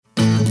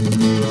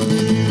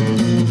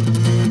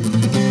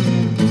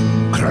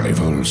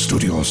Marvel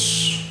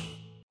Studios.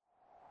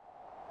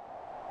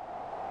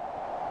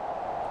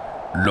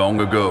 Long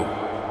ago,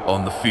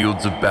 on the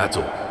fields of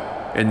battle,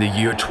 in the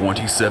year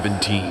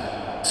 2017,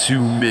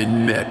 two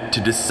men met to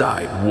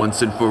decide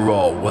once and for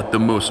all what the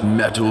most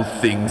metal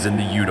things in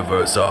the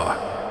universe are.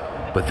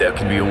 But there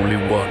can be only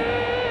one.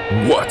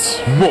 What's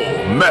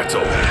more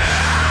metal?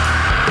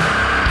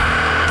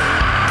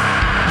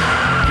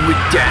 With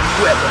Dan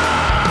Weber,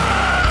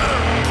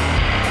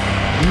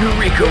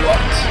 Noriko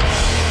Ott,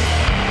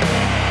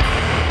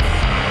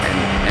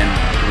 and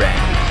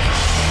Randy.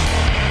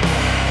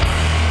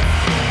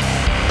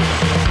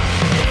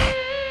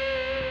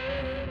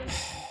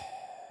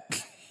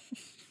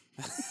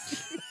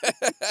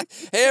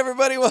 Hey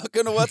everybody,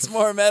 welcome to What's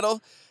More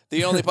Metal,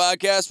 the only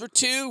podcast for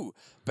two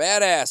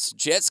badass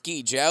jet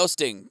ski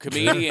jousting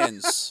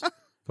comedians.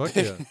 Fuck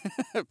yeah.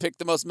 Pick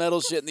the most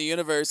metal shit in the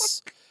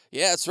universe.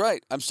 Yeah, that's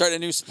right. I'm starting a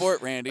new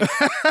sport, Randy.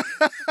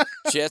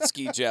 Jet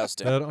ski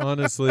jousting. That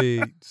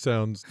honestly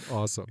sounds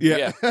awesome.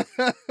 Yeah.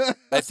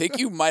 I think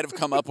you might have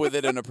come up with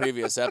it in a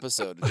previous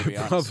episode, to be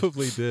honest.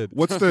 Probably did.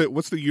 What's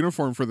the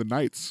uniform for the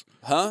Knights?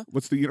 Huh?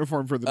 What's the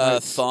uniform for the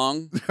Knights?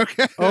 Thong.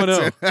 Okay.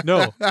 Oh,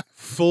 no.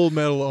 Full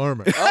metal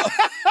armor.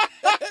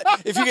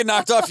 If you get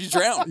knocked off, you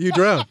drown. You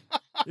drown.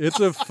 It's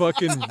a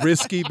fucking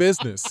risky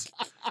business.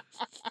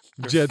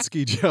 Jet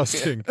ski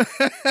jousting.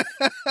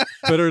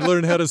 Better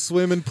learn how to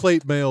swim in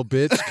plate mail,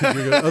 bitch,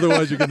 because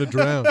otherwise you're going to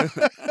drown.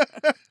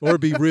 Or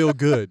be real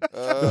good.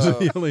 Those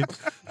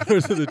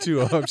are the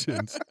two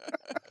options.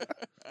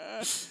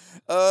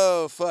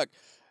 Oh, fuck.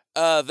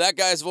 That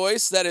guy's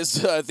voice, that is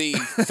the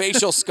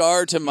facial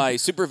scar to my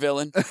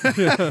supervillain,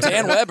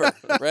 Dan Weber,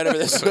 right over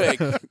this way.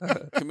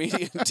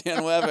 Comedian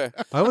Dan Weber.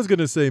 I was going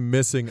to say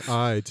missing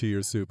eye to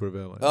your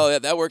supervillain. Oh, yeah,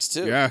 that works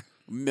too. Yeah.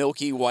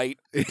 Milky white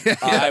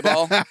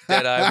eyeball.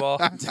 Dead eyeball.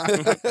 To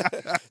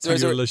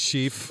your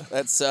Lashif.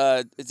 That's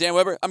it's Dan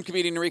Weber. I'm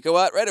comedian Noriko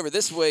Ott. Right over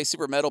this way,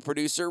 super metal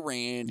producer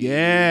Randy.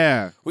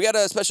 Yeah. We got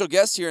a special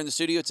guest here in the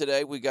studio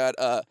today. We got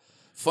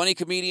funny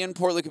comedian,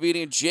 Portland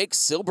comedian Jake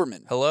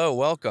Silberman. Hello,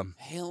 welcome.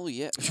 Hell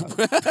yeah.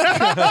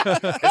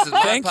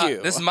 Thank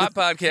you. This is my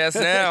podcast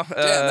now.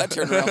 Damn, that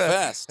turned around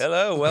fast.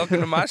 Hello, welcome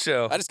to my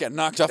show. I just got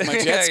knocked off my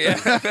jet ski.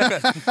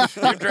 Yeah.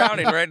 You're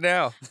drowning right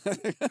now.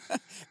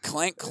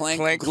 Clank, clank,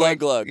 Clank, glug, clank.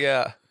 glug.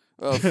 Yeah.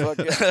 Oh, fuck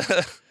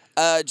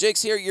yeah.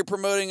 Jake's here. You're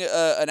promoting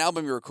an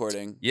album you're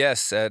recording.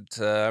 Yes,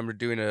 I'm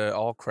doing an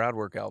all crowd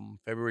work album,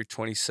 February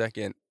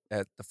 22nd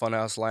at the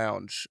Funhouse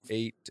Lounge,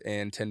 8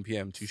 and 10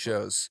 p.m., 2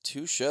 shows.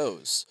 2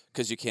 shows,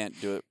 because you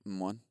can't do it in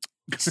one.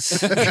 No,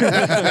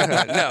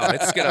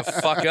 it's going to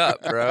fuck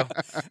up, bro.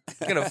 It's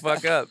going to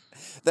fuck up.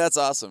 That's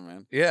awesome,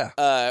 man. Yeah.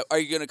 Are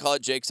you going to call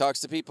it Jake Talks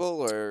to People,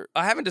 or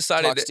I haven't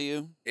decided. Talks to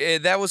You?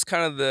 That was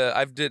kind of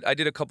I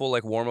did a couple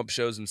like warm-up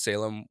shows in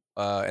Salem,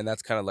 and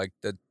that's kind of like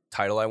the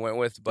title I went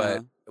with,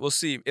 but we'll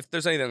see if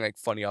there's anything like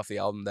funny off the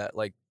album that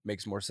like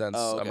makes more sense.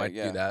 I might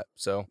do that.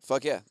 So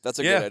fuck yeah, that's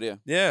a good idea.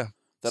 Yeah,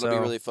 that'll be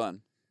really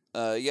fun.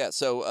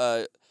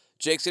 So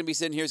Jake's gonna be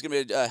sitting here. He's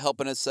gonna be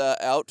helping us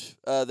out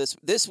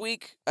this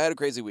week. I had a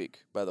crazy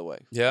week, by the way.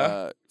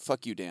 Yeah.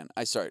 Fuck you, Dan.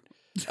 I start.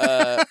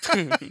 No.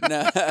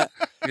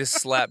 You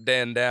just slap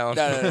Dan down.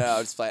 No,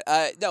 it's fine.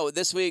 No,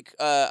 this week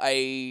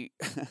I.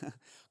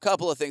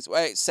 Couple of things.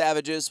 Right,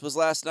 Savages was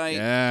last night.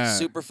 Yeah.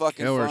 Super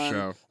fucking Killer fun.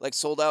 show. Like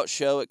sold out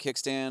show at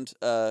Kickstand.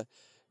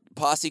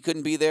 Posse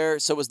couldn't be there,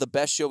 so it was the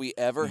best show we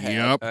ever had.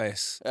 Yep.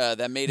 Nice.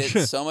 That made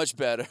it so much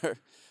better.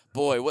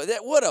 Boy, what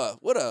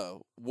a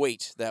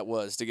weight that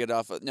was to get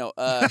off of. No,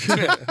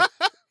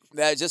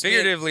 that just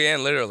Figuratively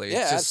and literally.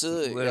 Yeah, Just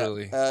absolutely.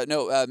 Literally.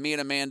 Yeah. Me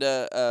and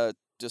Amanda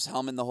just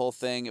helming the whole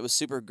thing. It was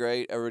super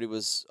great. Everybody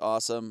was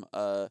awesome.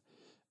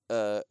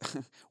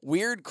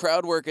 Weird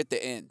crowd work at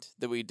the end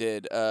that we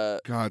did.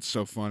 God, it's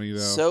so funny though.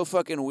 So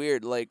fucking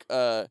weird. Like,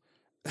 I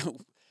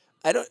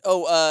don't.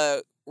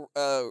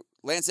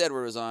 Lance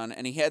Edward was on,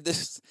 and he had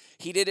this.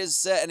 He did his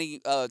set, and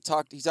he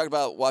talked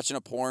about watching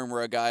a porn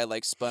where a guy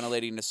like spun a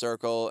lady in a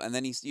circle, and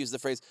then he used the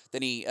phrase.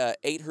 Then he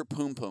ate her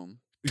poom poom.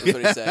 That's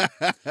what he said.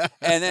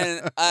 And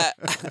then,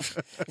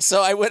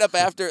 so I went up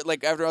after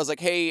I was like,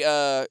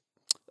 hey.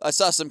 I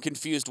saw some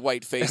confused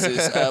white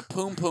faces.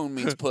 Poom poom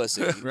means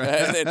pussy.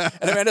 Right? And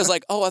Amanda's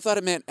like, oh, I thought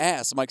it meant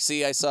ass. I'm like,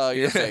 see, I saw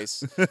your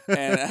face.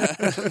 And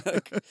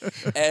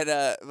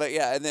but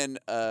yeah, and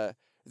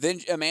then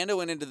Amanda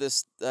went into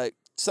this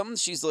something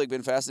she's like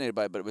been fascinated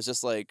by, but it was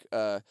just like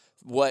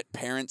what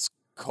parents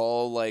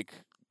call like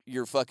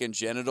your fucking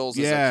genitals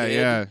as a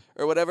kid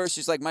or whatever.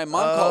 She's like, my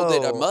mom called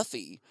it a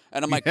muffy.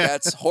 And I'm like,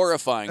 that's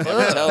horrifying.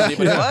 Never tell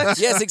anybody. What?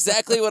 Yes,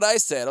 exactly what I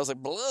said. I was like,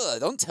 blah,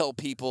 don't tell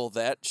people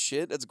that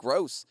shit. That's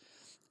gross.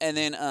 And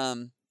then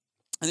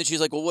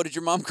she's like, well, what did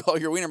your mom call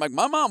your wiener? I'm like,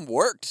 my mom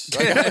worked.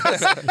 Like,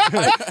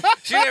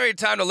 She didn't have any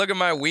time to look at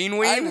my ween.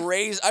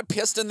 I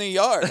pissed in the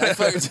yard.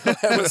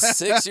 I was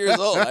 6 years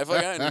old. I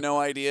had no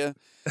idea.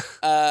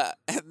 And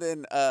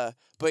then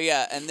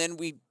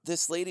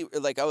this lady,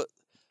 like, I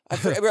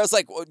was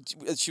like,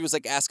 she was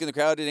like asking the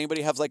crowd, did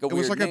anybody have like a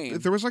weird name?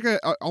 There was like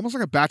almost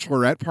like a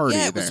bachelorette party.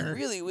 Yeah, it there. was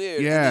really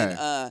weird. Yeah. And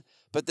then,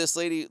 But this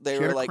lady, they She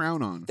were had a like,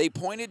 crown on. they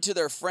pointed to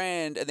their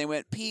friend and they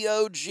went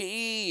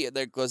POG.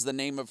 That was the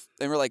name of.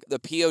 They were like, the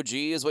POG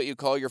is what you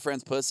call your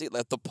friend's pussy,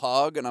 like the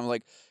pog. And I'm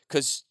like,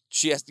 because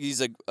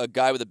he's a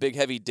guy with a big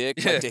heavy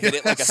dick, like to hit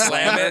it like a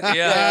Slam slammer. it,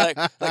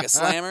 yeah. like a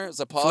slammer. It's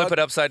a pog. Flip it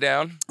upside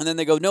down. And then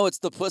they go, no, it's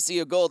the pussy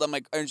of gold. I'm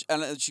like, and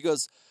she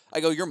goes, I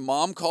go, your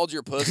mom called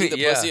your pussy the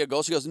Yeah. pussy of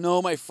gold? She goes, no,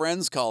 my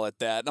friends call it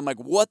that. And I'm like,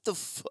 what the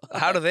fuck?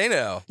 How do they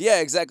know? Yeah,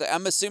 exactly.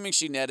 I'm assuming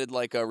she netted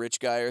like a rich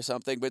guy or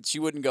something, but she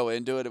wouldn't go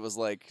into it. It was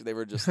like they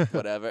were just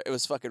whatever. It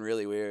was fucking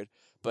really weird.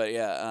 But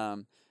yeah,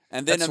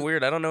 and then That's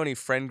weird. I don't know any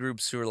friend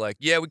groups who are like,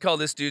 yeah, we call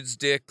this dude's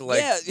dick like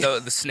Yeah.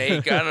 the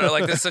snake. I don't know.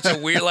 Like that's such a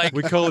weird like.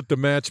 We call it the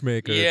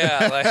matchmaker.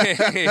 Yeah,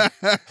 like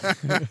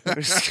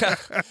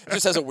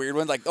just has a weird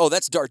one, like, oh,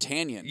 that's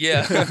D'Artagnan.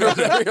 yeah.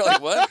 You're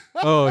like, what?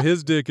 Oh,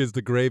 his dick is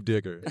the grave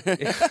digger.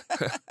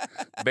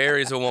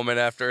 Buries a woman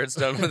after it's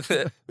done with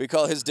it. We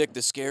call his dick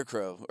the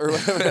Scarecrow or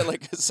whatever,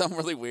 like something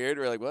really weird.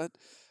 We're like, what?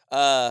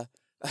 Yeah,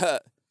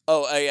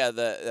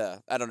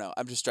 I don't know.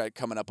 I'm just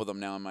coming up with them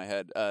now in my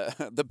head.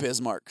 The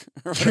Bismarck.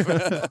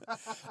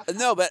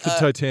 No, but The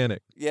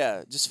Titanic.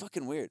 yeah, just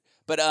fucking weird.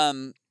 But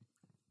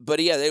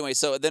yeah. Anyway,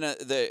 so then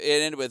it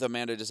ended with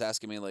Amanda just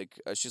asking me like,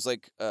 she's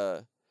like,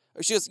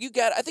 she goes,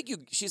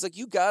 she's like,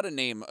 you gotta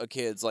name a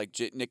kid's like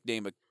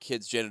nickname a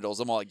kid's genitals.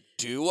 I'm all like,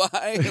 do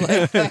I?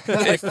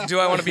 Like, Do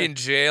I want to be in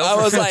jail I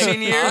for was like,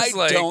 15 years?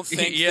 I don't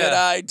think that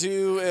I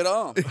do at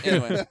all.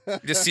 Anyway.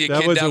 Just see a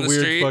That kid was a down the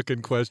weird street.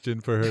 fucking question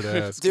for her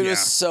to ask. Dude, it Yeah. was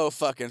so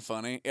fucking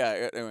funny.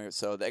 Yeah, anyway,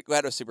 so they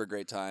had a super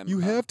great time. You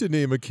have to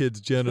name a kid's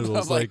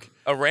genitals. I'm like,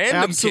 A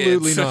random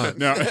absolutely kids. not.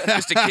 No.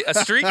 Just a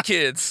street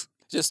kids.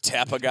 just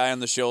tap a guy on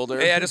the shoulder.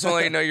 Hey, I just want to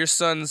let you know your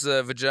son's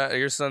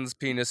your son's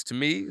penis to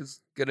me is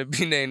gonna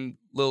be named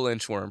Lil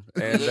Inchworm,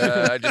 and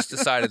I just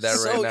decided that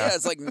right now. Yeah,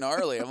 it's like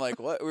gnarly. I'm like,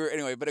 what?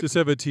 Anyway, but Just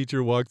have a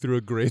teacher walk through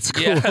a grade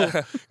school,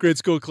 Yeah. grade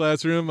school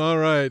classroom. All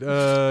right,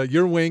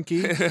 you're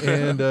Winky,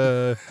 and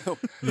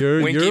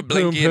you're Winky, Poom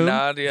blinky, Poom. and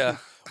nod. Yeah,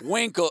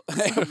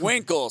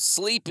 Winkle,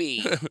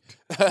 Sleepy,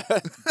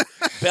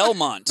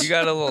 Belmont. you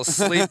got a little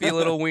sleepy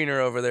little wiener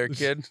over there,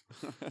 kid.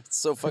 It's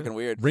so fucking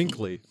weird.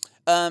 Wrinkly.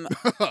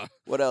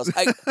 What else?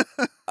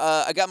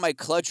 I got my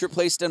clutch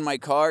replaced in my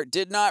car.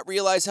 Did not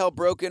realize how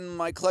broken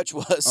my clutch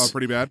was. Oh,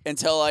 pretty bad.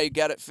 Until I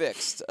got it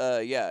fixed.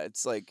 Yeah,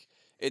 it's like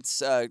it's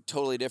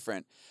totally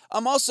different.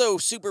 I'm also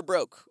super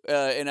broke.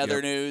 In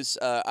other news,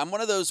 I'm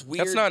one of those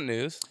weird. That's not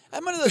news.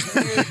 I'm one of those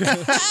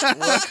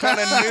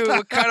weird.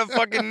 What kind of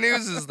fucking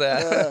news is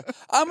that?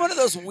 I'm one of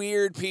those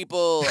weird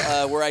people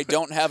where I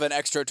don't have an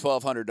extra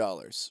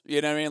 $1,200.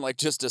 You know what I mean? Like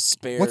just a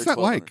spare. What's that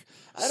 $1,200. like?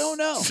 I don't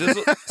know.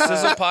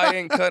 Sizzle Pie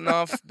ain't cutting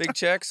off big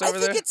checks I over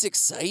think there. it's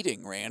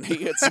exciting,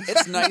 Randy.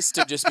 It's nice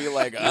to just be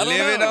like, I don't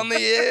Living know. on the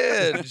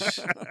edge.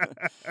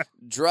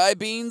 Dry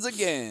beans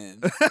again.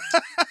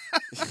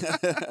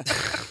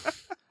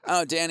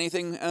 Oh, Dan,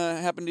 anything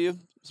happened to you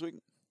this week?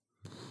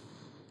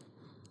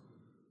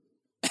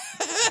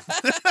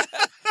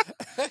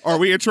 Are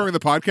we introing the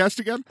podcast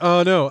again?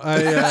 Oh no,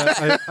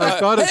 I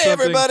thought of Hey, something.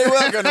 everybody,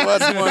 welcome to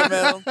What's More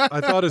Metal. I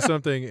thought of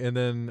something and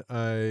then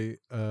I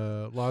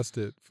lost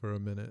it for a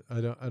minute.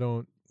 I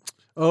don't.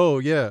 Oh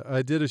yeah,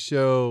 I did a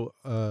show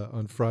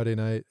on Friday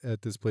night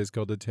at this place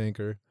called The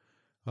Tanker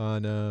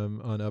on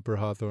Upper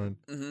Hawthorne,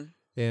 Mm-hmm.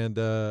 and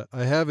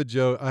I have a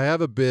joke. I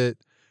have a bit.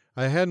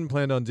 I hadn't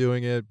planned on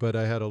doing it, but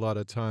I had a lot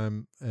of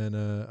time, and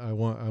I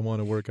want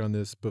to work on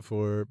this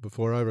before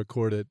I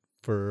record it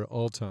for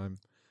all time.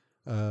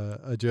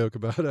 A joke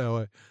about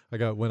how I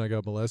got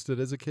molested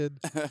as a kid.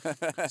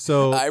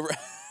 So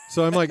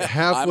I'm like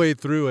halfway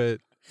through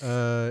it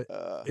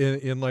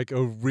in like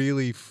a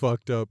really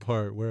fucked up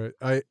part where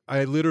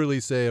I literally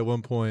say at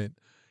one point,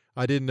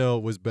 I didn't know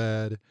it was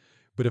bad,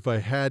 but if I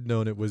had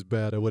known it was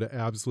bad, I would have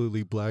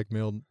absolutely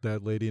blackmailed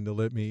that lady into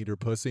let me eat her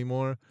pussy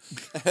more.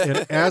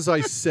 And as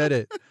I said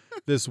it,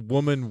 this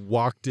woman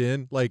walked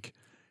in, like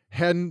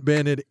hadn't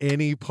been at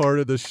any part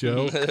of the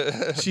show.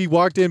 She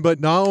walked in, but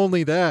not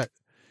only that,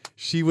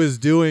 she was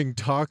doing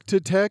talk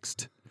to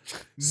text.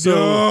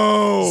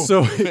 So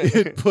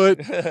it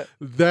put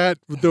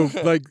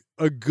like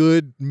a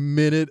good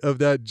minute of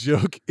that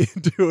joke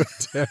into a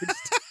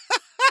text.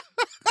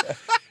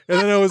 And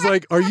then I was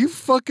like, are you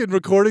fucking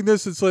recording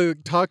this? It's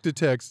like talk to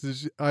text.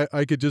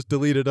 I could just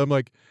delete it. I'm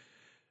like,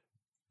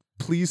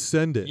 please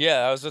send it.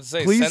 Yeah, I was about to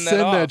say, Please send send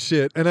that, that off.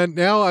 shit. And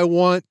now I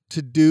want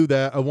to do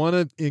that. I want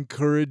to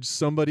encourage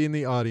somebody in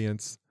the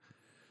audience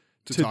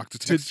To talk to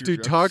text to your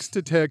jokes. talks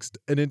to text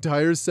an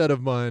entire set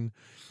of mine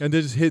and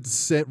then just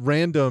hit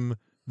random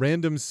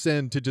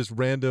send to just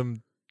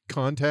random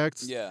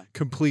contacts Yeah.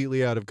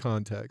 completely out of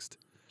context.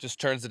 Just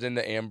turns it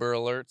into Amber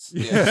Alerts.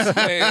 Yeah.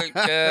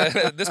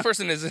 Like, this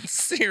person is in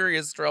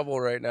serious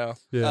trouble right now.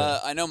 Yeah.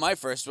 I know my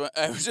first one.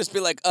 I would just be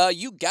like,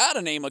 you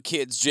gotta name a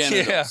kid's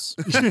genitals.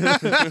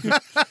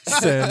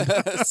 Send.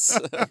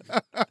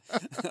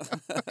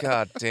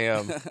 God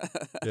damn.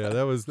 Yeah,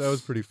 that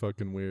was pretty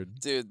fucking weird.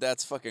 Dude,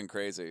 that's fucking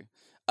crazy.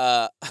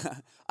 I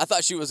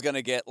thought she was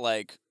gonna get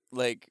like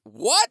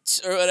what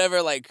or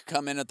whatever, like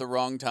come in at the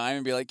wrong time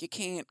and be like, you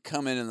can't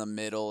come in the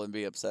middle and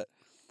be upset.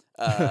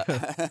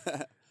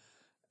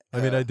 I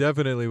mean, I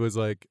definitely was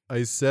like,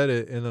 I said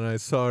it, and then I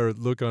saw her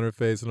look on her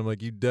face, and I'm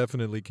like, you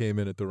definitely came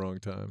in at the wrong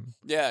time.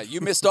 Yeah, you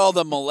missed all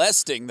the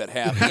molesting that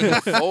happened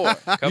before.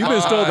 You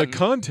missed all the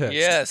context.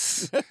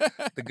 Yes.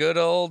 The good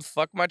old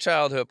fuck my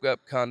child hookup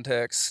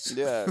context.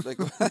 Yeah. Like,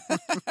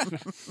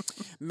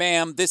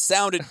 ma'am, this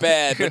sounded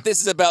bad, but this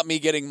is about me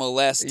getting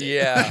molested.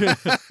 Yeah.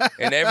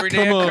 An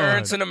everyday Come on.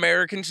 occurrence in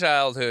American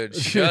childhood.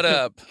 Shut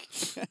up.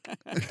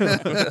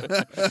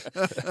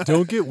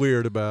 Don't get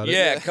weird about it.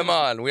 Yeah, come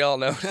on. We all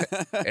know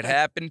it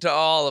happened to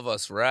all of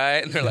us, right?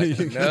 And they're like,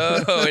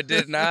 no, it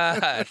did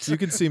not. You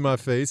can see my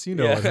face. You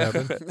know what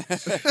happened. You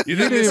You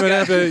think didn't this even guy-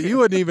 have to. You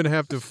wouldn't even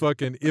have to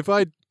fucking. If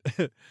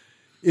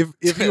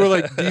you were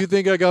like, do you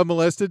think I got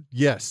molested?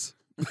 Yes.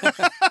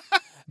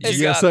 You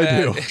Yes, got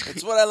I do. that.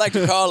 It's what I like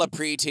to call a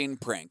preteen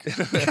prank.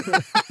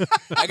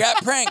 I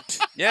got pranked.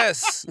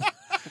 Yes.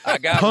 I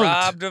got Punked.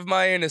 robbed of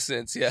my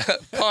innocence. Yeah,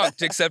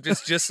 punked. Except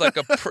it's just like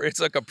it's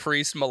like a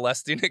priest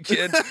molesting a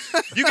kid.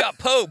 You got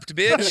poped,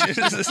 bitch.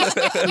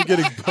 You're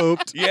getting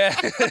poped. Yeah,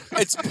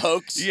 It's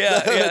poked.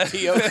 Yeah, yeah.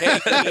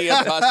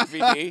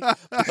 P-O-K-E-apostrophe-D.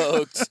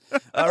 Poked.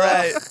 all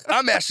right.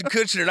 I'm Ashton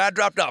Kutcher, and I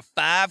dropped off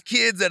 5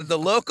 kids at the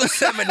local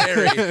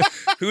seminary.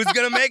 Who's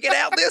gonna make it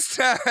out this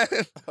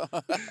time?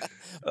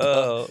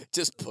 Oh,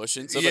 Just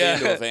pushing somebody Yeah.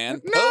 into a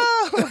van. no.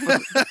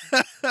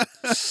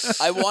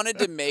 I wanted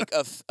to make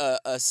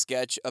a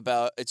sketch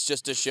about, it's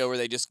just a show where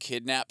they just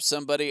kidnap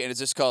somebody and it's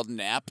just called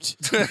Napped.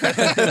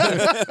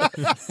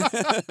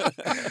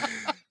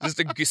 Just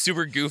a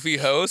super goofy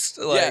host.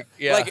 Like,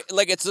 yeah.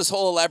 Like it's this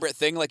whole elaborate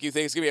thing. Like you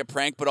think it's gonna be a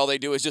prank, but all they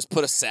do is just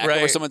put a sack over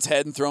Right. someone's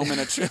head and throw them in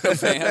a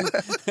van.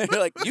 And you're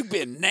like, you've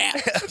been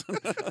napped.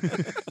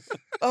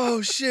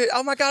 Oh shit!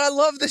 Oh my god, I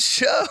love this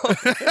show.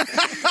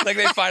 Like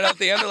they find out at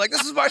the end, they're like,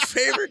 "This is my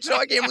favorite show.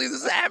 I can't believe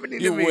this is happening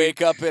to You me."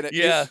 wake up in a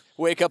Yeah.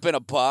 wake up in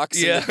a box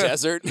in Yeah. the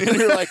desert, and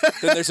you're like,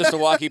 then there's just a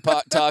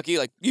walkie-talkie,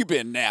 like you've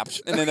been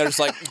napped, and then they're just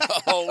like,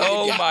 oh,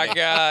 Oh you got my me.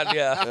 god,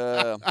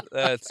 yeah,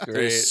 that's They're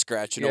great. just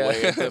scratching Yeah.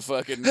 away at the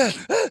fucking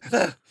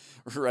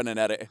running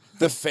at it.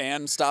 The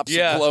fan stops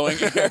Yeah. blowing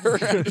air. You're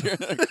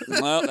like,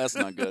 well, that's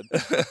not good.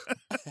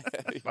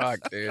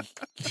 Fuck, dude,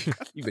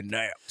 you've been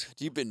napped.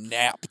 You've been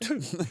napped.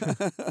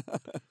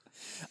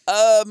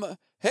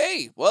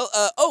 Hey, well,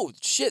 oh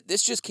shit,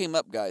 this just came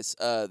up, guys.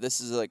 This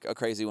is like a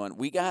crazy one.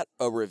 We got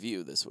a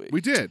review this week.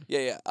 We did.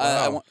 Yeah.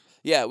 Wow.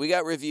 Yeah, we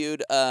got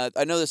reviewed. I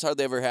know this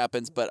hardly ever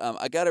happens, but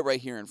I got it right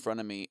here in front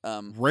of me.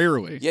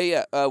 Rarely.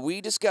 Yeah.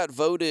 We just got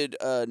voted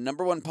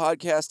 #1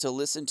 podcast to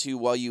listen to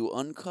while you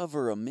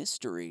uncover a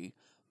mystery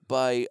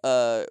by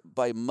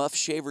Muff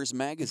Shavers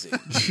Magazine.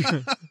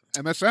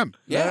 MSM.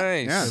 Yeah.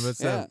 Nice. Yeah.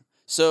 MSM. Yeah.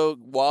 So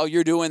while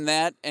you're doing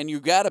that, and you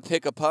got to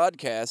pick a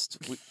podcast,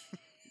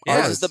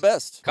 ours is the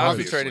best.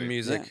 Concentrated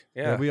Obviously. music.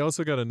 Yeah, Yeah. we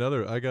also got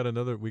another. We got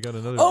another.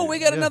 Oh, we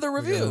got Yeah, another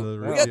we got review.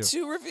 another We review. got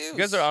 2 reviews. You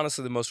guys are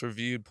honestly the most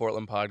reviewed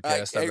Portland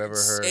podcast I've ever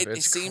heard. It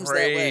It's seems that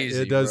way.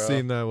 crazy. It does bro.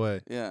 seem that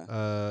way.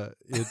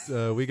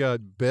 Yeah. We got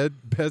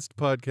best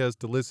podcast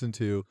to listen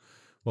to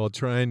while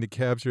trying to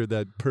capture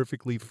that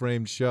perfectly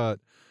framed shot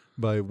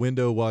by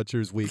Window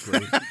Watchers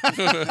Weekly.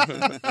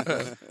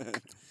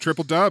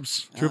 Triple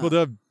dubs. Triple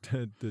dub.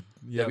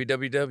 Yeah,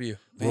 www.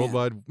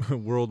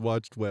 World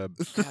Watched Web.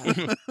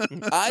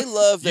 I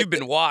love that. You've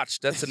been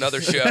watched. That's another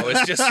show.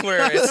 It's just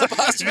where it's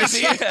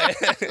Apostrophe. yeah.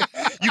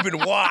 You've been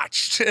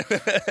watched.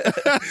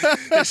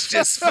 It's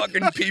just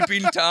fucking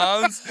peeping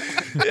toms.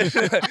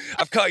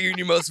 I've caught you in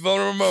your most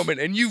vulnerable moment,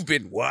 and you've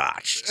been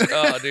watched.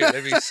 Oh, dude,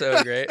 that'd be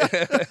so great.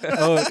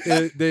 Oh,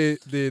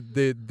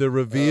 the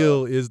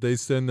reveal is they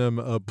send them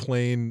a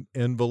plain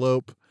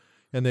envelope.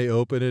 And they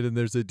open it, and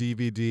there's a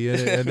DVD in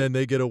it, and then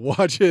they get to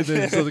watch it, and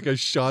it's like a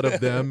shot of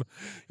them,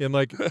 and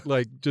like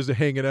just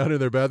hanging out in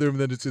their bathroom, and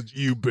then it says,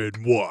 "You've been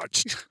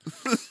watched."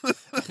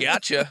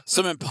 Gotcha.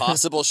 Some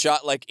impossible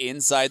shot like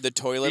inside the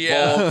toilet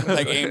Yeah. bowl,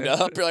 like aimed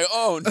up. You're like,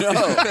 oh no.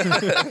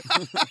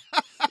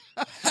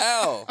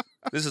 How?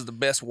 This is the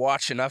best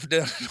watching I've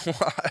done in a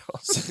while.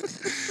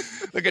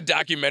 Like a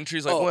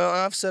documentary's like, Oh. well,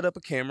 I've set up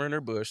a camera in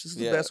her bush. This is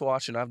Yeah. the best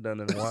watching I've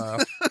done in a while.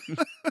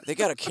 They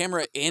got a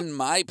camera in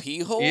my pee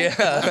hole? Yeah.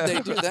 How did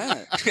they do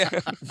that?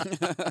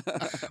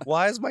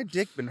 Why has my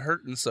dick been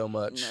hurting so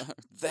much?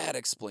 That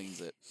explains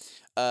it.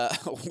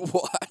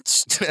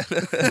 Watched.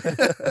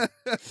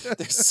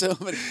 There's so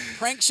many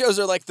prank shows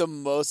are like the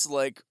most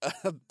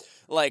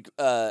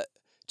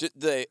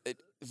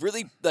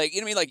really like,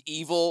 you know what I mean, like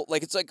evil,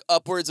 like it's like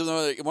upwards of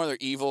more they're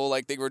evil,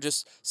 like they were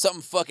just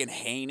something fucking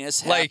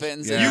heinous Like,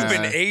 happens. Yeah. you've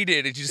been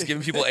aided and you're just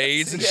giving people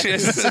AIDS and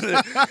shit.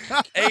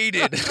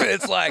 Aided.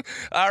 It's like,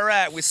 all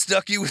right, we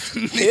stuck you with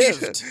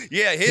Hived.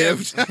 Yeah,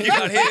 hived. You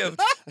got hived.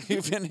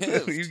 You've been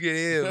hived. You get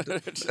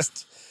hived.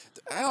 Just,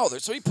 ow,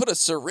 so he put a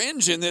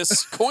syringe in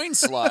this coin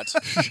slot.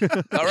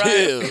 All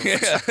right.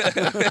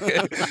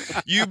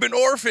 Hived. You've been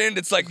orphaned.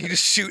 It's like you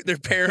just shoot their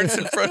parents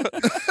in front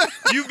of.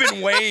 You've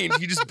been Wayne.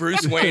 You just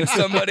Bruce Wayne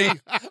somebody.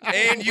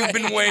 And you've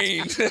been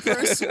Wayne.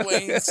 Bruce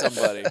Wayne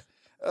somebody.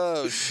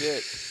 Oh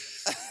shit.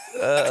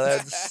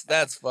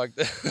 That's fucked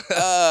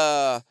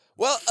up.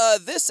 Well,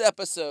 this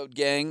episode,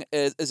 gang,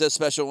 is a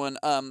special one.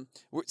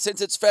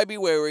 Since it's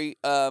February,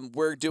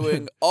 we're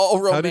doing all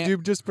romantic. How did you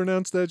just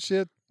pronounce that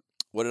shit?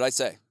 What did I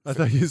say? I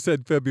thought you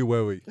said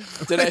February.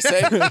 Did I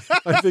say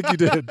I think you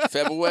did.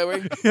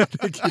 February? I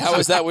think you How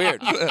is that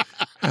weird?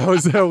 How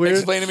is that weird?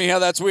 Explain to me how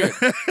that's weird.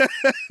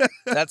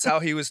 That's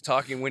how he was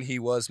talking when he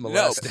was No,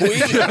 molested.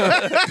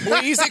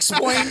 please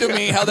explain to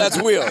me how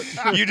that's weird.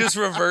 You just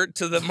revert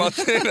to the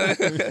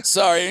month.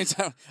 Sorry,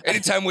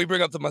 Anytime we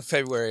bring up the month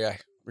February, I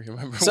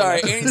remember.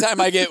 Sorry,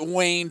 anytime I get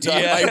waned,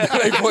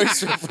 my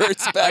voice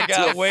reverts back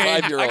to a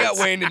 5-year-old. I got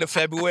waned into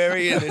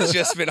February, and it's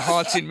just been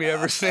haunting me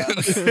ever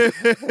since.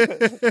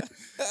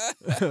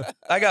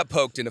 I got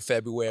poked into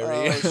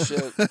February. Oh,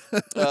 shit.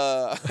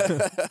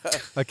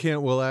 I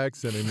can't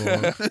relax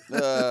anymore.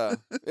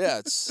 Yeah,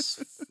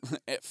 it's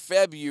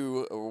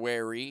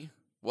February.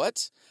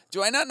 What?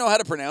 Do I not know how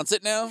to pronounce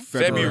it now?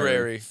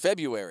 February.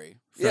 February.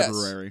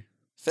 February.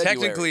 Yes.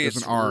 Technically, There's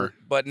it's an R.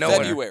 but no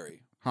one.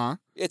 February. Huh?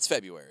 It's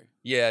February.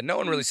 Yeah, no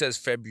one really says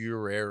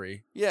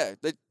February. Yeah.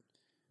 Do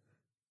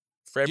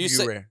you February.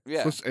 say,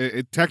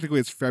 yeah. Technically,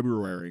 it's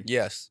February.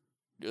 yes.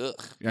 Ugh.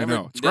 Yeah, I Never-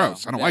 know. It's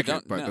gross. I don't like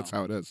it, but no. that's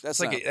how it is. That's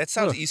It's like not, that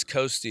sounds East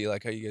Coasty,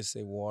 like how you guys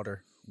say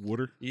water.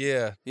 Water?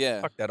 Yeah. yeah.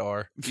 Fuck that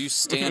R. Do you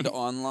stand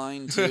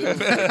online too?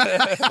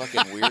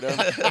 Fucking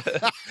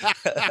weirdo.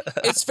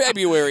 It's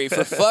February,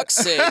 for fuck's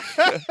sake.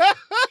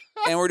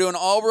 And we're doing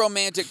all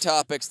romantic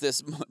topics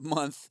this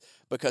month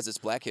because it's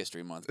Black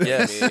History Month.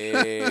 Yes.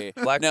 Hey.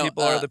 Black No,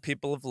 people are the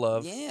people of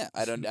love. Yeah,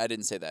 I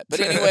didn't say that. But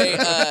anyway,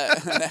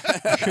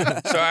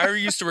 So I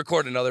used to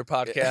record another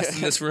podcast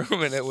in this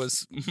room, and it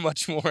was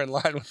much more in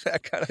line with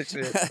that kind of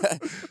shit.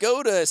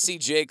 go to see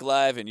Jake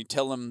live and you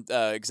tell him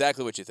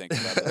exactly what you think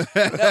about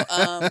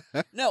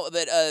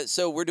this.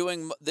 So we're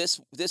doing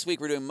this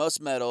week. We're doing Most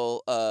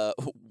Metal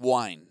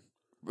wine,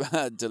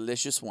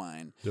 delicious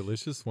wine,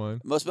 Delicious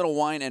wine. Most Metal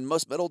wine, and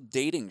Most Metal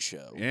dating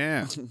show.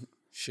 Yeah.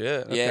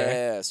 Shit. Okay.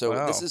 Yeah, so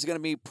Wow. this is going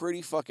to be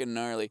pretty fucking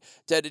gnarly.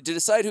 To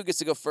decide who gets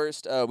to go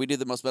first, we do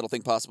the most metal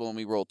thing possible and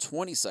we roll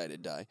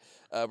 20-sided die.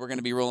 We're going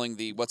to be rolling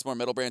the What's More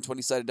Metal brand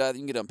 20-sided die that you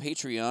can get on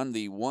Patreon.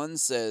 The one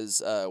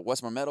says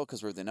What's More Metal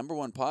because we're the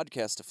 #1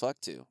 podcast to fuck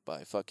to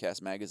by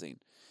Fuckcast Magazine.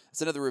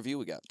 That's another review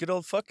we got. Good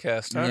old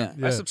Fuckcast, huh? Yeah.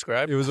 Yeah. I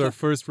subscribe. It was our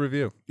first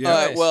review.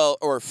 Yeah. Well,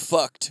 or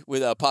fucked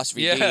with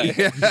apostrophe Yeah. D.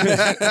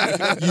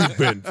 You've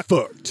been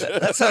fucked.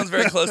 That sounds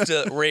very close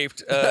to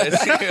raped.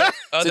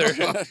 Other.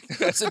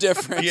 That's a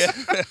different. Yeah.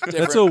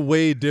 That's a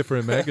way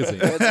different magazine.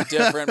 That's a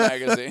different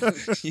magazine.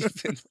 You've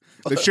been-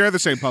 They share the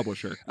same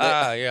publisher.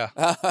 yeah.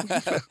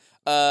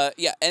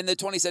 Yeah, and the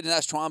 20 said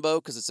that's Trombo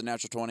because it's a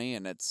natural 20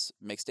 and it's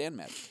makes Dan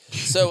mad.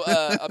 So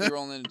I'll be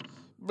rolling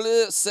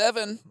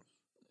 7.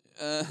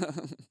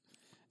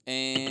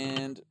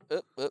 And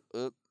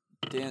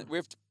Dan,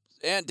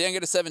 Dan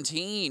get a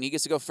 17. He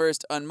gets to go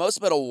first on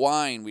Most Metal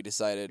wine. We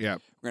decided. Yeah.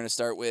 We're gonna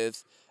start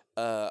with.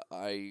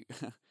 I'm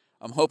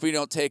hoping you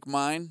don't take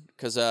mine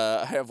because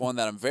I have one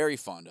that I'm very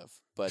fond of.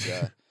 But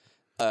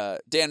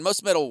Dan,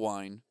 Most Metal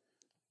wine.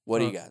 What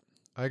do you got?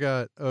 I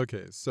got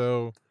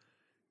so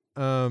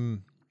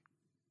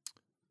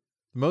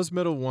Most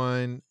Metal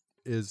wine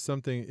is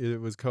something.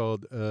 It was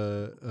called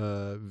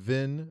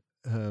Vin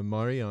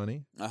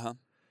Mariani. Uh-huh.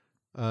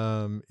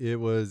 It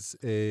was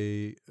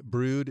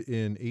brewed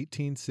in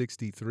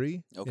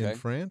 1863 in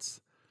France.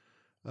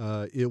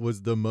 It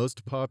was the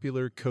most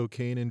popular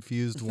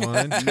cocaine-infused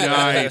wine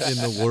Nice. in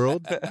the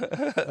world.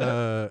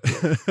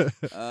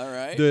 All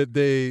right.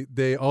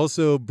 They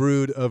also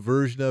brewed a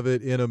version of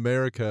it in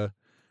America.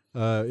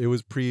 It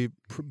was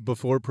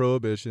before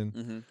Prohibition.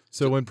 Mm-hmm.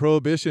 So when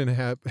Prohibition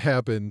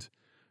happened,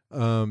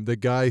 the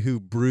guy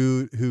who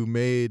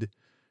made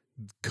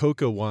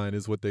coca wine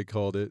is what they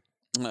called it.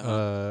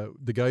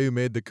 The guy who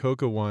made the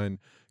coca wine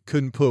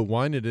couldn't put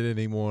wine in it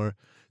anymore,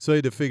 so he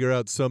had to figure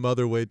out some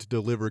other way to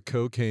deliver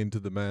cocaine to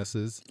the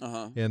masses.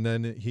 And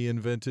then he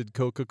invented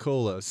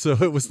Coca-Cola. So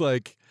it's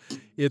like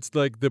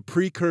the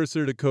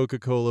precursor to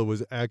Coca-Cola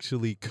was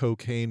actually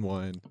cocaine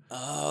wine.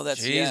 Oh,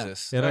 that's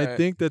Jesus. And All I right.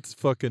 think that's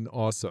fucking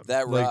awesome.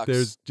 That like rocks.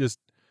 there's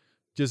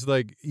just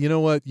like you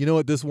know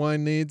what this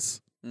wine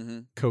needs? Mm-hmm.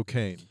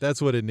 Cocaine.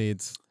 That's what it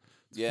needs.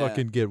 Yeah.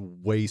 Fucking get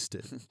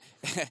wasted.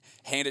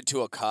 Hand it to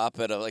a cop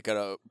at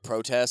a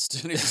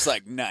protest, and he's just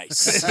like,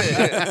 nice.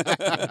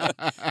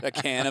 A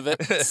can of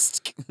it.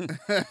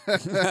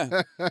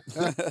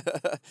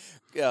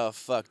 Oh,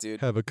 fuck, dude.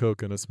 Have a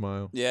Coke and a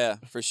smile. Yeah,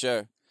 for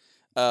sure.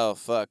 Oh,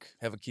 fuck.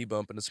 Have a key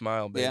bump and a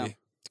smile, baby. Yeah.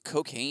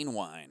 Cocaine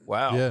wine.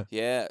 Wow. Yeah.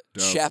 Yeah.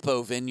 Dope.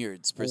 Chapo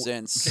Vineyards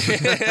presents.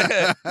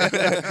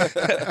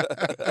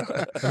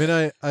 I mean,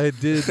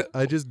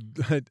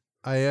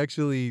 I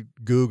actually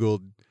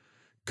Googled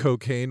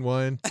cocaine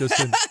wine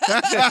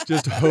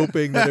just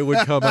hoping that it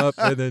would come up,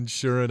 and then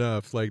sure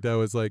enough, like that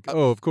was like,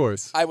 oh, of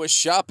course. I was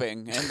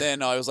shopping, and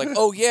then I was like,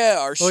 oh, yeah,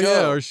 our show. Oh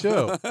yeah, our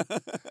show.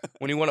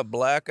 When you want to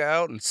black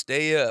out and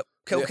stay up,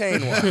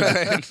 cocaine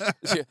wine.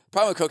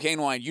 Problem with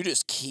cocaine wine, you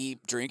just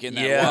keep drinking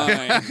that Yeah.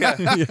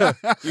 wine. Yeah.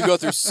 You go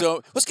through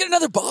let's get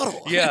another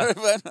bottle. Yeah.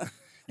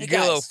 You Hey, get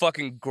a little guys.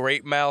 fucking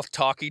great mouth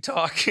talkie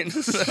talk, and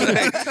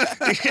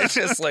it's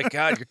just like,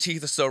 God, your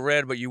teeth are so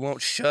red, but you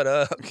won't shut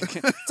up.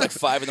 It's like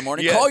 5 a.m.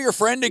 Yeah. Call your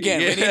friend again.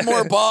 We Yeah. need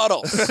more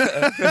bottles.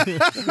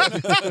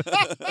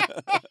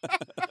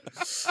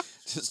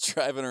 Just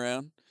driving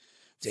around.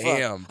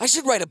 Damn. Fuck. I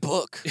should write a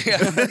book. Yeah.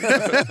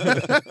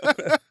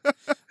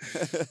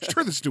 Just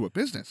turn this into a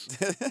business.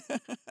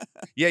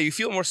 Yeah, you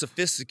feel more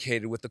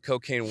sophisticated with the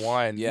cocaine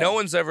wine. Yeah. No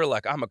one's ever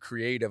like, I'm a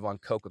creative on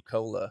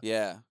Coca-Cola.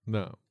 Yeah.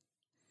 No.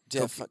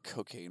 Yeah, fuck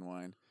cocaine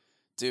wine.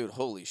 Dude,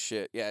 holy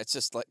shit. Yeah, it's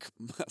just like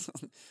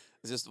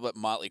it's just what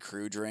Motley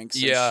Crue drinks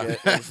and Yeah. shit.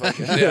 And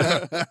fucking-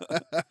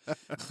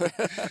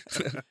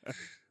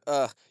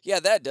 yeah,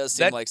 that does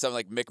seem That- like something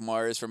like Mick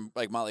Mars from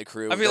like Motley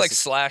Crue. I feel like That's-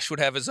 Slash would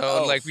have his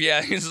own, Oh. like,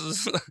 yeah, he's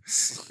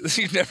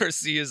you never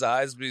see his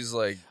eyes, but he's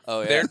like,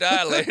 Oh, yeah. they're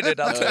dilated.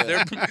 Oh, yeah.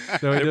 They're-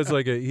 No, he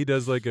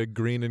does like a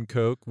green and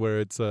Coke where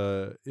it's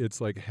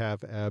like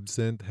half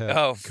absinthe, half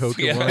Oh,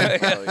 Coca yeah. wine.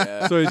 Oh,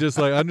 yeah. So he's just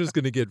like, I'm just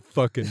gonna get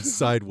fucking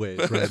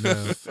sideways right now.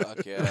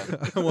 Fuck yeah.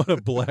 I want to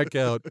black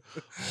out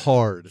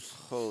hard.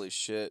 Holy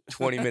shit.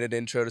 20-minute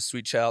intro to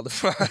Sweet Child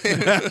of Mine.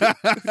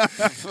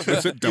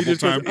 Is it He double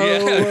just goes, time?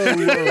 oh, whoa,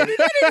 whoa.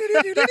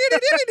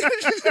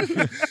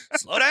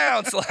 Slow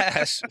down,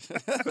 Slash.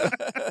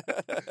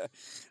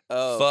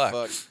 Oh, Fuck.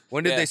 fuck.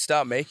 When did Yeah. they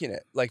stop making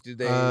it? Like, did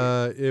they?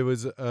 It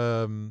was in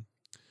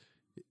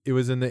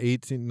the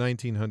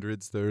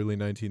 1900s, the early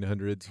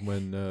 1900s,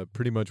 when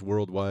pretty much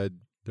worldwide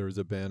there was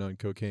a ban on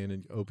cocaine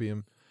and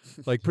opium.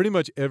 Like pretty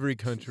much every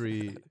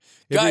country,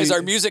 Guys, every-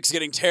 our music's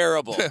getting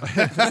terrible.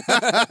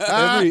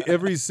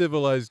 every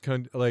civilized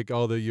country, like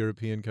all the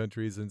European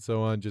countries and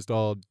so on, just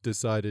all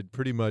decided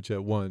pretty much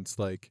at once,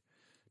 like,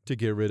 to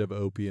get rid of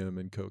opium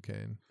and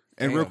cocaine.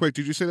 And real Damn. quick,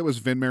 did you say that was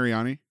Vin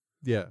Mariani?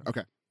 Yeah.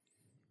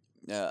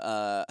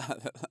 Yeah,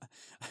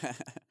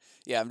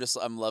 yeah.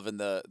 I'm loving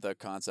the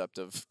concept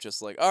of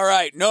just like, all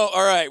right,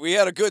 we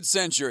had a good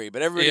century,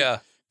 but everybody Yeah.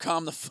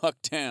 calm the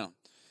fuck down.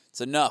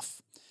 It's enough.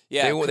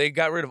 Yeah, They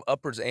got rid of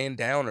uppers and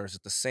downers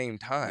at the same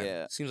time.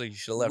 Yeah. Seems like you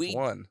should have left We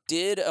one.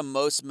 did a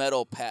most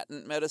metal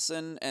patent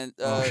medicine, and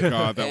Oh,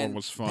 God, that one and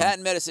was fun.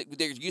 Patent medicine.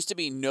 There used to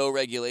be no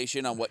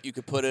regulation on what you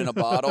could put in a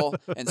bottle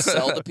and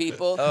sell to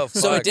people. Oh,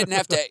 So fuck. it didn't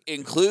have to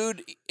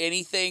include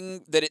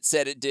anything that it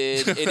said it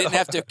did. It didn't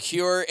have to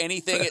cure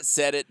anything it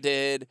said it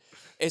did.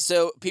 And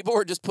so people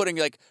were just putting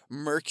like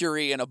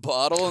mercury in a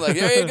bottle, like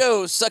there you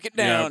go, suck it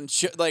down,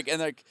 like and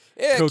like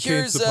yeah, it Cocaine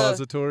cures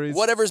suppositories.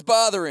 whatever's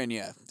bothering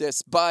you.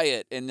 Just buy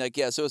it, and like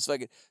yeah, so it's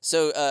fucking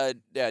so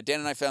yeah.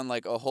 Dan and I found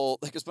like a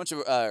bunch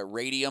of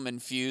radium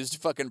infused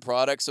fucking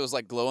products. So it was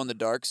like glow in the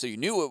dark, so you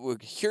knew it would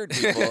cure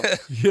people.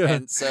 Yeah.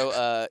 And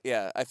so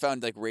yeah, I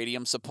found like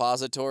radium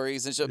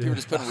suppositories and shit. People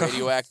just putting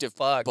radioactive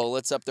Fuck.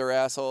 bullets up their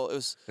asshole. It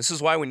was This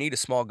is why we need a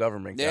small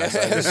government, guys.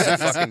 Yeah. I'm just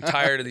fucking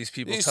tired of these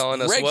people these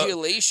telling us what.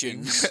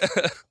 regulations.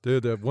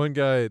 Dude, that one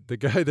guy, the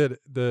guy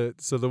that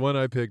so the one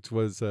I picked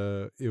was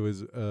it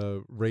was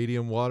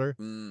radium water,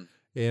 Mm,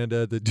 and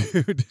the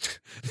dude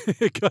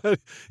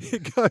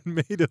it got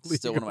made illegal.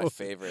 still one of my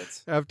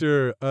favorites.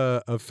 After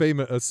a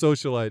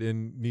socialite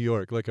in New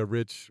York, like a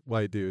rich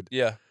white dude,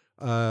 Yeah.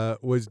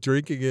 was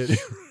drinking it,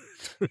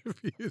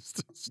 refused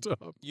to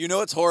stop, You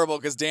know it's horrible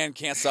because Dan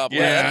can't stop Yeah,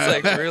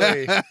 laughing. that's like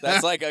really.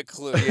 That's like a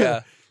clue.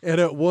 Yeah. and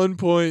at one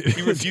point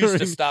He refused to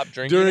during- stop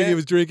drinking during it. he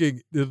was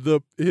drinking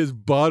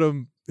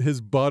his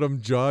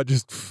bottom jaw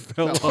just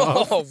fell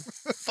off, Oh,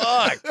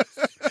 fuck.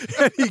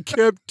 and he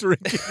kept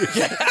drinking it.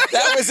 Yeah,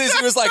 that was his.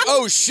 He was like,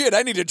 "Oh shit,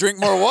 I need to drink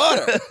more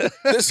water."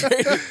 This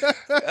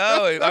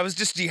Oh, I was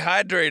just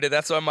dehydrated.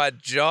 That's why my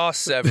jaw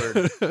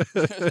severed.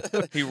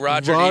 He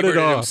Roger Rotted Eberted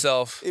off.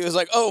 himself. he was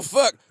like, "Oh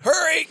fuck,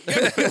 hurry,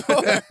 give me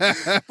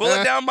more." Pull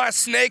it down my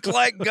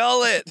snake-like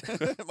gullet.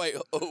 My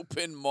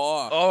open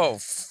maw. Oh,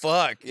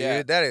 fuck, dude.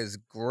 Yeah. That is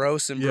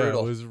gross and Yeah,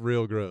 brutal. it was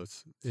real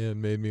gross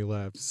and made me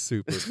laugh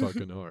super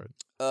fucking hard.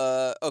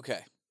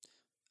 Okay.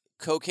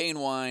 Cocaine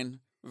wine,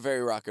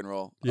 very rock and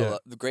roll. Yeah.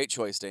 The great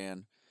choice,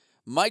 Dan.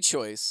 My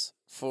choice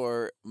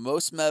for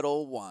most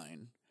metal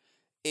wine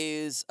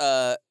is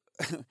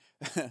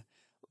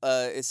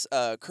it's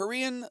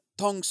Korean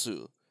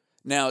Tongsu.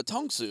 Now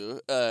Tongsu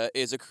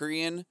is a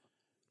Korean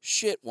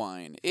shit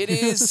wine. It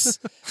is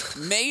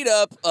made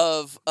up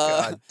of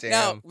God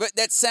now, damn. but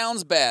that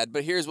sounds bad,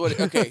 but here's what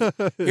okay.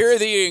 Here are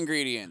the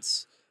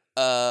ingredients.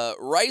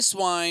 Rice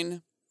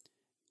wine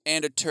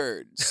and a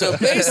turd. So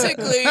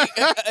basically,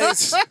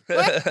 it's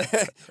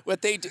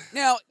what they do.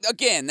 Now,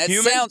 again, that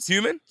sounds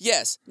Human?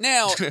 yes.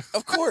 Now,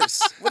 of course.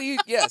 What do you?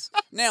 Yes.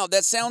 Now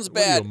that sounds What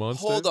are you, a bad.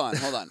 monster? Hold on.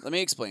 Let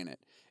me explain it.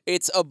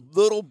 It's a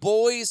little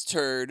boy's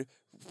turd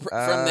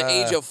from the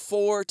age of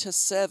 4 to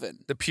 7.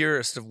 The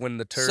purest of when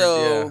the turd.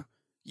 So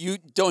you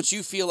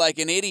feel like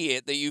an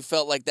idiot that you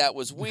felt like that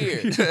was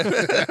weird.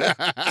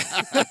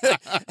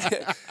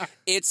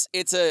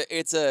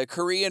 It's a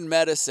Korean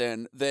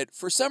medicine that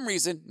for some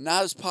reason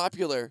not as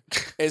popular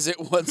as it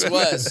once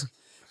was.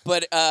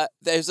 But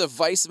there's a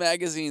Vice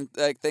magazine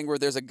thing where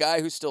there's a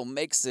guy who still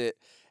makes it,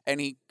 and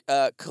he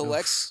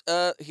collects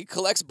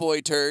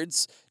boy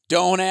turds.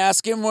 Don't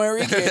ask him where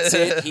he gets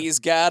it. He's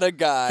got a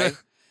guy.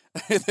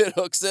 that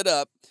hooks it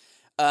up.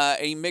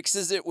 And he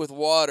mixes it with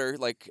water,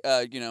 like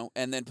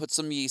and then puts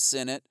some yeast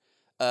in it,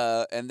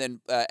 and then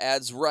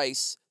adds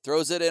rice,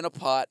 throws it in a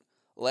pot,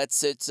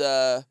 lets it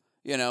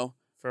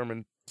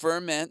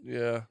ferment,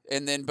 Yeah.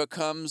 and then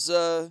becomes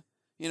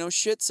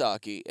shit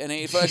sake, and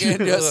he fucking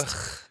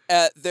just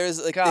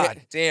there's like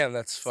God damn,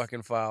 that's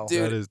fucking foul.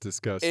 Dude, that is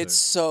disgusting. it's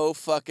so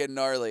fucking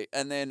gnarly.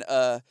 And then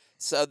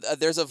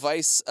there's a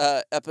Vice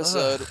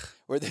episode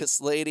where this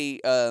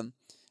lady,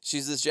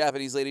 she's this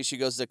Japanese lady. She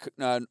goes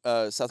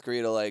to South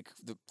Korea to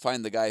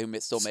find the guy who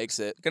still makes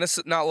it. Gonna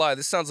not lie,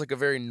 this sounds like a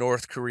very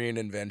North Korean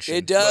invention.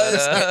 It does.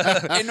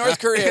 But, In North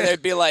Korea,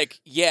 they'd be like,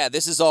 "Yeah,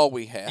 this is all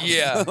we have."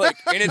 yeah,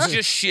 and it's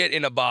just shit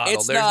in a bottle.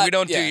 It's not- we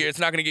don't yeah. It's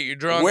not gonna get you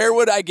drunk. Where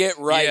would I get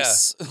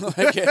rice?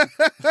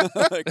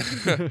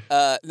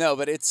 No,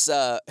 but it's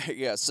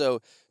yeah.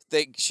 So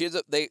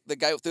the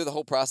guy through the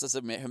whole process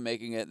of him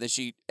making it,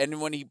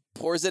 and when he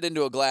pours it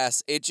into a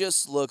glass, it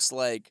just looks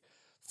like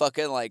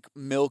fucking like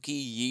milky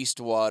yeast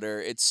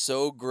water. It's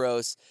so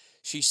gross.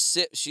 She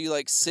sips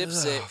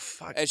it,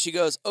 fuck. and she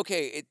goes,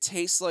 "Okay, it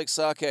tastes like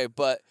sake,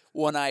 but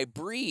when I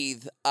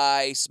breathe,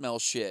 I smell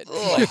shit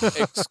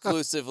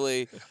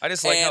exclusively." I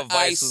just like how and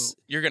Vice I is.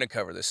 You're gonna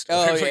cover this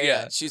story. Oh but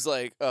yeah. She's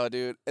like, "Oh,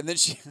 dude," and then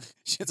she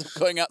ends up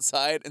going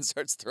outside and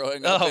starts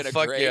throwing up in a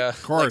fuck grate, yeah.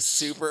 Of course. like,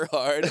 super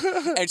hard.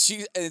 and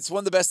it's one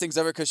of the best things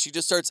ever because she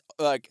just starts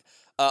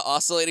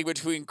oscillating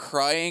between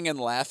crying and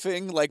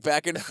laughing, like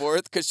back and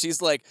forth, because she's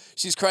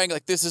crying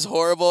like this is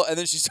horrible, and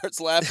then she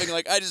starts laughing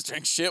like I just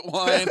drank shit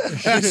wine.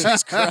 And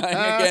she's crying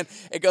again.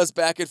 It goes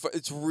back and forth.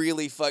 It's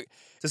really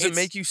Does it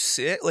make you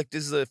sick? Like,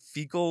 does the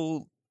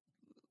fecal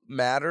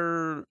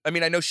matter? I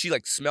mean, I know she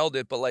smelled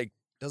it, but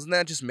doesn't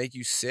that just make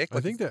you sick? I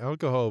think the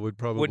alcohol would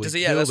probably does it?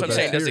 kill Yeah, that's the what I'm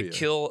saying. Does it bacteria.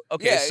 kill?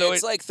 Okay, Yeah, so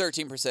it's like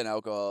 13%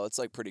 alcohol. It's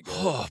like pretty good.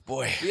 Oh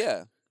boy.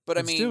 Yeah, but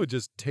I It mean, still would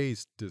just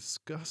taste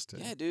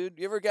disgusting. yeah, dude.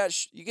 You ever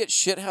you get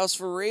shit house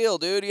for real,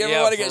 dude? You ever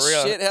Yeah, want to for get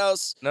real. shit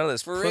house? None of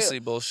this For pussy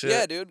real. bullshit.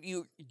 Yeah, dude.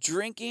 You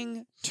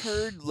drinking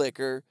turd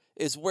liquor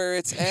is where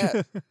it's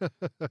at.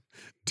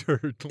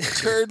 Turd.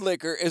 Turd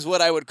liquor is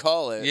what I would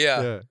call it.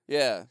 Yeah.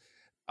 Yeah.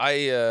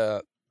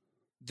 I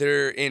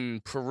they're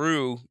in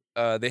Peru.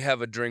 They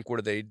have a drink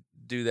where they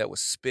do that with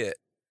spit.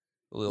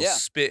 A little Yeah.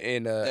 spit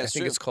in. I That's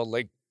think true. it's called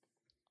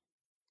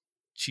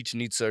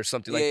Chichen Itza or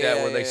something like Yeah, that,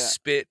 yeah, where they yeah.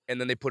 spit and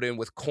then they put it in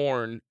with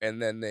corn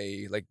and then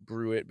they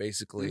brew it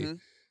basically. Mhm.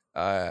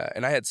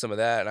 And I had some of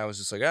that and I was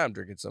just like, I'm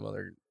drinking some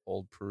other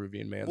old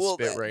Peruvian man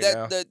spit right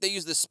now. They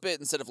use the spit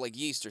instead of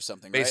yeast or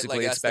something, Basically,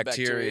 right? it's that's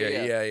the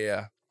bacteria.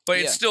 Yeah. But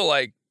Yeah. it's still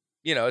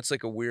it's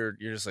like a weird.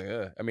 You're just like,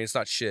 ugh. I mean, it's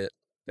not shit.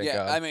 Thank yeah,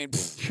 God. I mean,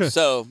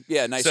 so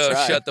yeah, nice so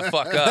try. shut the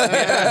fuck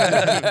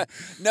up.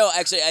 No,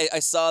 actually, I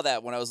saw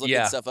that when I was looking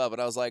Yeah. stuff up,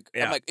 and I was like,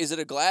 Yeah. I'm like, is it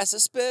a glass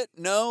of spit?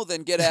 No,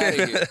 then get out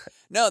of here.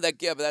 No,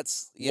 but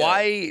that's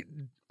Why?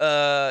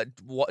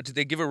 Did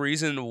they give a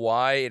reason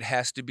why it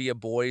has to be a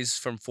boys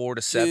from 4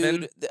 to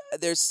 7? Dude,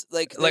 there's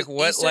Like the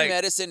what, Eastern like-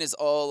 medicine is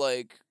all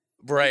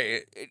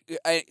Right.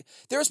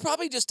 there was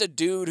probably just a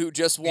dude who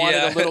just wanted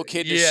Yeah. a little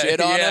kid to Yeah, shit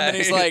on him, yeah. and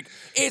he's like,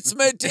 "It's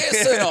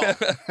medicinal,"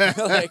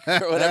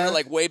 or whatever,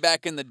 way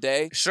back in the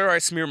day. Sure, I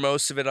smear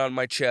most of it on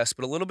my chest,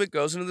 but a little bit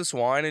goes into this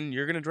wine, and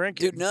you're gonna drink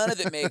it. Dude, none of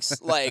it makes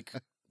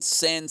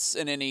sense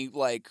in any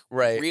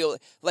Right. real.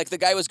 The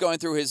guy was going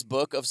through his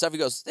book of stuff. He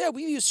goes, "Yeah,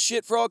 we use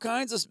shit for all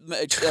kinds of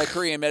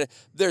Korean medicine.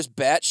 There's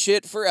bat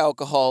shit for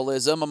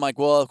alcoholism." I'm like,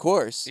 "Well, of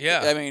course."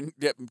 Yeah. I mean,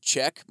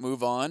 check,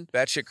 move on.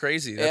 Batshit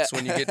crazy. That's Yeah.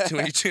 when you get too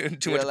much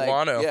You're like,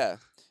 guano. Yeah.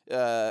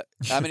 I'm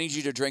gonna need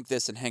you to drink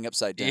this and hang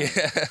upside down.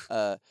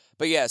 Yeah.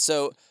 But yeah,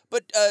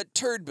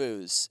 turd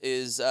booze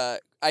is. I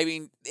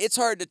mean, it's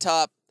hard to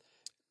top.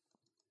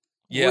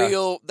 Yeah.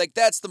 Real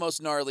that's the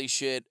most gnarly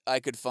shit I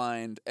could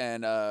find,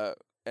 and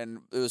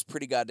it was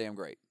pretty goddamn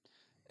great.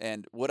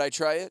 And would I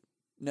try it?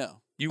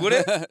 No. You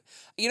wouldn't?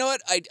 You know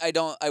what?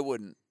 I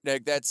wouldn't.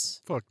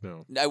 That's Fuck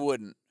no. I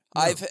wouldn't.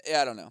 No. I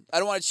don't know. I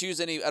don't want to choose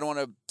any. I don't want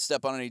to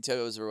step on any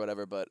toes or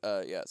whatever. But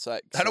yeah. So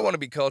I don't want to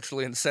be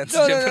culturally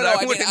insensitive, No. but I I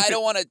mean, wouldn't. I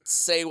don't want to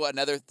say what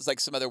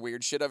some other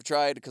weird shit I've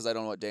tried because I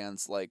don't know what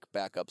Dan's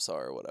backups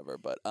are or whatever.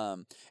 But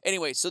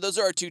anyway, so those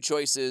are our two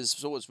choices.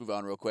 So let's move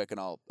on real quick, and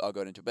I'll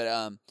go into it.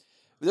 But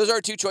those are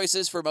our two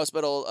choices for most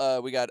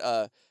metal. We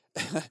got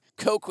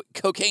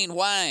cocaine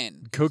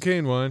wine,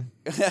 Cocaine wine.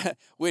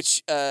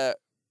 which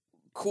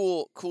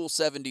cool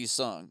 70s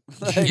song.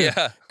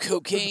 Yeah.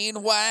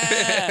 Cocaine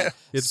wine.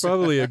 It's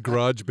probably a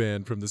garage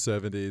band from the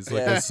 70s, like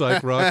Yeah. a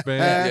psych rock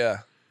band. Yeah.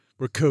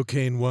 We're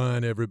cocaine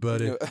wine,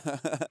 everybody.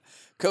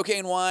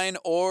 Cocaine wine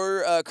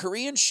or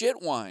Korean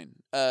shit wine.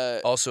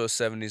 Also a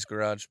 70s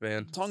garage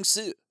band.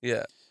 Tongsu.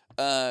 Yeah.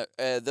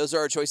 Those are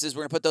our choices.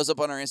 We're gonna put those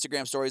up on our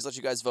Instagram stories. Let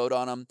you guys vote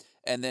on them,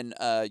 and then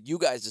you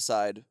guys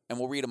decide, and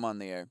we'll read them on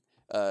the air.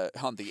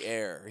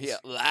 Yeah,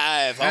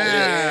 live on the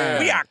air.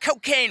 We are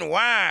cocaine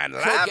wine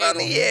live Cocaine on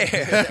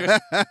the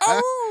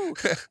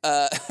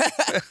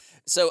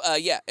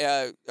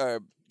air.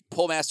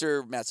 Poll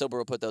Master Matt Sober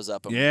will put those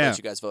up and Yeah. let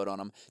you guys vote on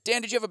them.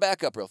 Dan, did you have a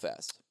backup real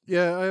fast?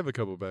 Yeah, I have a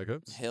couple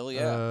backups. Hell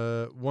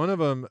yeah. One of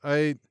them,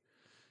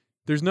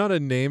 There's not a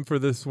name for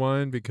this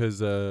wine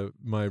because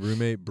my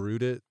roommate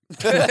brewed it.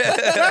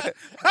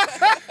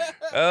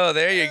 Oh,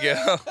 there you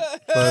go.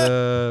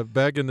 But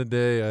back in the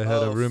day, I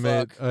had a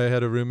roommate. fuck. I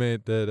had a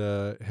roommate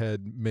that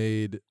had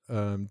made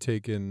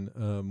taken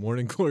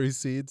morning glory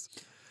seeds.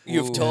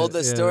 You've Ooh. told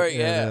the story,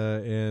 yeah.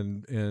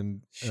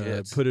 And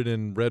Shit. put it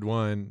in red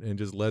wine and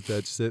just let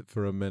that sit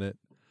for a minute.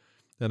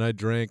 And I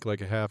drank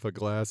like a half a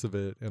glass of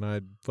it, and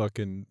I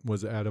fucking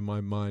was out of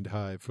my mind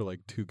high for like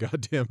 2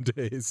 goddamn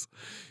days,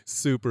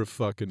 super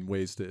fucking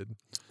wasted.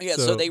 Yeah,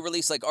 so So- they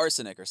release like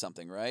arsenic or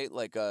something, right?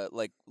 Like a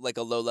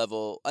low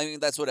level. I mean,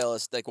 that's what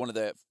like one of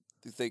the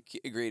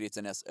ingredients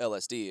in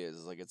LSD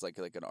is. Like it's like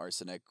an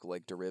arsenic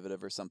like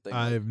derivative or something.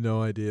 I have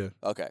no idea.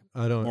 Okay.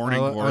 I don't.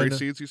 Morning I glory know-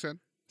 seeds, you said?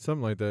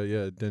 Something like that.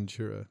 Yeah,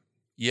 Dentura.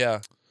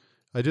 Yeah.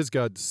 I just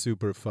got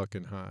super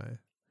fucking high,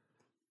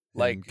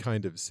 Like- and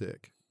kind of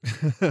sick.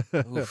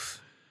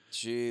 Oof.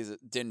 Jeez,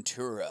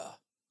 Dentura.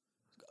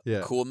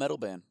 Yeah, Cool metal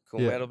band.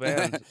 Cool Yeah. metal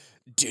band.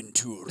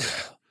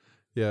 Dentura.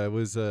 yeah. It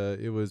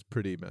was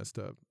pretty messed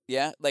up.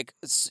 Yeah, like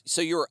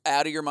so you were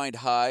out of your mind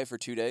high for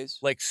 2 days.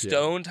 Like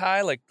stoned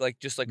high, like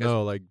just like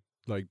No, like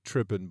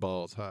tripping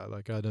balls high.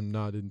 Like I'm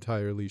not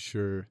entirely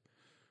sure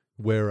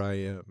where I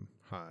am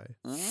high.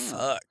 a Oh,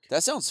 fuck.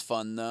 that sounds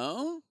fun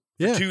though.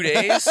 Yeah, 2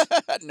 days?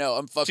 No,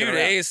 I'm fucking 2 around.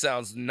 days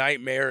sounds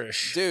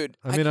nightmarish. Dude.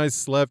 I mean, I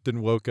slept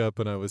and woke up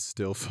and I was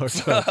still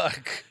fucked up.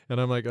 Fuck.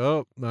 And I'm like,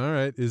 oh, all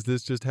right. Is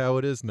this just how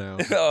it is now?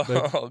 Like,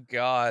 Oh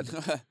God.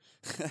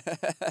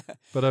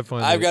 but I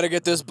find I've got to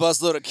get this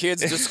busload of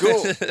kids to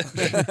school.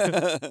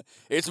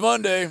 It's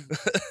Monday.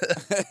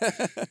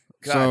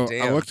 God so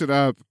damn. I looked it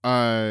up.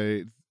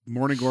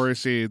 Morning glory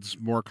seeds,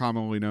 more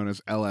commonly known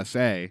as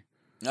LSA,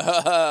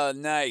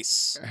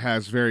 Nice.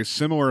 has very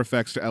similar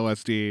effects to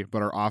LSD,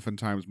 but are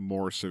oftentimes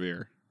more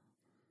severe.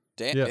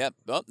 Damn. Yeah. Yep.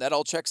 Well, that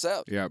all checks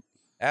out. Yep.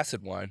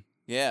 Acid wine.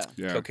 Yeah.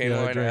 Yeah. Cocaine Yeah,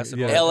 I wine, drank- acid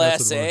yeah. wine.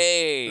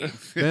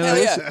 LSA. Man, Hell I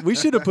yeah. wish-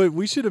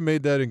 we should have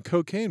made that in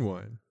cocaine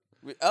wine,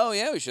 Oh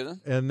yeah, we should have.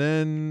 and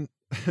then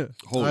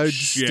Holy I'd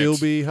shit. still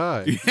be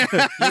high. You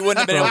wouldn't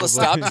have been able to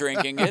stop Probably.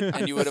 drinking it,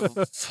 and you would have.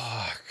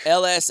 Fuck.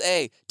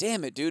 LSA.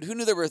 Damn it, dude. Who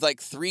knew there were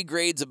like 3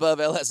 grades above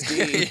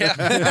LSD? Yeah.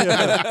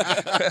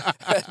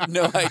 Had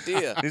no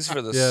idea. These are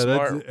for the Yeah,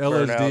 smart that's,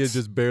 LSD burnouts. is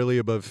just barely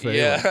above failing.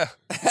 Yeah.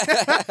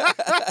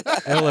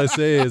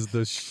 LSA is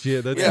the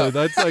shit. That's Yeah.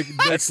 that's like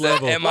That's next the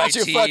level. Why don't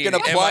you MIT, fucking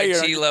apply your-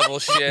 MIT level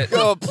shit.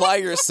 Go apply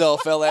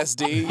yourself,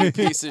 LSD, you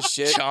piece of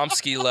shit.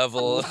 Chomsky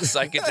level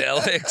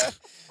psychedelics.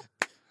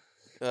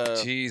 Uh,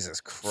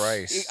 Jesus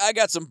Christ. I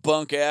got some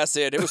bunk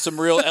acid. It was some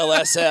real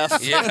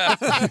LSF. Yeah.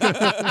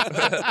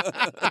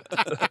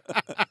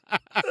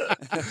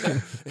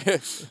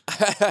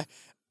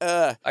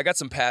 I got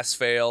some pass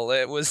fail.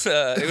 It was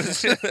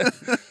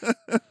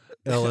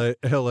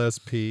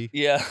LSP.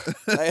 yeah.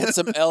 I had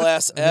some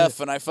LSF,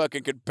 and I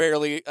fucking could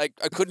barely. I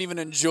couldn't even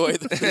enjoy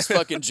this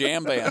fucking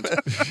jam band.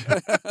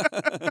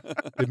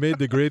 It made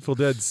the Grateful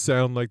Dead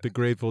sound like the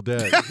Grateful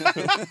Dead.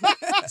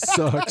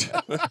 Sucked.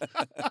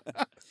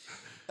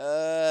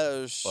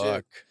 Oh shit.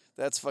 Fuck.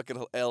 That's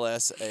fucking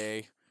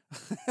LSA.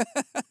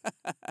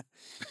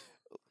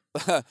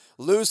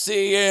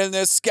 Lucy in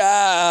the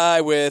sky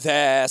with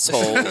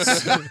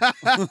assholes.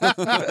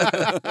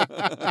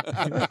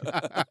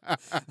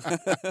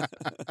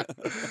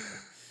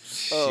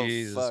 Oh,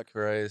 Jesus fuck.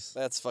 Christ.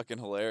 That's fucking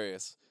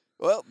hilarious.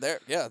 Well, there,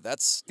 yeah,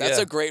 that's Yeah.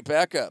 a great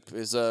backup.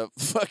 Is a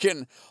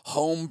fucking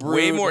homebrew.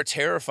 Way more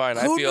terrifying,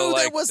 I Who feel knew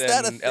that like, was than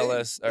that a thing?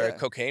 LS or Yeah.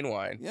 cocaine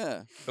wine.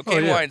 Yeah,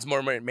 Cocaine yeah. wine's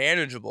more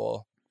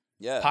manageable.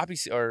 yeah. Poppy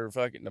seed or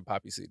fucking no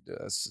poppy seed.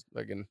 That's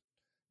fucking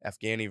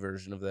Afghani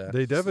version of that.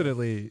 They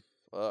definitely.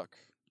 Fuck.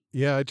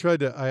 Yeah, I tried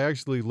to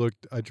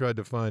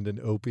find an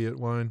opiate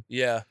wine,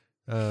 Yeah.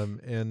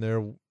 and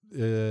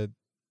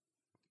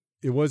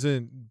it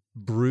wasn't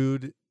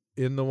brewed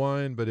in the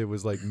wine, but it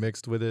was like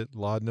mixed with it.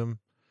 Laudanum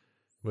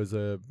was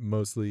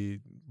mostly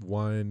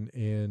wine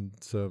and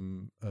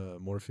some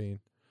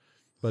morphine,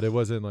 but it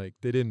wasn't like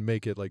they didn't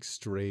make it like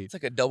straight. It's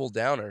like a double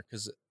downer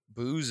because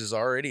booze is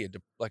already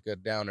like a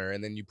downer,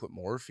 and then you put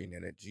morphine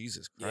in it.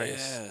 Jesus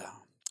Christ! Yeah.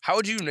 How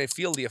would you even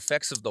feel the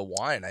effects of the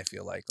wine? I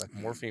feel like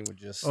morphine would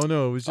just. Oh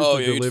no, it was just Oh, a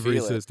yeah, you'd delivery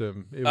feel it.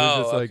 system. It was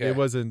Oh, just like okay. it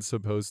wasn't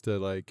supposed to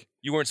like.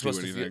 You weren't supposed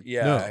to feel. anything.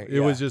 Yeah. no, yeah. it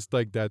was just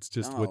like that's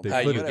just No, what they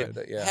how put you it get in.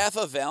 that, yeah. Half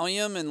a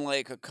Valium and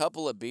like a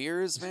couple of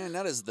beers, man.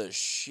 That is the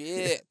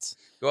shit.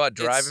 Go out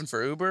It's- driving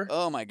for Uber.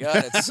 Oh my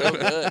god, it's so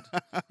good.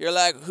 You're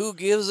like, who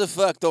gives a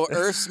fuck? The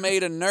Earth's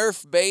made of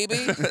Nerf, baby.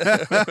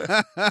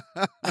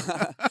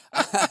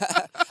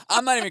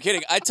 I'm not even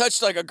kidding. I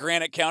touched like a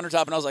granite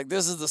countertop and I was like,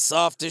 this is the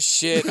softest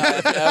shit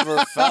I've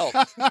ever felt.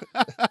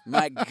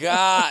 My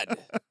god.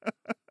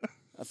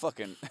 I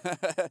fucking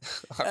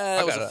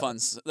that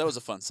was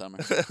a fun summer.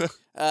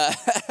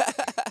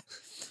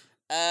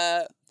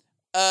 That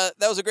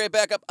was a great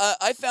backup.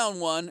 I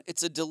found one.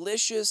 It's a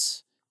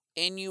delicious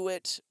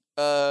Inuit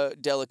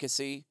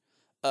delicacy,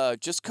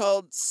 just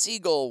called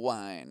seagull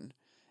wine.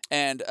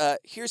 And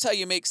here's how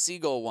you make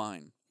seagull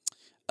wine: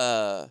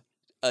 a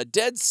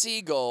dead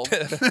seagull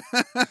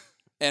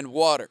and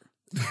water.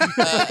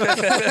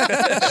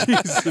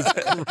 Jesus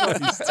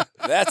Christ.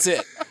 That's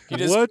it. You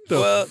just, What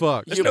the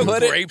fuck? There's You no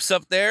put it- grapes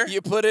up there.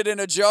 You put it in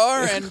a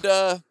jar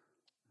and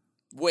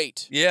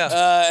wait.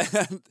 Yeah.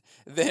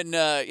 Then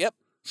yep.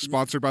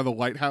 Sponsored by the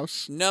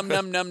Lighthouse. Num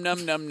num num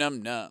num num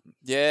num num.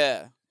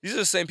 Yeah. These are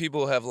the same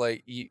people who have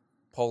like eat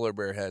polar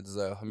bear heads,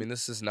 though. I mean,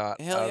 this is not.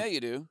 Hell yeah, you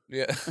do.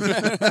 Yeah.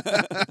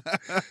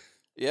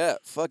 Yeah.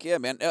 Fuck yeah,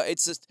 man.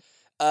 It's just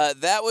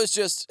that was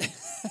just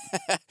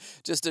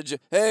just a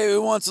hey,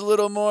 who wants a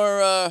little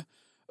more of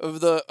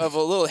a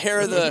little hair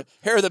of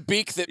the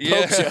beak that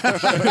pokes you.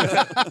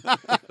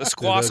 The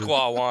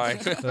squaw wine.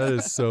 That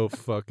is so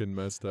fucking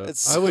messed up.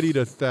 It's I would eat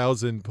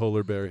 1,000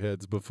 polar bear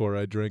heads before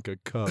I drank a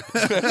cup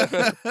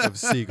of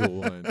seagull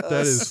wine. That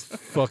is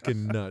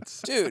fucking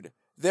nuts. Dude,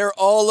 they're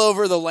all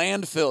over the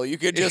landfill. You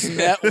could just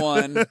net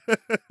one.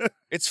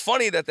 It's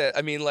funny that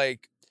I mean,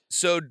 like,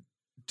 so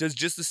does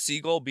just the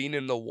seagull being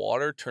in the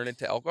water turn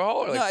into alcohol?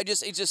 Or like, No, it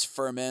just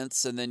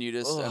ferments, and then you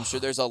just. I'm sure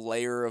there's a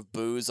layer of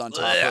booze on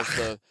top of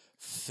the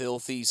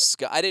filthy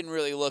sky. I didn't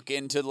really look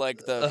into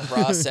like the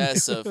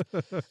process of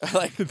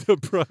like The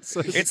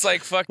process. it's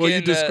like fucking. well,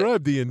 you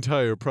described the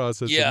entire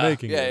process yeah, of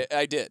making yeah, it.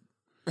 I did.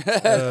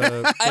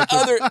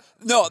 But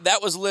No,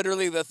 that was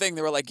literally the thing.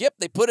 They were like, "Yep,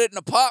 they put it in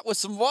a pot with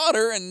some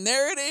water, and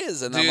there it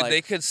is." And dude, I'm like,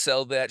 they could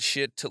sell that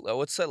shit to.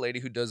 What's that lady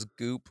who does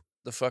Goop?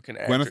 The fucking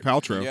actor. Gwyneth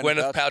Paltrow. Yeah.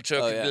 Gwyneth Paltrow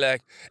Oh, could yeah. be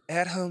like,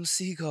 at-home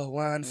seagull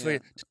wine for Yeah.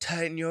 to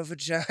tighten your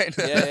vagina.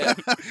 yeah,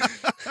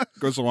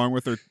 Goes along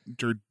with her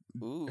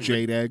Ooh.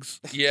 jade eggs.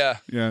 Yeah.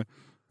 Yeah.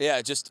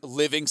 Yeah, just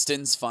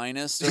Livingston's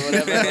finest or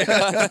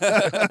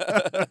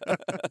whatever.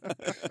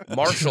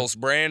 Marshall's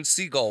brand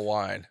seagull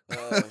wine.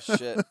 Oh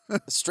shit!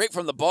 Straight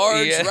from the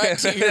barge Yeah. right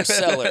to your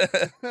cellar.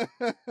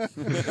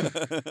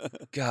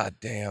 God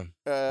damn.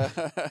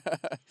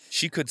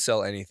 She could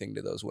sell anything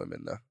to those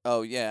women, though.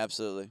 Oh yeah,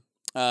 absolutely.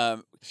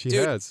 she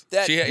dude, has.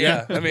 That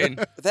Yeah. I mean,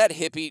 that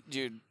hippie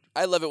dude.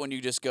 I love it when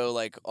you just go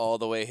like all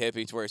the way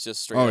hippie to where it's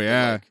just straight. Oh, up and,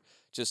 yeah. like,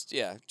 just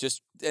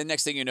and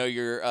next thing you know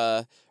you're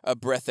a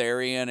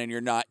breatharian and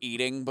you're not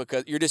eating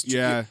because you're just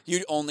Yeah.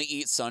 you only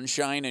eat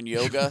sunshine and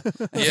yoga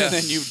Yeah. and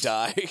then you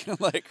die.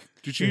 Like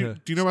Did you Yeah.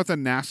 do you know about the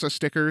NASA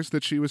stickers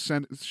that she was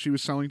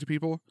selling to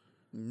people?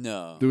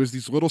 no. There was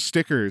these little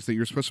stickers that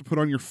you're supposed to put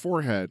on your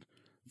forehead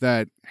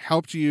that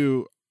helped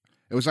you.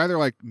 It was either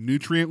like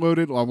nutrient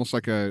loaded, almost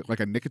like a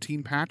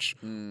nicotine patch,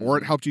 or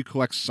it helped you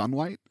collect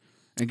sunlight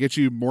and get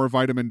you more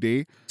vitamin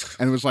D.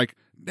 And it was like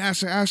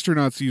NASA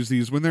astronauts use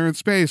these when they're in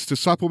space to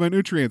supplement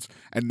nutrients.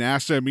 And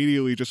NASA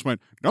immediately just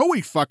went, "No, we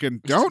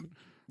fucking don't."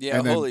 Yeah,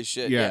 And then- holy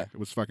shit. Yeah, Yeah. it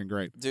was fucking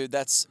great. Dude,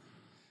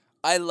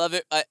 I love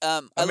it. I I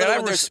love mean, it I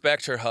when there's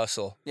respect her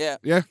hustle. yeah.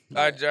 Yeah,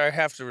 I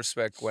have to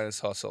respect Gwyneth's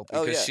hustle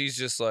because Oh, yeah. she's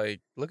just like,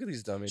 look at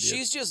these dumb idiots.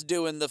 She's just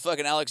doing the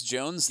fucking Alex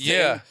Jones thing.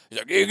 Yeah. She's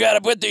like, you got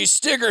to put these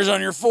stickers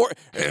on your forehead.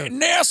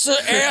 NASA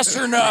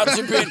astronauts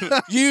have been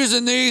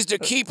using these to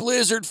keep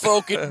lizard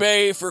folk at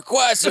bay for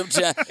quite some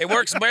time. It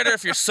works better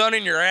if you're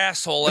sunning your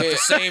asshole at the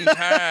same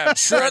time.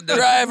 Truck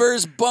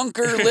drivers,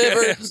 bunker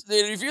livers.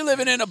 If you're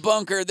living in a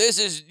bunker,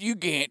 you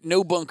can't,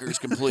 no bunker's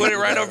complete. Put it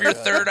right over your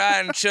third eye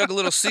and chug a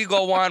little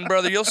seagull wine,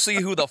 brother. You'll see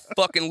who the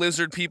fucking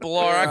lizard people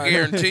are. I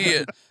guarantee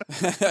it.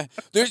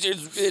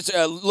 It's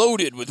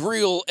loaded with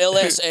real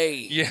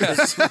LSA.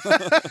 Yes.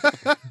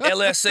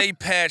 LSA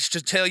patch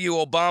to tell you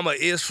Obama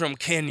is from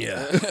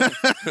Kenya.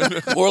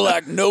 More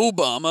like no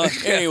Obama.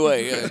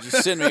 Anyway,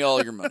 just send me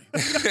all your money.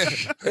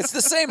 It's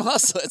the same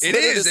hustle. It's It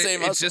literally is. the same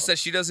It's hustle. just that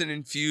she doesn't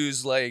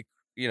infuse like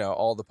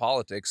all the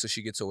politics, so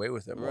she gets away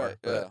with it more. Right.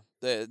 But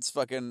Yeah. It's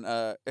fucking.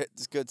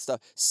 It's good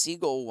stuff.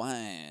 Seagull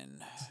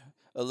wine.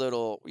 A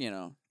little,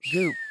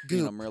 goop,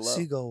 Merlot.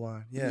 seagull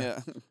wine.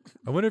 Yeah.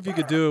 I wonder if you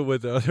could do it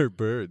with other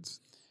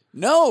birds.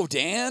 No,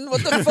 Dan.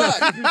 What the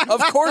fuck? Of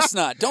course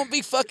not. Don't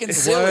be fucking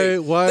silly.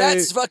 Why-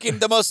 That's fucking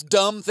the most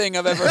dumb thing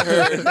I've ever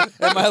heard in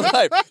my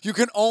life. You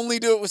can only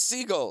do it with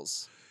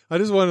seagulls. I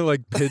just want to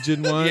like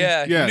pigeon wine.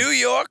 Yeah. Yes. New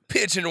York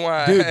pigeon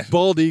wine. Dude,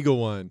 bald eagle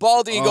wine.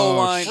 Bald eagle Oh,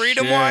 wine.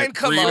 Freedom Shit. wine?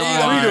 Come Freedom on.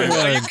 wine.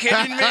 Are you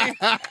kidding me?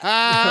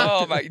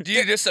 Oh my! Do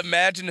you just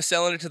imagine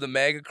selling it to the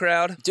MAGA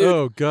crowd? Dude,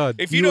 Oh God.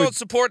 If you don't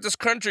support this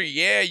country,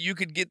 yeah, you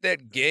could get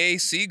that gay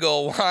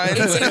seagull wine.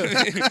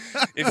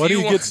 If Why do you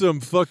want- get some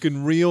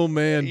fucking real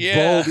man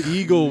Yeah. bald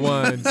eagle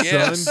wine,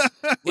 Yes. son?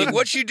 Like,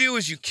 what you do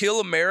is you kill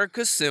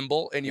America's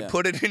symbol and you Yeah.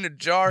 put it in a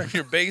jar in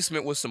your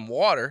basement with some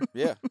water,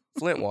 yeah.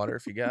 Flint water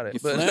if you got it. You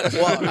But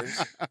Flint waters.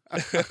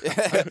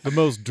 The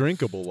most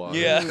drinkable water.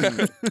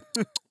 yeah,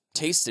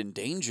 Taste in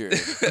danger. You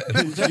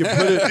put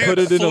it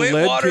in Flint a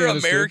lead water,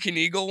 canister. American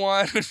Eagle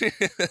wine,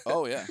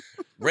 Oh yeah.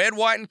 red,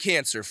 white, and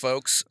cancer,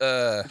 folks.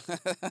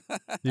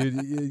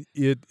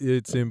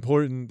 It's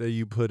important that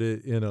you put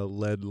it in a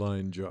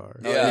lead-lined jar.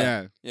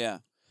 Yeah. Yeah.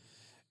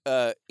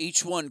 Yeah.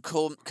 Each one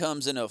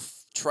comes in a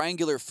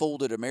triangular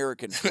folded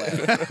American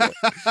flag.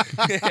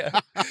 Yeah.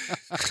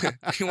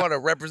 You want to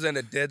represent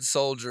a dead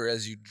soldier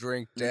as you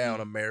drink down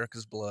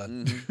America's blood.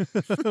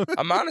 Mhm.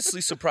 I'm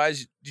honestly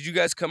surprised. Did you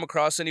guys come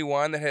across any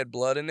wine that had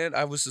blood in it?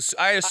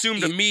 I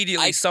assumed I-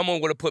 immediately someone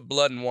would have put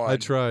blood in wine. I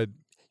tried.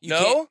 You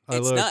No? can't- I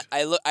it's looked. not.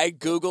 I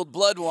googled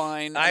blood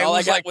wine. I And all I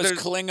was got like, was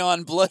there's-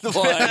 Klingon blood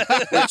wine,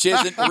 which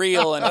isn't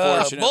real,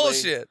 unfortunately.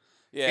 Bullshit.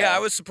 Yeah. Yeah, I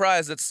was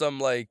surprised that some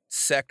like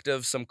sect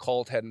of some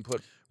cult hadn't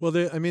put. Well,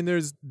 there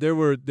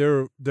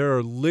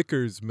are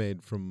liquors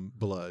made from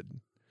blood,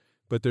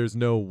 but there's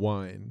no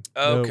wine.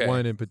 Okay. No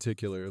wine in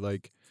particular.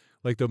 Like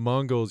the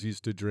Mongols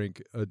used to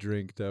drink a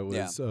drink that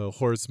was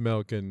horse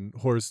milk and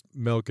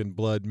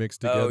blood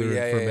mixed together Oh,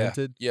 yeah, and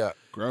fermented. Yeah.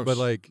 Gross. But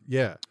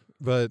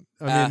but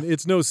I mean,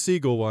 it's no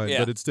seagull wine, Yeah.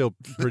 but it's still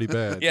pretty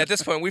bad. Yeah, at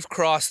this point, we've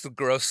crossed the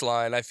gross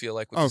line, I feel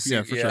like. With Oh, the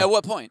yeah, for sure. At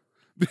what point?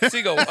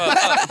 Seagull.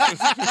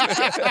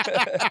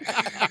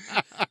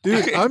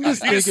 Dude, I'm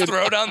just You just thinking.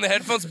 throw down the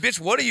headphones. Bitch,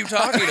 what are you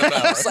talking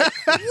about? It's like,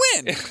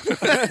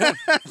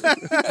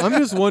 when? I'm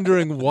just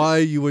wondering why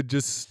you would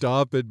just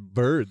stop at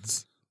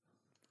birds.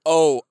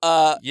 Oh,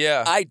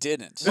 yeah. I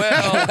didn't.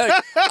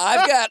 Well-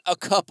 I've got a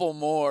couple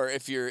more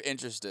if you're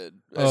interested.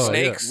 Oh,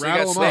 Snakes. yeah. You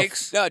Rattle got 'em off.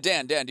 snakes? No,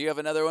 Dan, do you have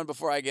another one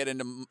before I get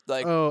into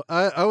like? Oh,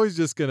 I was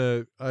just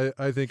gonna.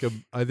 I think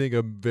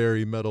a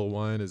very metal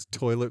wine is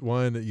toilet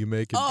wine that you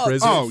make in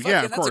prison. Oh,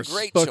 yeah, of that's course. a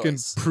great Fucking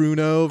choice.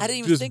 Pruno. I didn't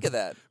even just think of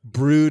that.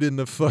 brewed in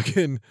the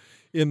fucking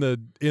in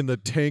the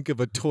tank of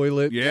a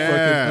toilet. Yeah.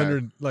 Fucking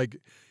under like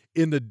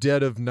in the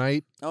dead of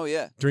night, Oh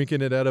yeah,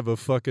 drinking it out of a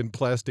fucking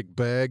plastic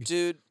bag.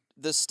 dude,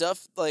 the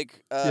stuff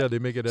like Yeah, they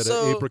make it out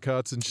so- of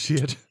apricots and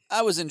shit.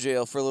 I was in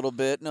jail for a little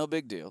bit, no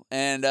big deal.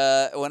 And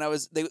when I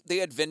was, they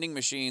had vending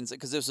machines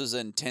because this was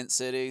in Tent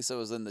City, so it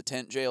was in the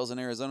tent jails in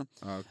Arizona.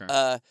 Oh,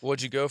 okay.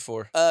 What'd you go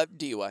for?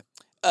 DUI.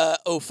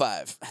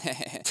 05.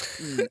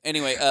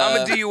 Anyway,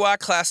 I'm a DUI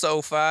class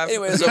 05.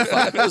 Anyway, it was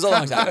 05. It was a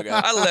long time ago.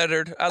 I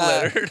lettered.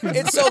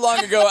 It's so long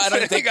ago. I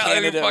don't think got like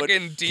a Canada would-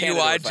 fucking Canada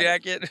DUI would find it.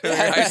 jacket in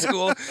high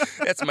school.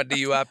 That's my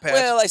DUI patch.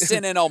 Well, I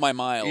sent in all my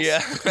miles.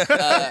 yeah.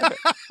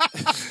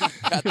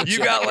 Got the You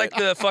got like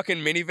jacket. the fucking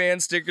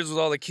minivan stickers with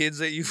all the kids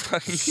that you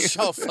fucking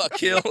Oh,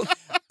 fuck you. killed.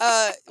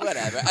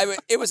 Whatever.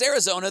 It was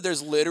Arizona.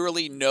 There's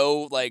literally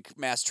no like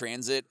mass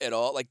transit at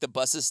all. Like the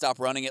buses stop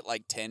running at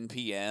like 10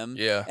 p.m.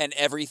 Yeah. And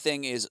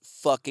everything is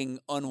fucking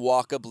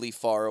unwalkably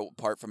far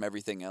apart from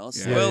everything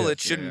else. Yeah. Well, yeah. it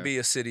shouldn't Yeah. be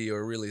a city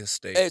or really a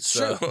state. It's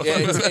so. true. Yeah,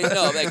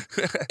 no, like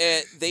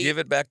they Give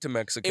it back to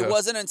Mexico. It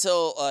wasn't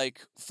until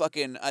like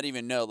fucking I don't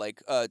even know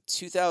like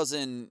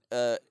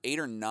 2008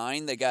 or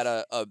 9 they got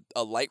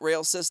a light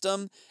rail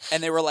system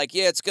and they were like,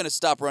 yeah, it's gonna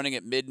stop running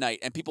at midnight,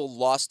 and people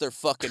lost their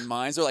fucking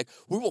minds. They're like,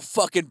 we will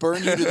fucking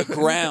burn you to the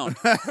ground.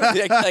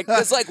 like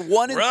it's like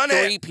 1 in Run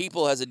 3 it.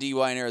 people has a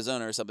DUI in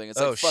Arizona or something. It's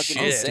like Oh, fucking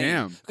shit. insane.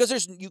 Damn.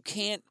 Because you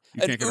can't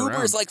You can't get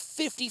Uber is around. like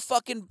 $50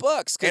 fucking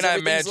bucks. 'cause And I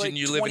everything's, imagine like,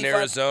 you live in 25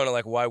 Arizona.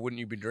 Like, why wouldn't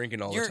you be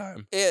drinking all the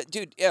time?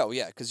 Dude,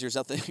 yeah, because there's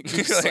nothing.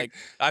 It's like, like,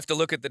 I have to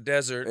look at the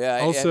desert. yeah, I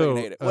Also,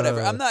 fucking hate it.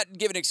 Whatever. uh, I'm not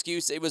giving an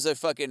excuse. It was a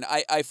fucking.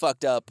 I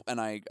fucked up and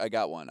I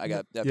got one. I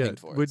got pinged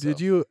for it. But did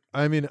so. you?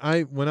 I mean,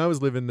 when I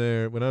was living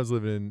there, when I was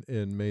living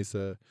in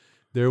Mesa,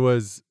 there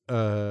was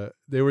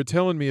they were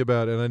telling me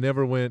about it, and I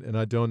never went, and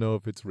I don't know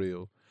if it's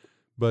real.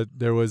 But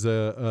there was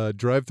a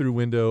drive-through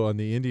window on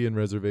the Indian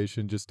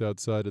reservation just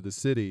outside of the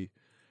city,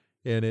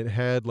 and it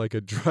had like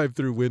a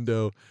drive-through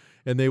window,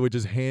 and they would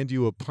just hand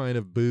you a pint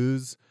of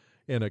booze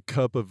and a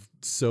cup of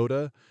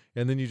soda,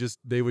 and then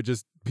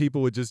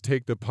people would just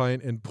take the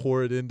pint and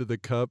pour it into the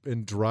cup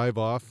and drive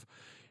off.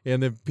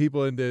 And the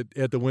people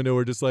at the window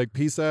were just like,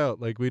 "Peace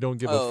out! Like we don't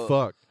give a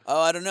fuck." Oh,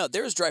 I don't know.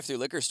 There's drive-through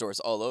liquor stores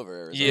all over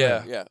Arizona.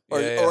 Yeah. yeah.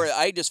 Yeah. Or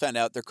I just found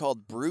out they're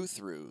called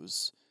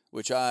brew-throughs,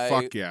 which I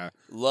Fuck yeah.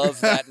 love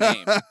that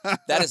name.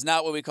 That is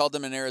not what we called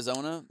them in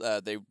Arizona.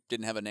 They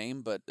didn't have a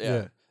name, but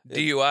yeah.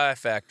 DUI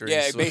factories.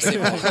 Yeah, so- basically.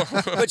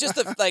 But just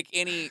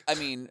I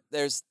mean,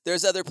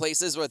 there's other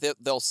places where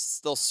they'll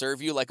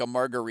serve you like a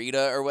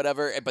margarita or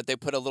whatever, but they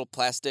put a little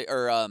plastic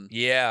or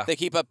yeah. they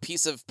keep a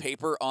piece of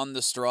paper on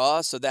the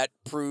straw, so that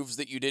proves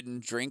that you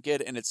didn't drink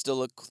it, and it's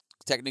still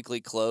technically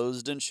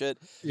closed and shit.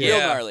 Real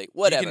Yeah. gnarly.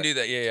 Whatever. You can do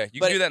that. Yeah. You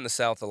But- can do that in the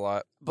South a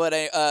lot. But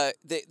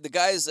the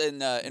guys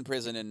in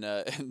prison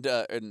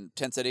in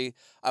Tent City,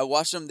 I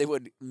watched them. They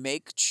would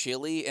make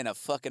chili in a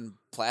fucking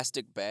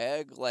plastic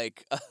bag,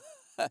 like.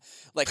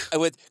 Like I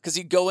would, because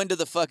you go into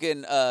the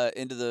fucking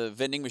into the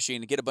vending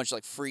machine and get a bunch of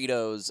like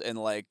Fritos and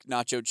like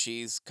nacho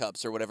cheese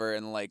cups or whatever,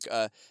 and like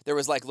there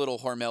was like little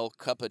Hormel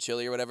cup of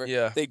chili or whatever.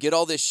 Yeah. They'd get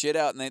all this shit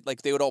out, and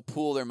they would all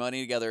pool their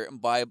money together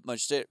and buy a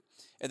bunch of shit.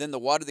 And then the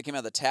water that came out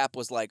of the tap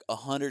was like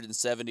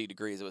 170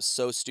 degrees. It was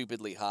so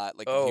stupidly hot.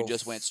 Like if Oh, you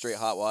just went straight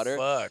hot water.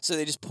 fuck. So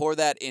they just pour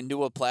that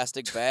into a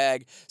plastic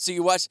bag. So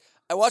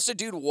I watched a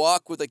dude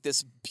walk with like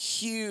this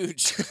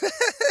huge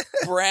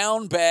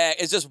brown bag.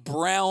 It's just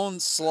brown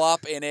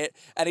slop in it.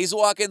 And he's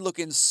walking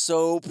looking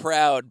so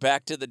proud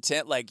back to the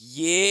tent, like,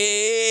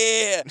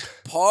 yeah,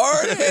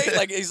 party.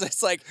 Like he's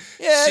just like,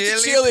 yeah,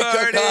 it's a Chili chili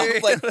party.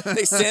 cook-off. Like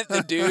they sent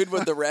the dude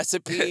with the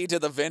recipe to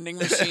the vending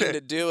machine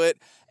to do it.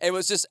 It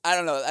was just, I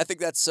don't know. I think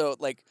that's so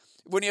like,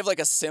 when you have like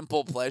a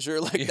simple pleasure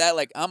like that,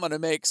 like I'm gonna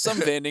make some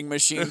vending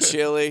machine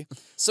chili,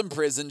 some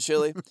prison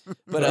chili.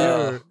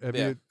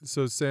 But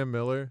So Sam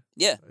Miller,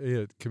 yeah.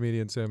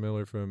 Comedian Sam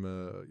Miller from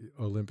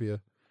Olympia,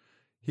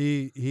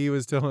 he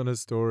was telling a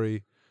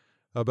story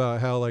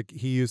about how like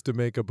he used to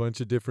make a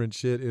bunch of different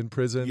shit in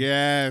prison.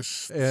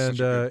 Yes. And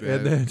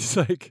then it's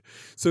like,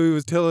 so he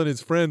was telling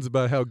his friends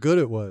about how good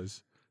it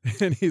was.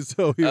 And he was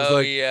like,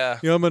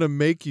 I'm gonna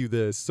make you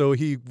this. So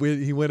he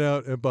went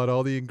out and bought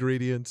all the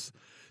ingredients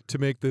to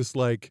make this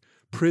like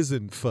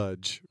prison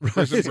fudge, right?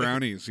 Prison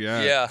brownies,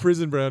 yeah.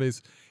 Prison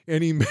brownies.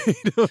 And he made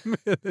them,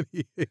 and then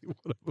he ate one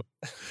of them.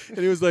 And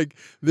he was like,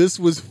 this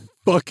was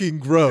fucking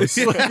gross.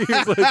 Like, he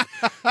was like,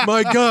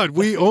 my God,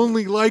 we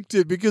only liked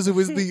it because it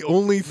was the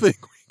only thing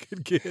we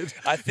could get.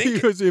 I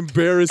think he was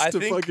embarrassed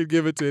to fucking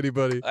give it to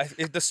anybody.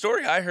 The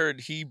story I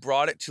heard, he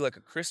brought it to like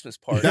a Christmas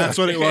party. That's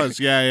what it was.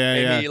 Yeah.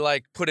 And he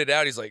like put it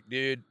out. He's like,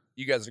 dude,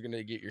 you guys are going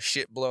to get your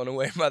shit blown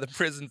away by the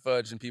prison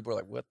fudge. And people are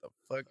like, what the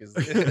fuck is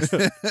this?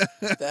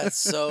 That's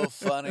so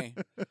funny.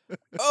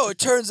 Oh, it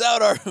turns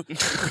out our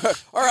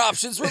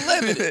options were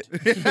limited.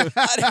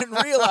 I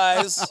didn't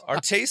realize our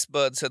taste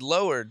buds had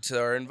lowered to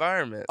our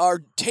environment.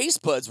 Our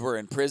taste buds were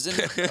in prison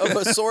of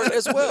a sort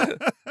as well.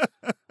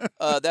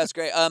 That's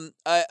great.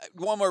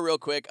 One more real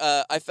quick.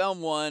 I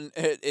found one.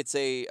 It's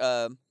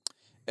in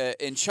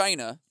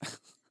China.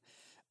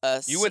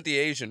 You went the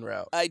Asian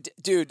route.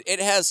 Dude, it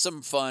has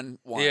some fun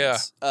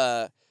wines.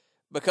 Yeah.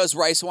 Because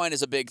rice wine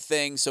is a big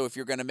thing, so if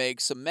you're going to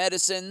make some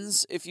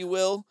medicines, if you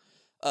will,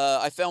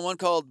 I found one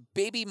called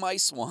Baby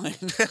Mice Wine.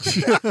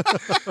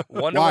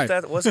 Wonder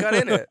what's got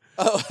in it.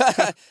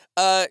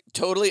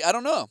 Totally, I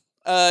don't know.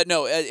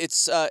 No,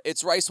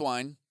 it's rice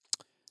wine.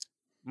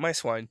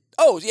 Mice wine.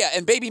 Oh, yeah,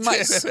 and baby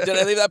mice. Did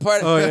I leave that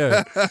part? Oh,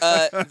 yeah.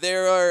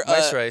 There are...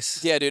 mice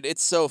rice. Yeah, dude,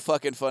 it's so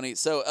fucking funny.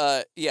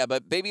 So, yeah,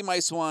 but baby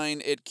mice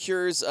wine, it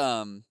cures...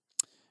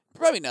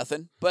 probably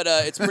nothing, but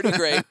it's pretty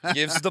great.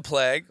 Gives the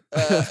plague.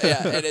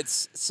 Yeah, and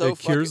it's so It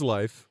cures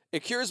life.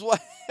 It cures what?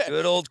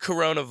 Good old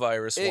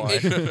coronavirus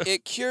wine.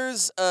 It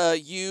cures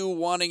you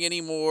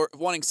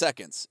wanting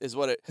seconds is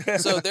what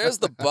it. So there's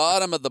the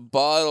bottom of the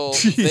bottle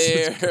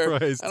Jesus there.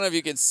 Christ. I don't know if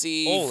you can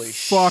see. Holy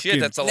Fucking shit,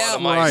 that's a lot Now,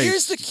 of mice.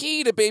 here's the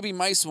key to baby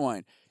mice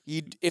wine.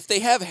 If they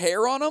have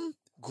hair on them,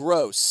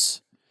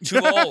 gross. Too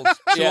old.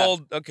 Too Yeah.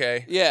 old.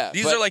 Okay. Yeah,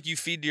 These but- are like you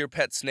feed to your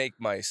pet snake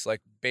mice, like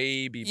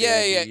baby.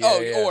 Yeah. baby.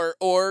 Oh,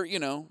 or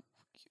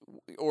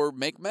or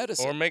make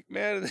medicine. Or make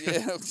medicine.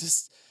 Yeah,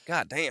 just.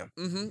 God damn.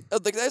 Mm-hmm.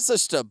 Like that's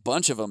just a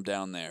bunch of them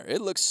down there.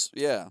 It looks,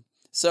 yeah.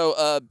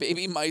 So,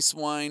 baby mice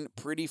wine,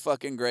 pretty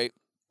fucking great.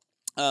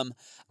 I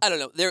don't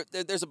know.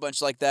 There's a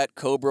bunch like that.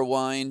 Cobra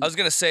wine. I was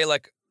gonna say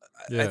like,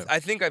 Yeah. I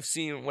think I've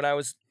seen when I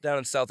was down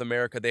in South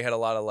America, they had a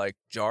lot of like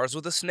jars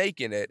with a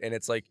snake in it, and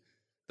it's like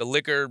the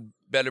liquor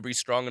better be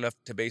strong enough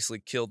to basically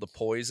kill the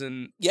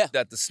poison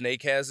that the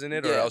snake has in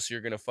it, or else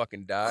you're gonna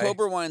fucking die.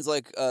 Cobra wine's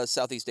like a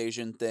Southeast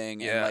Asian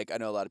thing, and Yeah. like I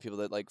know a lot of people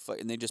that like,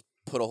 and they just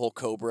put a whole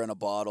cobra in a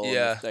bottle.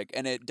 Yeah.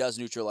 and it does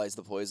neutralize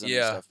the poison and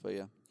Yeah. stuff. But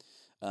yeah.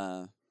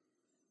 God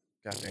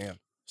damn.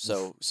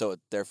 So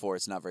therefore,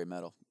 it's not very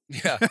metal.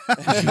 Yeah.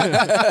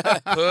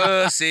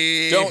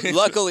 Pussy.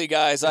 Luckily,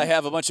 guys, I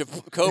have a bunch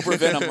of cobra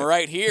venom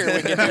right here.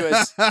 We can do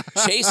as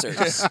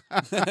chasers.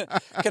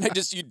 Can I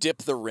just you dip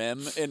the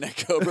rim in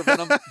cobra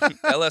venom?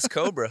 LS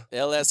Cobra.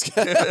 LS.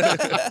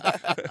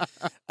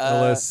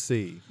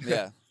 LSC.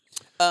 Yeah.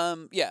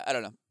 Yeah. I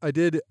don't know. I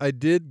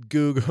did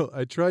Google.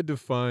 I tried to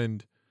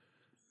find,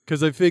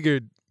 because I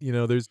figured,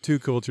 there's two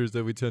cultures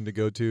that we tend to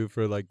go to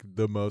for like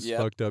the most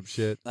fucked up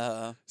shit.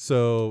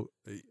 So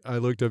I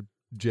looked up.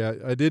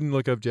 I didn't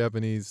look up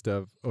Japanese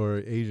stuff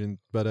or Asian,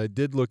 but I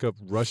did look up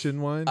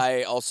Russian wine.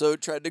 I also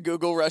tried to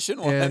Google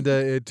Russian wine. And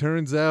it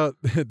turns out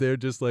that they're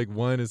just like,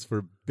 wine is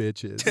for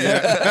bitches.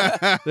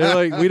 They're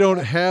like, we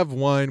don't have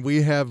wine,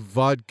 we have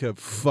vodka.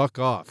 Fuck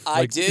off.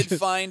 I did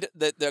find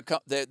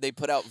that they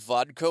put out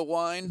vodka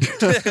wine,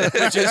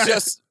 which is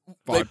just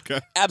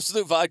vodka.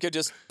 Absolute vodka.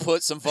 Just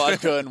put some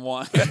vodka in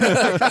wine.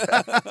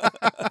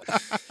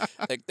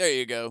 Like, there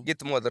you go.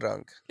 Get more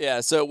drunk.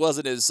 Yeah, so it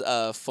wasn't as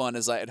fun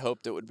as I had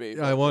hoped it would be.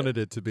 I wanted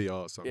it to be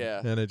awesome.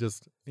 Yeah. And it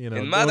just,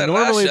 In Mother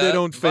normally Russia, they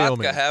don't fail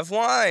vodka me. have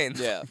wine.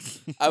 Yeah,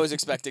 I was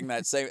expecting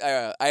that same.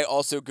 I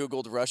also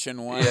Googled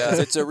Russian wine. Yeah.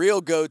 It's a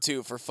real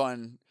go-to for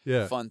fun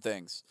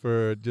things.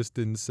 For just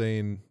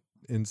insane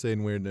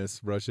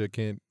weirdness, Russia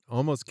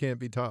almost can't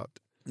be topped.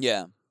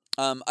 Yeah.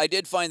 I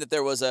did find that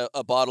there was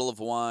a bottle of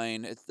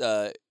wine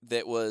that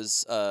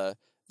was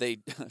they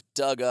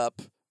dug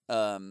up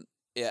in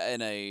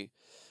a.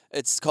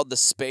 It's called the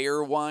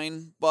Speyer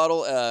wine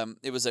bottle.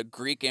 It was a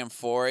Greek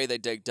amphora they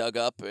dug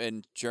up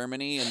in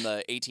Germany in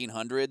the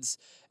 1800s,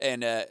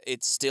 and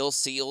it's still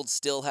sealed,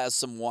 still has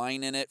some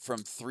wine in it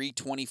from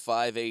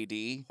 325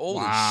 AD. Holy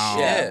Wow.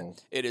 shit. Yeah,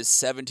 it is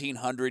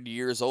 1,700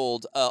 years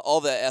old. All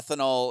the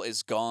ethanol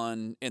is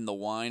gone in the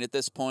wine at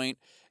this point,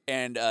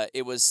 and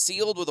it was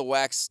sealed with a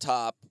wax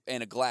top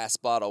and a glass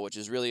bottle, which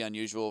is really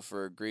unusual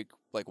for Greek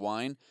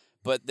wine.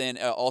 But then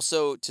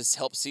also to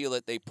help seal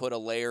it, they put a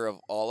layer of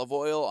olive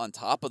oil on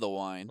top of the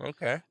wine.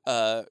 Okay.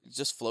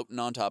 Just floating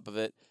on top of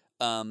it.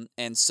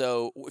 And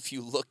so if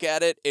you look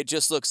at it, it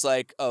just looks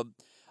like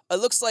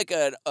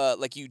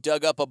like you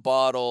dug up a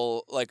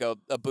bottle, like a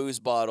booze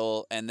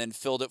bottle, and then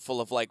filled it full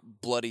of like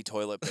bloody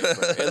toilet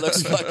paper. It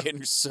looks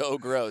fucking so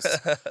gross.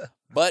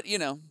 But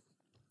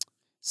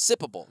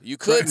sippable. You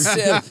could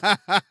sip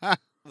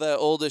the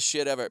oldest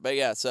shit ever. But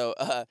yeah, so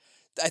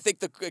I think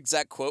the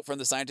exact quote from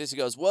the scientist, he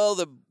goes, well,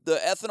 the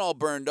ethanol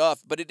burned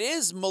off, but it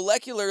is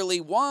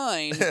molecularly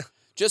wine.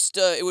 Just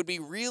it would be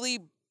really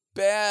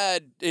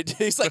bad.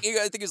 He's like,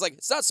 I think he's like,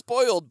 it's not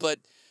spoiled, but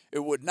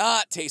it would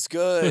not taste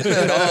good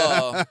at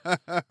all.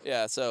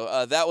 Yeah,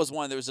 so that was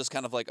one. There was just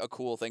kind of like a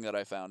cool thing that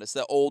I found. It's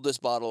the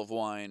oldest bottle of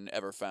wine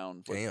ever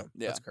found. Damn,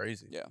 that's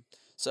crazy. Yeah.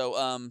 So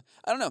I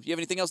don't know. You have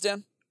anything else,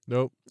 Dan?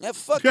 Nope. Yeah,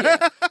 fuck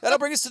yeah. That'll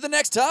bring us to the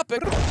next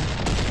topic.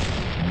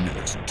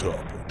 Next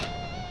topic.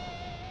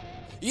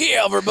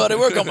 Yeah, everybody,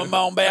 we're coming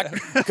on back.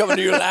 Coming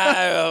to you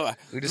live.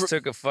 We just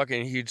took a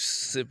fucking huge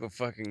sip of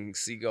fucking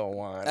seagull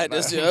wine. I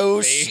just, I'm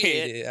oh, faded.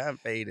 shit. I'm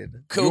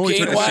faded.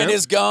 Cocaine wine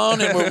is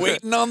gone, and we're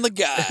waiting on the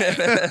guy.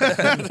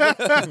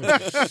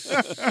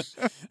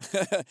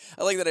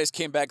 I like that I just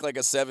came back like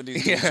a 70s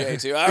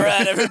DJ, too. All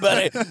right,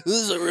 everybody. This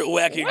is a real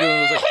wacky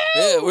goon. Like,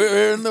 yeah,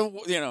 we're in the,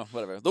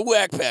 whatever. The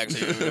whack packs.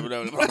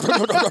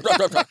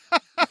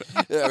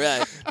 All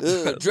right.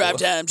 Drive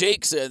Time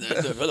Jake said,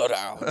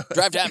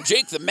 Drive Time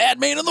Jake, the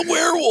madman and the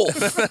werewolf.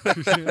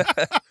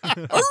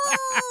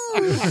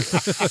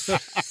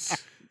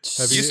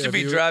 Used to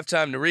be Drive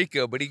Time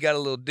Noriko, but he got a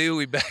little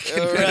Dewey back in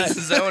right.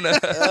 Arizona.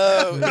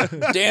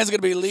 Dan's going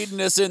to be leading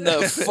us in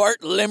the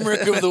fart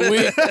limerick of the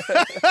week.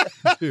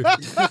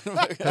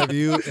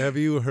 Dude, have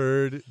you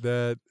heard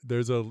that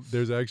there's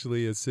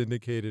actually a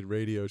syndicated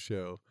radio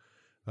show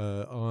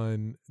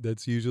on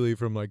that's usually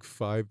from like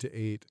 5 to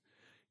 8.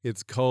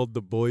 It's called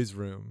The Boys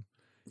Room.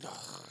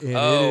 And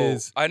it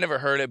is, I never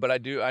heard it, but I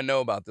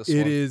know about this one.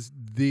 It is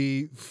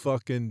the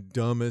fucking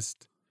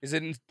dumbest. Is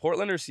it in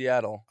Portland or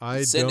Seattle?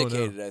 I syndicated,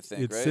 don't know. I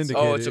think, It's right?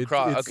 syndicated. Oh, it's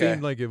across. It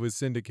seemed like it was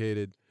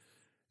syndicated.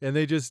 And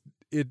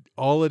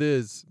all it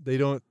is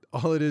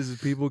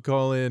people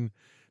call in.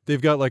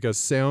 They've got like a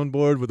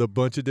soundboard with a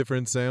bunch of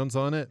different sounds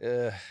on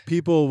it.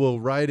 People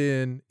will write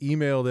in,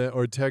 email them,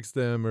 or text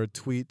them, or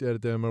tweet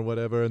at them, or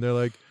whatever, and they're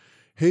like,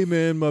 hey,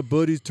 man, my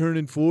buddy's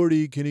turning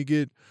 40. Can he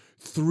get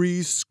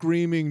 3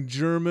 screaming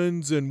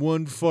Germans and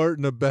 1 fart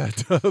in a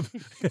bathtub?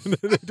 And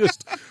then they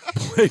just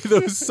play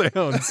those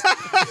sounds.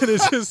 And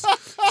it's just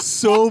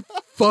so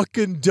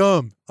fucking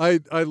dumb. I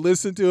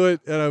listened to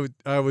it, and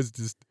I was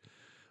just,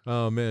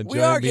 oh, man, We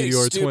Giant are getting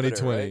Meteor stupider,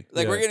 2020. right?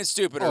 Like, we're getting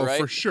stupider, Oh, right?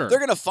 for sure. They're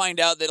going to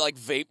find out that, like,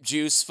 vape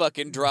juice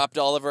fucking dropped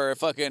all of our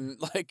fucking,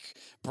 like,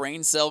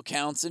 brain cell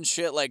counts and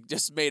shit. Like,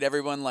 just made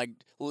everyone, like,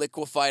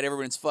 liquefied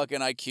everyone's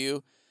fucking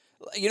IQ.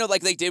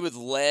 Like they did with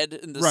lead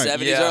in the 70s.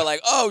 Yeah. They're like,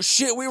 oh,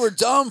 shit, we were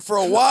dumb for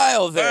a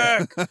while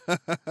there.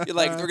 You're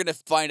like, they're going to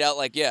find out,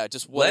 like, yeah,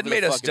 just Lead whatever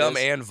made the us fuck it dumb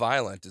is. and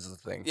violent is the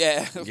thing.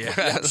 Yeah.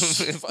 Yeah.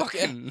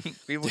 Fucking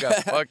People got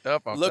fucked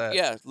up on that.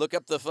 Yeah, look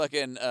up the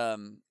fucking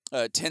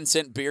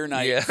 10-cent beer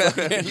night. Yeah.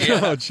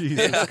 Fucking, Oh,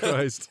 Jesus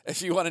Christ.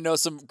 if you want to know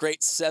some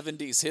great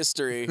 70s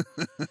history.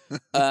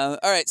 All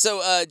right,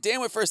 so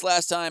Dan went first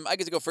last time. I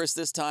get to go first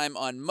this time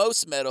on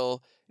Most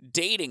Metal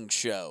Dating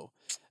Show.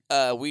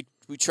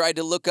 We tried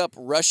to look up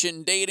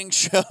Russian dating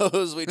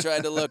shows. We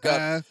tried to look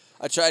up.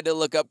 I tried to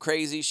look up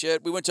crazy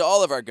shit. We went to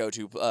all of our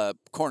go-to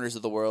corners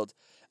of the world.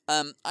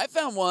 I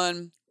found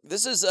one.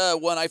 This is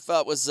one I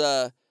thought was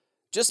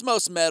just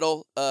Most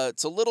Metal.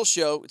 It's a little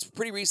show. It's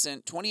pretty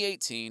recent,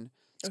 2018.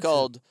 It's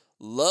called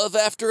Love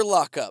After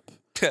Lockup.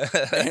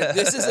 And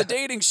this is a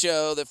dating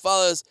show that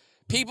follows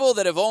people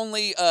that have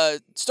only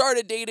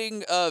started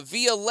dating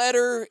via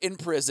letter in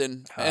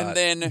prison, and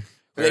then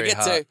they get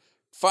to.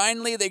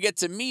 Finally, they get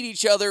to meet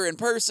each other in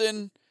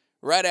person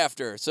right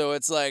after. So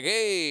it's like,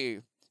 hey,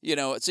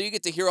 so you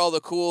get to hear all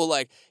the cool,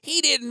 like, he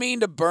didn't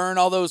mean to burn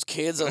all those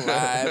kids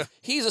alive.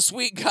 He's a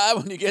sweet guy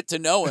when you get to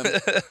know him.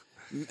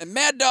 And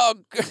Mad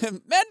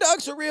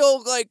Dog's a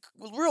real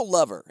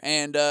lover.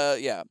 And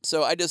yeah,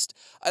 so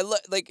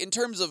like in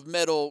terms of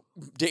metal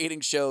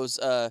dating shows,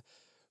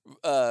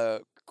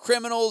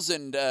 criminals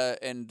and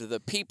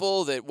the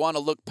people that want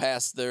to look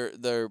past their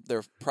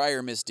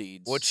prior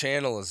misdeeds. What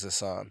channel is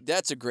this on?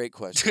 That's a great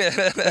question.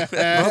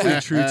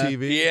 Probably True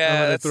TV. Yeah, I'm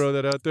gonna that's- throw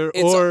that out there.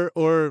 It's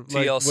Or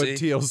like TLC. what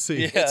TLC?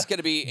 Yeah. It's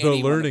gonna be The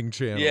anyone. Learning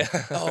Channel. Yeah.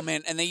 Oh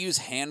man, and they use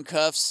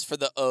handcuffs for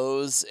the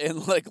O's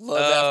and like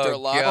Love Oh, After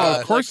God. Lockup. Oh,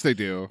 of course they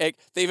do. Like,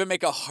 they even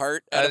make a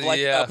heart out of like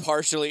yeah. a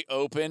partially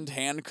opened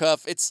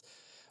handcuff.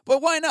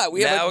 But why not?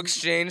 We now have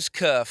exchange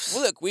cuffs.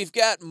 look. We've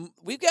got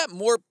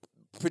more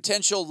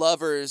potential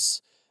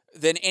lovers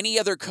than any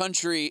other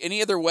country, any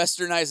other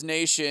westernized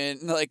nation,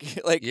 like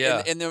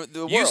Yeah. in the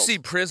world. You see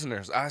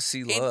prisoners, I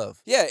see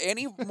love. Yeah,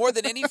 more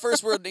than any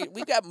first world.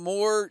 We've got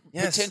more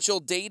Yes.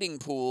 potential dating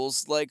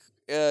pools, like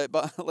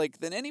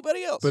than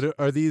anybody else. But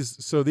are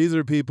these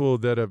are people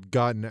that have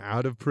gotten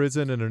out of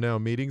prison and are now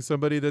meeting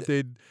somebody that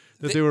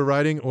they were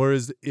writing, or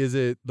is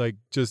it like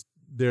just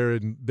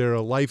they're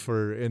a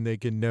lifer and they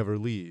can never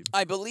leave?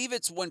 I believe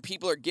it's when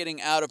people are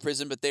getting out of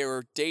prison, but they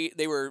were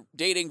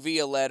dating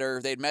via letter.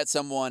 They'd met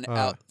someone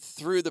out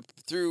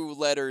through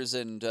letters,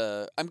 and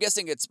I'm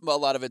guessing a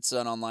lot of it's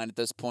done online at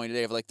this point.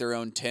 They have like their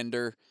own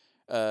Tinder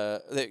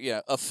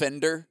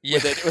offender.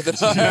 Yeah.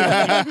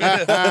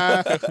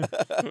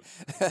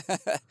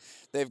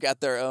 They've got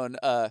their own.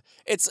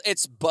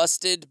 It's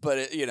busted,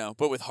 but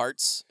but with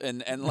hearts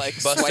and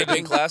like Busted swiping.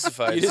 and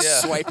classified. You're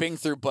just Yeah. swiping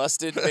through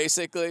busted,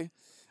 basically.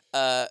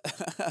 But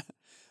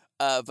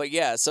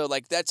yeah, so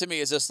like that to me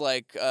is just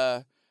like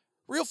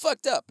real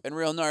fucked up and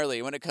real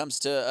gnarly when it comes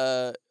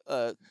to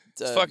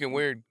It's fucking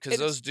weird because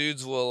it those is-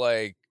 dudes will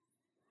like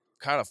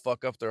kind of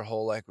fuck up their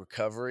whole like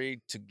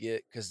recovery to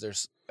get because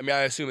there's. I mean,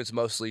 I assume it's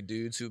mostly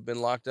dudes who've been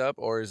locked up,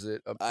 or is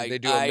it? They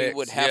do a I mix?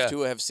 would have Yeah.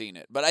 to have seen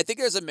it, but I think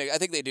there's a mix. I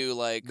think they do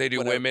like They do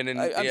whatever. women and-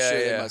 I'm yeah, sure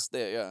they yeah. must.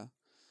 Yeah,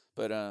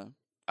 but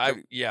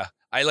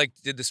I like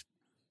did this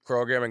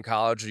program in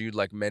college where you'd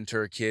like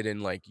mentor a kid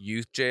in like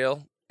youth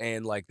jail,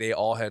 and like they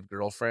all had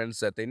girlfriends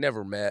that they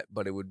never met,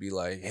 but it would be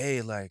like,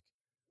 hey, like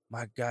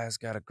my guy's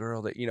got a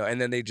girl that and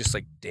then they just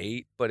like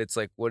date, but it's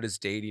like, what does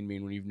dating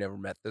mean when you've never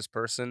met this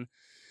person?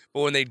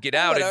 But when they'd get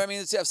out, whatever. I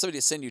mean, it's have somebody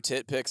to send you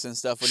tit pics and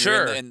stuff. When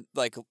Sure. you're in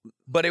like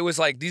but it was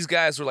like these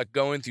guys were like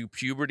going through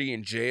puberty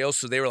in jail,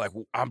 so they were like,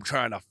 I'm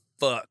trying to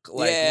fuck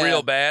like Yeah.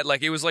 real bad,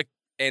 like it was like,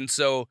 and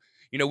so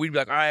we'd be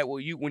like, all right, well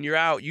when you're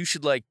out, you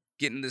should like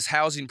get in this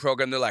housing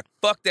program. They're like,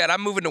 fuck that, I'm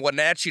moving to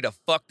Wenatchee to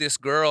fuck this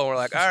girl. And we're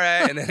like, all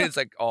right, and then it's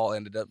like all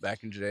ended up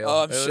back in jail.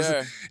 oh, I'm It was-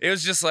 sure. It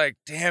was just like,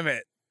 damn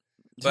it,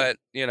 but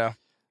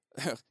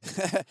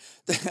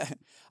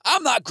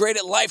I'm not great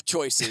at life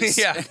choices.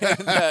 Yeah. And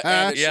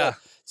the Yeah. show.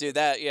 Dude,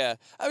 that yeah.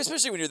 I mean,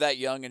 especially when you're that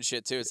young and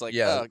shit too. It's like,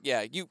 Yeah.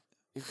 you.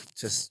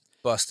 just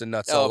busting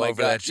nuts Oh all my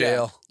over God, that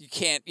jail. Yeah. You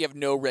can't. You have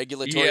no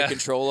regulatory Yeah.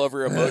 control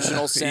over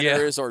emotional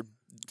centers or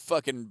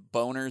fucking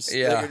boners.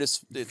 Like,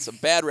 Yeah. it's a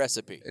bad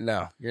recipe.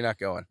 No, you're not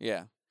going.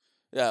 Yeah.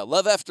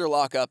 Love After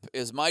Lockup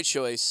is my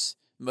choice.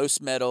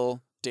 Most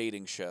metal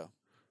dating show.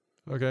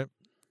 Okay.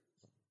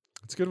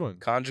 It's a good one.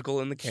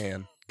 Conjugal in the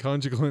can.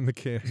 Conjugal in the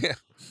can. Yeah.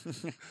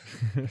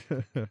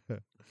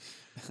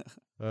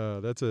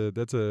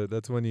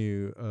 That's when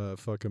you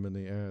fuck him in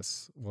the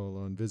ass while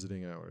on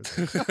visiting hours.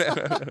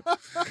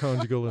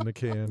 Conjugal in the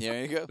can.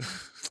 There you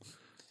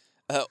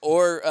go.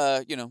 Or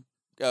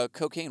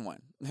cocaine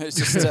wine. It's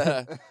just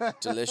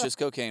delicious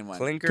cocaine wine.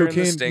 Clinker and the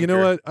Cocaine. stinker. You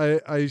know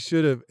what? I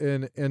should have,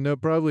 and no,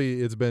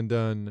 probably it's been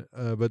done,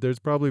 but there's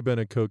probably been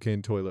a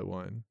cocaine toilet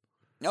wine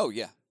Oh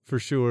yeah. for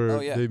sure. Oh,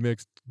 yeah. They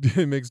mixed.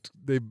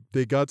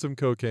 They got some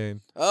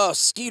cocaine, Oh,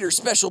 Skeeter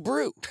Special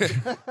Brew.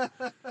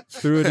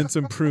 threw it in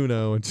some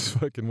Pruno, and just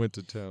fucking went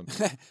to town.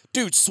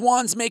 Dude,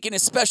 Swan's making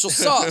his special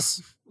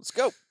sauce. Let's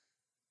go.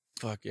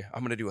 Fuck yeah,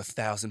 I'm gonna do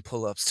 1,000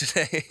 pull-ups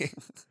today.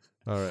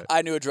 All right.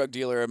 I knew a drug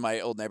dealer in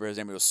my old neighborhood. His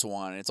name was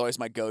Swan, and it's always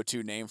my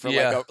go-to name for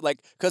Yeah.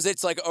 because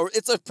it's like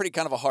it's a pretty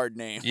kind of a hard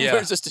name. Yeah.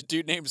 Where it's just a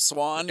dude named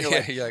Swan. You're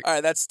like, You're like, all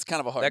right, that's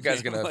kind of a hard. that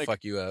guy's name. gonna Like,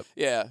 fuck you up.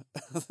 Yeah.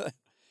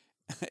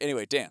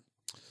 Anyway, Dan.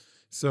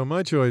 So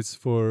my choice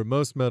for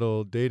most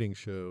metal dating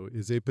show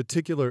is a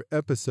particular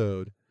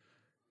episode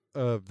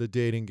of the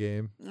dating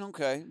game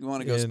Okay, you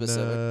want to go in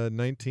specific?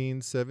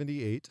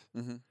 1978.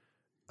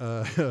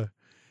 Mm-hmm.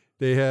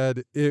 They had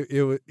it.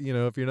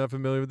 If you're not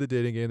familiar with the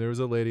dating game, there was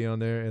a lady on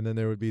there, and then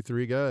there would be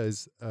three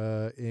guys,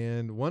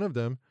 and one of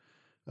them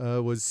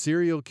was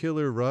serial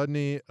killer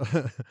Rodney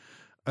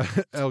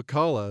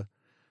Alcala,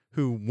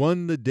 who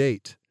won the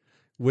date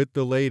with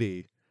the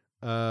lady.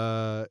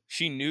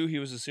 She knew he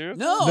was a serial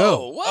killer?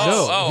 No. What?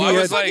 no. Oh, He I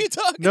was had- What are you like,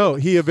 talking? No,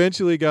 he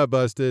eventually got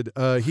busted.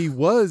 He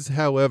was,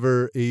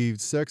 however, a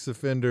sex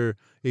offender,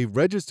 a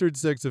registered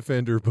sex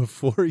offender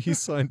before he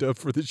signed up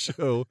for the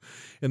show,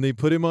 and they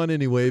put him on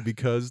anyway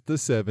because the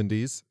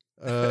 70s.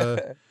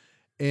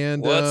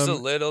 And what's a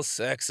little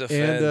sex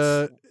offense?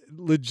 and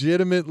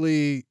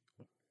legitimately,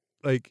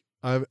 like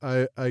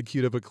I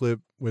queued up a clip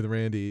with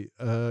Randy.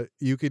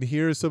 You can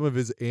hear some of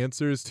his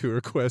answers to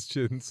her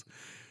questions.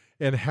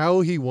 And how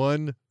he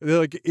won,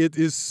 like, it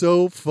is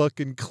so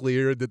fucking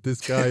clear that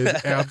this guy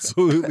is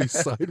absolutely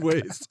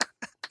sideways.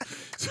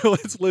 So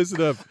let's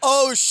listen up.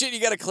 Oh shit! You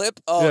got a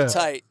clip? Oh, Yeah.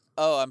 tight.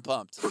 Oh, I'm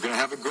pumped. We're going to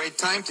have a great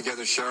time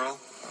together, Cheryl.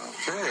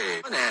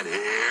 Okay. And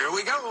here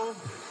we go.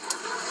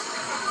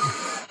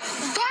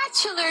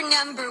 Bachelor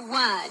number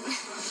one,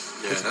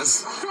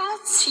 Yes.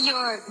 what's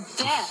your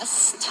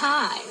best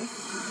time?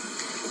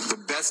 The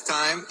best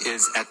time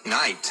is at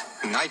night.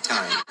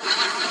 Nighttime.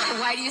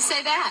 Why do you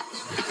say that?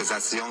 Because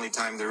that's the only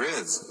time there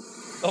is.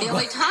 The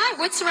only time?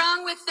 What's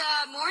wrong with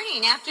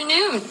morning,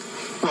 afternoon?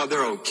 Well,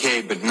 they're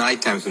okay, but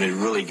nighttime's when it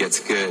really gets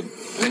good.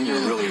 Then you're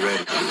really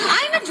ready.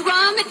 I'm a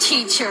drama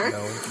teacher,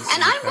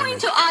 and I'm going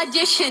to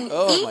audition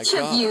Oh, my each of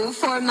God. you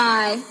for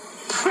my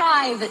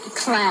private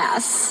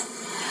class.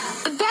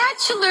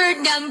 Bachelor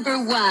number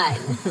one.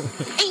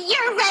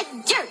 You're a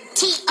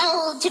dirty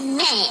old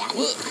man.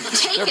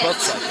 Take They're it.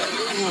 both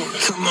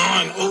psycho. Come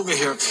on, over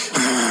here.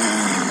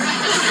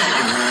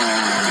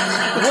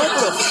 What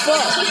the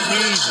fuck?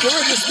 There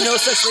were just no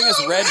such thing as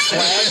red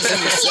flags in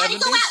the Gotta go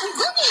 70s. out and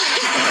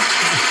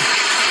boogie.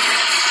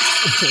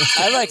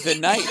 I like the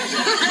night.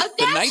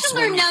 The night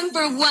Bachelor swing.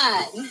 number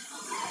one.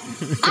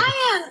 I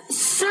am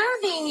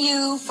serving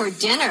you for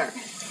dinner.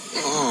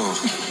 Oh,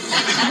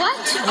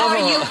 What are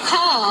you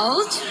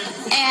called?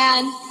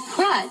 And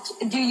What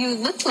do you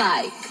look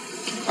like?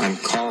 I'm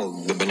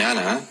called the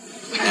banana,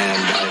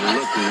 and I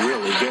look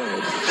really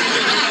good.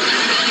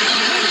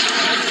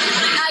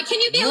 Can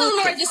you be a little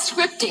more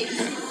descriptive?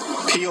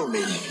 Peel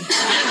me. And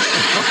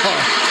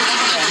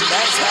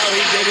that's how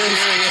he did it.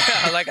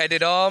 Yeah, like I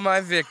did all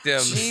my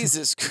victims.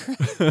 Jesus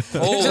Christ.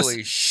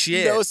 Holy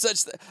shit. No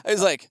such thing. I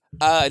was like,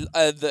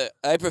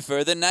 I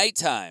prefer the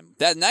nighttime.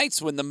 That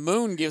night's when the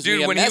moon gives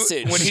me a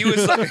message. When he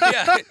was like,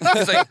 yeah,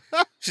 he's like,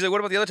 she's like, what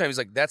about the other time? He's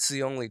like, that's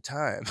the only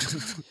time.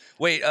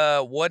 Wait,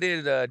 what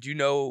did you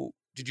know?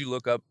 Did you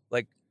look up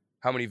like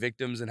how many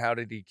victims and how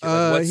did he kill?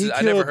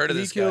 I never heard of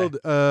this guy. He killed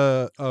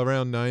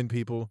around 9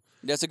 people.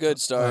 That's a good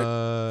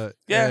start.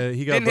 He got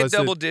didn't busted. hit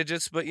double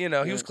digits, but he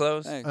was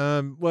close. Hey.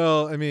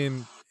 Well, I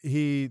mean,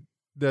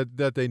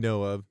 that they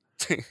know of.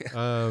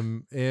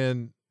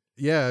 And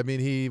yeah, I mean,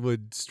 he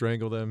would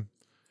strangle them,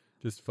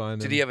 just find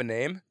them. Did he have a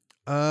name?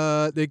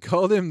 They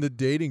called him the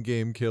dating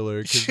game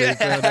killer because they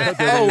found out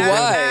that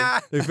why?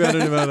 they found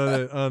him out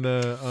on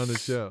the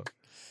show.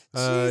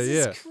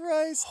 Jesus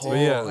Christ. But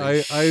yeah, Holy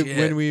I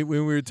shit. when we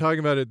were talking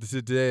about it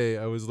today,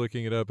 I was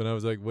looking it up and I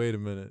was like, wait a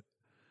minute.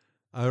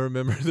 I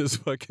remember this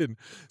fucking.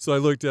 So I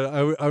looked at.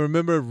 I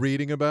remember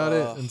reading about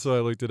it, and so I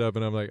looked it up,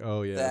 and I'm like,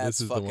 oh yeah, That's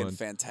this is the fucking one.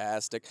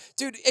 fantastic,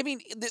 dude. I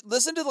mean,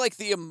 listen to like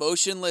the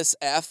emotionless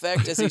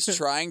affect as he's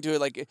trying to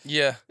like.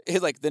 Yeah.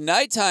 Like the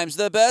nighttime's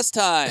the best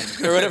time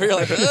or whatever. You're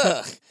like,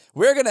 ugh,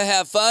 we're gonna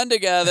have fun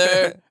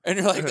together, and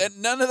you're like,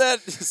 none of that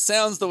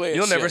sounds the way.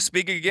 You'll never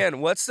speak again.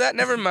 What's that?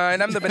 Never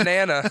mind. I'm the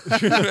banana.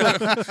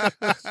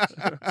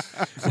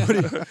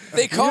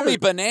 They call me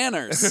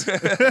bananas.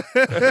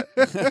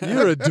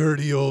 You're a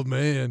dirty old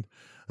man.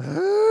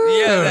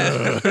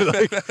 Yeah.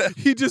 Like,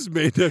 he just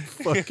made that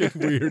fucking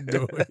weird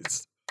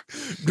noise.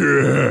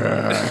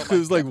 It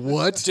was like,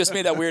 what? Just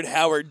made that weird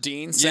Howard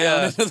Dean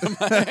sound into the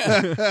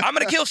mic. I'm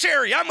gonna kill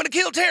Sherry. I'm gonna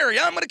kill Terry.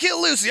 I'm gonna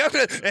kill Lucy.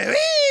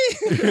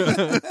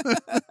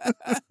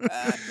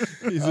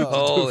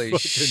 Holy fucking-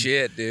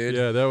 shit, dude.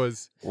 Yeah, that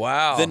was.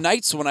 Wow. The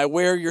nights when I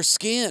wear your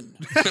skin.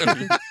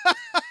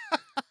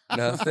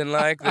 Nothing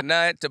like the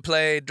night to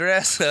play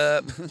dress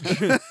up.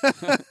 In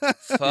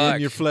Fuck.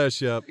 your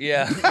flesh up.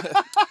 Yeah.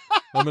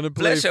 I'm gonna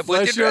play Flesh up with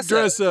flesh your up,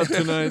 dress up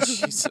tonight.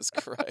 Jesus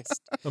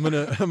Christ. I'm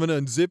gonna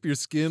unzip your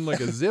skin like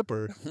a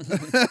zipper.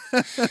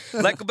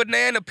 Like a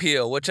banana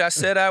peel, which I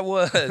said I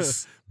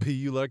was. Pee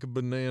you like a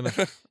banana.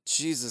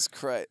 Jesus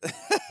Christ.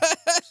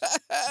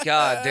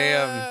 God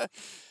damn.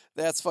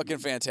 That's fucking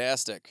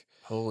fantastic.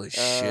 Holy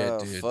shit,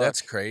 dude. fuck.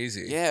 That's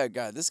crazy. Yeah,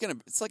 God,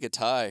 it's like a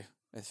tie.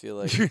 I feel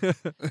like.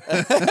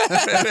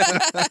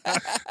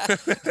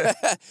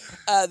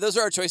 Those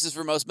are our choices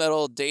for most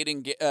metal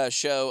dating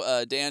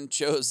show. Dan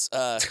chose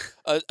a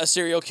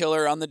serial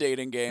killer on the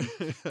dating game,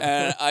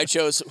 and I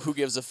chose Who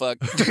Gives a Fuck.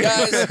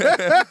 Guys,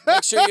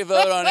 make sure you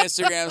vote on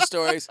Instagram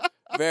stories.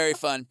 Very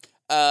fun.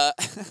 I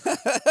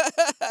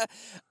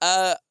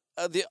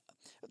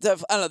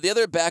don't know. The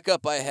other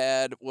backup I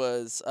had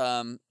was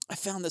I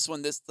found this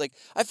one.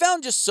 I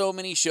found just so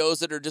many shows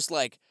that are just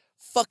like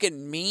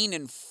fucking mean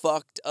and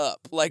fucked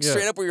up. Like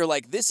straight up where you're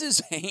like, this is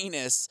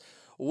heinous.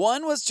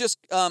 One was just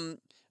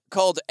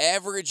called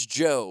Average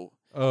Joe.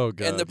 Oh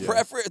god. And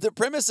the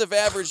premise of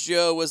Average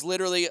Joe was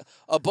literally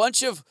a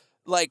bunch of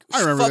like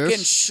I remember fucking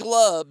this.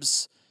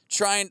 schlubs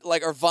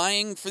are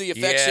vying for the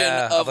affection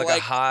of a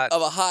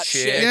hot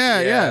chick.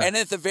 Yeah. And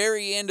at the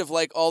very end of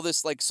like all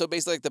this, like, so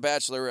basically like The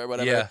Bachelor or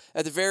whatever, Yeah.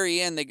 at the very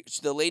end,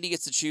 the lady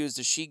gets to choose,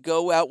 does she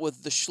go out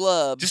with the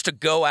schlub? Just to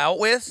go out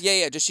with?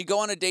 Yeah. Does she go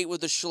on a date with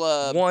the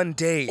schlub? One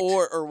date.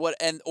 Or what?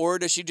 Or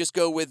does she just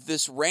go with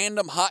this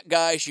random hot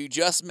guy she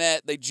just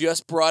met? They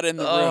just brought in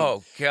the room.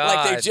 Oh,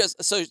 God. Like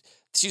so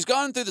she's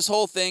gone through this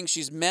whole thing.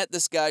 She's met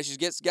this guy. She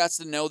gets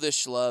to know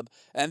this schlub,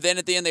 and then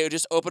at the end they would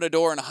just open a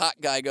door and a hot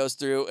guy goes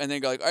through, and then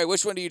go like, all right,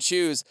 which one do you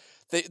choose?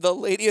 The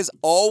lady has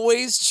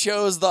always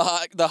chose the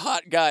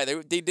hot guy.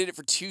 They did it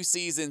for 2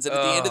 seasons, and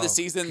at the end of the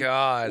season,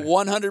 God.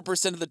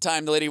 100% of the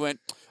time the lady went,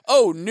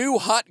 oh, new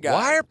hot guy.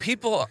 Why are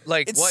people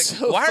like?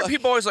 Why are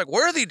people always like?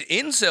 Where do the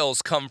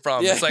incels come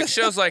from? Yeah. It's like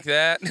shows like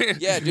that.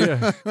 Yeah, dude.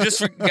 Just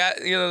forgot.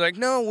 Like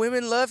no,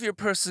 women love your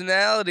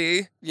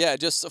personality. Yeah,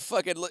 just a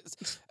fucking.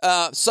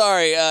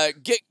 Sorry,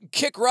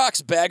 kick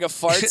rocks, bag of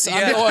farts. Yeah.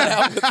 I'm going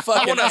out with I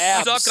fucking want to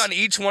abs. suck on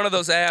each one of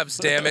those abs.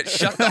 Damn it!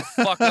 Shut the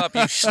fuck up,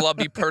 you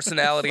schlubby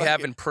personality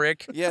having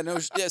prick. Yeah, no,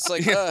 it's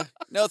like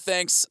no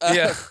thanks.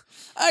 Yeah.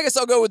 I guess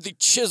I'll go with the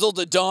chiseled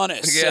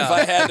Adonis Yeah. if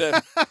I had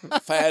to.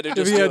 If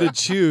Just you had do to it.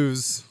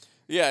 choose.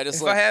 Yeah, just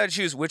If like. I had to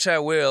choose, which I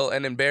will,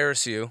 and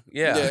embarrass you,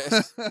 yeah.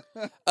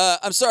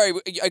 I'm sorry,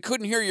 I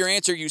couldn't hear your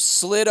answer. You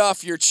slid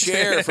off your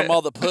chair from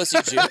all the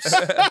pussy juice.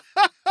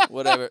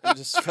 Whatever,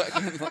 just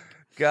fucking.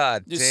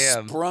 God Just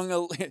damn.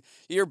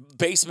 your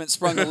basement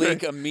sprung a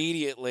leak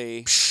immediately.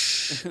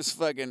 It was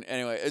fucking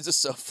anyway. It's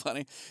just so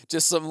funny.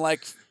 Just some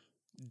like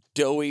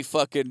doughy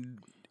fucking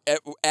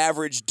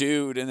average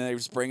dude, and then they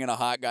just bring in a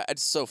hot guy.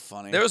 It's so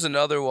funny. There was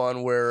another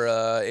one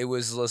where it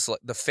was just like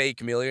the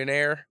fake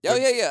millionaire. Oh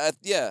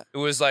yeah. It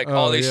was like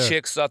all these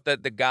chicks thought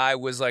that the guy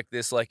was like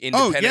this like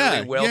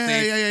independently wealthy.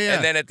 Yeah.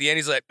 And then at the end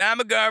he's like, I'm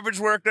a garbage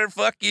worker.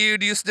 Fuck you.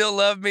 Do you still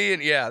love me?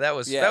 And that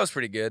was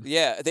pretty good.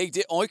 Yeah, they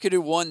only could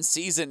do one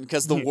season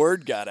because the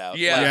word got out.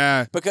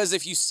 Yeah. Because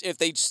if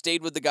they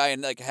stayed with the guy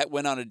and like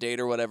went on a date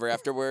or whatever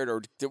afterward,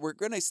 or we're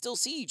gonna still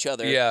see each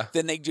other. Yeah.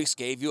 Then they just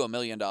gave you $1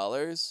 million.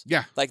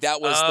 Yeah. Like that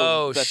was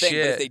the thing. But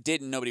Shit. if they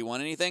didn't, nobody won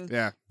anything.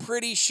 Yeah.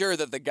 Pretty sure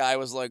that the guy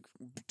was like,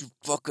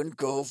 fucking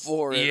go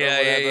for it. Or Yeah.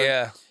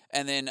 whatever.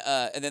 And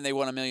then they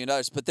won $1 million.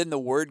 But then the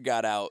word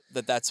got out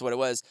that that's what it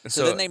was.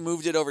 So then they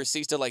moved it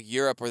overseas to like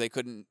Europe where they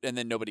couldn't, and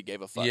then nobody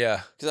gave a fuck.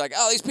 Yeah. Because like,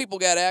 oh, these people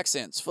got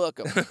accents. Fuck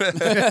them.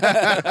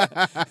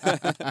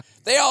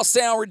 They all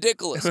sound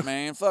ridiculous,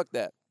 man. Fuck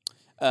that.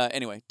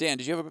 Anyway, Dan,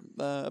 did you have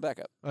a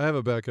backup? I have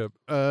a backup.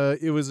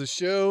 It was a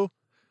show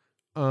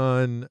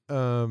on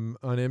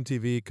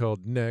MTV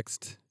called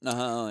Next.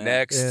 Yeah.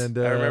 Next. And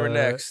I remember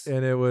Next.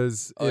 And it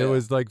was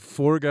like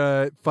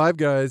 5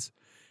 guys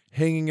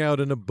hanging out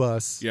in a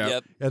bus. Yeah.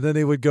 Yep. And then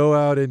they would go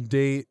out and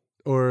date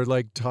or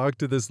like talk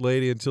to this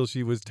lady until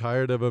she was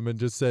tired of them and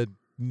just said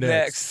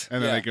next.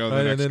 And then Yeah. they go to the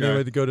And next then guy. they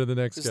would go to the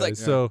next Just guy. like-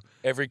 So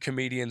Every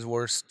comedian's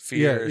worst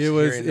yeah, fear.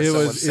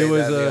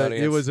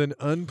 it was an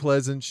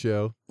unpleasant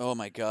show. Oh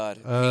my God.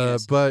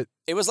 Heinous. But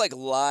It was like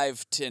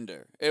live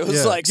Tinder. It was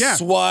Yeah. like Yeah.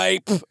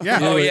 swipe. Yeah.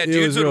 Oh It yeah, was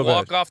dudes would real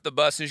walk bad. off the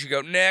bus and she'd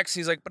go next.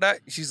 He's like,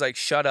 she's like,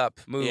 shut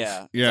up, move.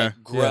 Yeah. Yeah.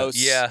 Like, gross.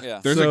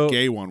 Yeah. There's So- a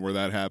gay one where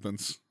that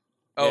happens.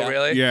 Oh Yeah.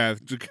 really? Yeah,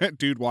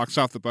 dude walks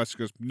off the bus,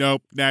 goes,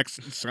 nope, next,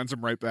 and sends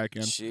him right back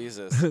in.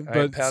 Jesus. I ain't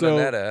but pounding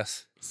that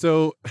ass.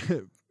 So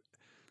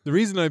the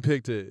reason I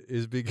picked it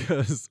is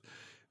because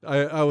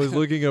I was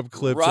looking up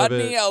clips Rodney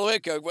of it.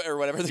 Elwick or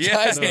whatever the Yeah.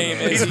 guy's No, name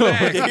no, is. no.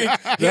 That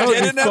would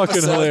did be an fucking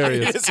episode.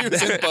 hilarious. He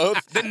was in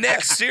both. The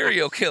next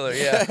serial killer.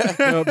 Yeah.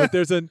 No, but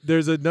there's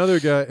another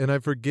guy, and I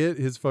forget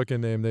his fucking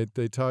name. They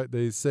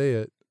say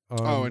it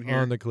in here.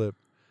 on the clip.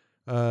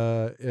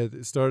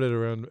 It started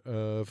around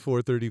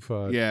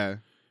 4:35. Yeah.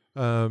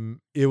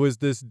 It was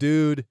this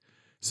dude.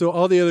 So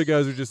all the other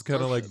guys are just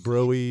kind of like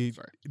broy,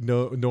 Sorry.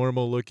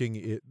 normal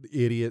looking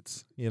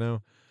idiots, you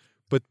know.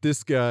 But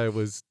this guy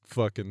was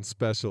fucking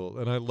special,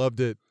 and I loved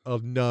it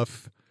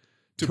enough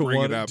To bring it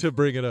want up. to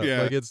bring it up.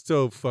 Yeah. Like it's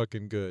so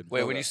fucking good.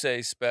 Wait, when you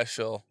say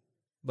special,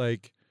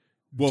 Like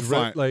We'll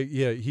find. Like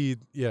yeah,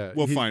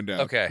 We'll he- find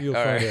out. okay, You'll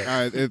all find right.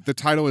 out. The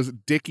title is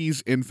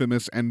Dickie's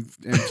infamous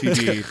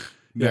MTV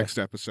next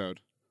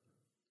episode.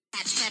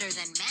 Much better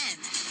than men.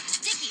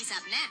 Dickie's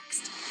up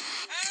next.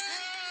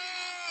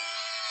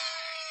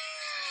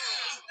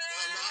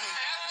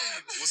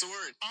 What's the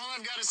word? All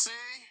I've got to say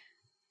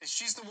is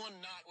she's the one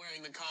not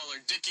wearing the collar.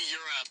 Dickie, you're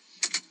up.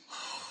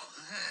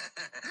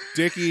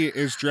 Dickie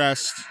is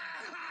dressed.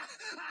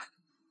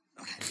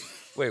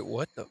 Wait,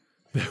 what the?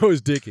 That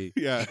was Dickie.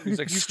 Yeah, He's,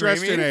 like, he's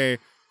dressed in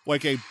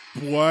screaming? a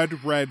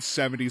blood red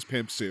 '70s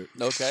pimp suit.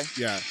 Okay.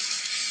 Yeah,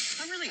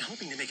 I'm really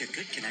hoping to make a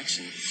good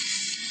connection.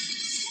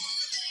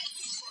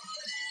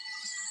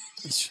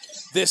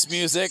 This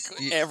music,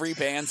 every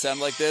band sound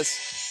like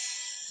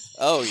this.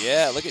 Oh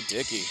yeah, look at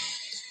Dickie.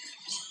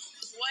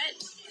 What?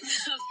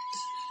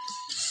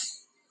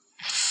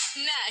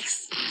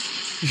 Next.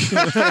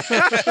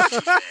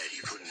 Bad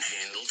you couldn't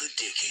handle the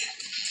Dickie.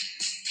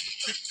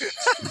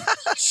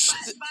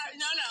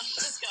 No,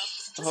 let's go.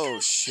 Oh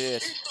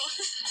shit.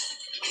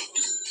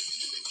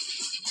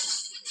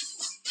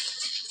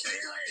 Hey,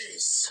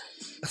 ladies.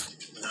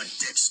 The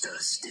Dickster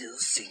still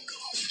single.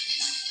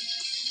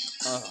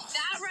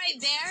 That right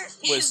there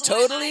Was is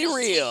totally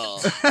what I-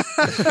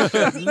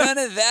 real. None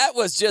of that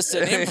was just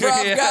an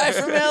improv guy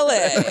from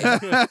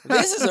LA.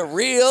 This is a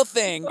real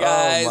thing,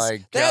 guys.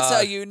 my That's how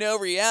God. you know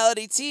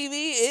reality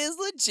TV is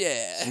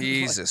legit.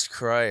 Jesus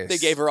Christ! They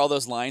gave her all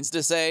those lines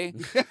to say,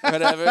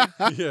 whatever.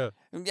 Yeah.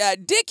 Yeah,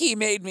 Dickie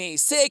made me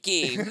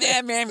sicky,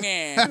 meh, meh,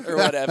 meh, or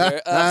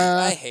whatever.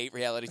 I hate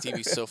reality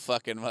TV so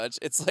fucking much.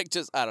 It's like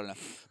just I don't know,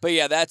 but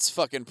yeah, that's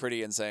fucking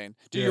pretty insane.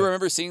 Do you Yeah.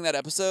 remember seeing that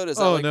episode? Is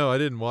that Oh like, no, I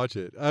didn't watch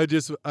it. I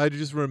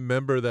just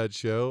remember that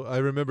show. I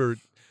remember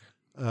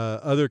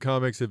other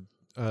comics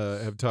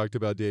have talked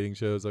about dating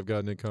shows. I've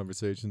gotten in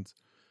conversations,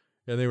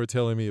 and they were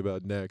telling me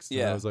about Next. And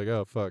Yeah. I was like,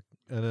 oh fuck.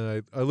 And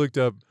then I looked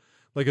up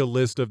like a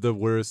list of the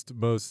worst,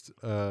 most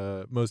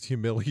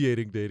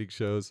humiliating dating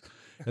shows,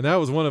 and that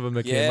was one of them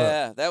that came up.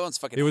 Yeah, that one's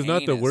fucking. It was not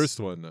the heinous. worst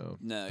one though.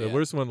 No, the yeah.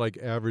 worst one, like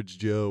Average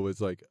Joe, was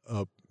like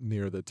up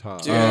near the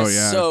top. Dude, Oh, that's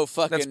yeah. so That's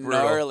fucking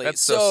brutal. gnarly. That's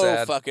It's so so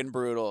sad. fucking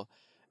brutal.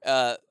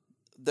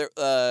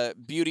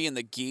 Beauty and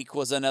the Geek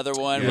was another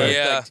one. Yeah. Where,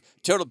 Yeah. like,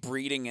 total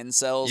breeding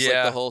incels like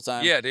Yeah. the whole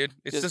time. Yeah, dude.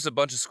 It's Just- just a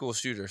bunch of school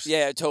shooters.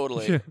 Yeah,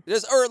 totally.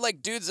 Or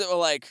like dudes that were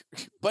like a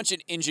bunch of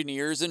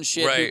engineers and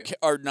shit who Right.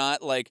 are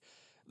not like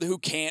who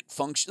can't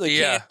function, like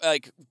Yeah. can't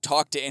like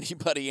talk to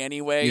anybody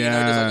anyway.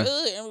 Yeah. You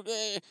know, just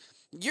like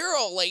you're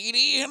a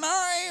lady and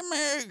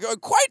I'm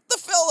quite the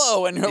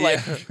fellow, and you're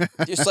like,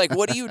 just like,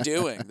 what are you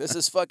doing? This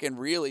is fucking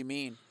really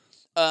mean.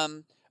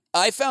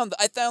 I found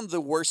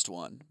the worst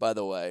one, by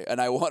the way, and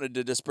I wanted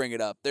to just bring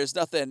it up. There's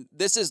nothing.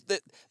 This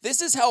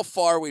is how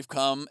far we've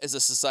come as a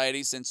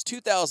society since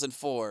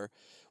 2004,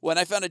 when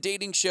I found a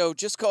dating show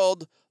just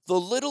called The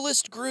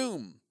Littlest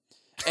Groom,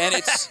 and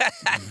it's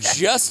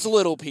just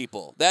little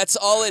people. That's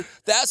all it.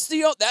 That's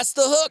the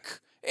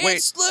hook.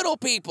 It's little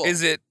people.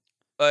 Is it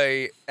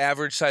a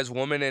average sized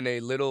woman and a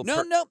little?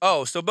 No.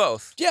 Oh, so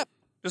both. Yeah.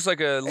 Just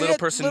like a little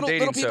person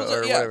dating show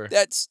or whatever.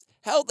 That's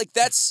how. Like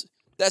that's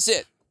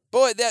it.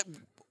 Boy,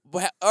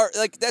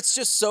 that's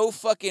just so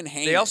fucking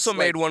heinous. They also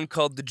made one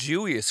called The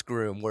Jewiest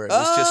Groom, where it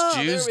was just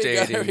Jews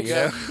dating. You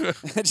know?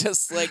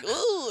 Just like,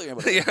 ooh.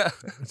 Yeah.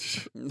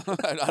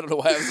 I don't know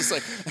why I was just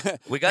like,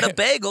 we got a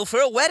bagel for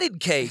a wedding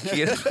cake.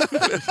 You know?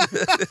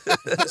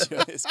 The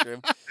Jewiest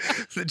Groom.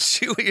 The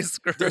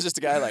Jewiest Groom. There's just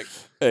a guy like,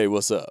 hey,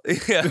 what's up?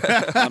 Yeah.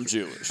 I'm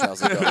Jewish.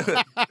 How's it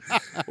going?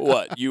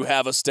 What? You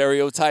have a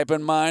stereotype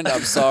in mind?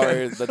 I'm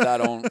sorry that I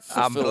don't.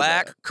 I'm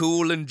black, that.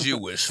 cool, and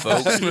Jewish,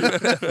 folks.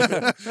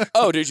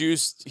 Oh, did you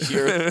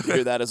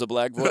hear that as a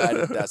black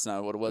boy? That's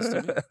not what it was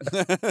to me.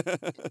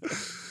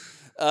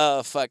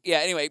 Fuck. Yeah,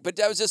 anyway, but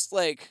that was just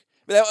like,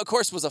 that of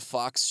course was a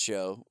Fox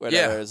show.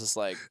 Whatever. It was just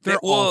like, they're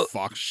all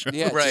Fox shows.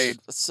 Yeah, right.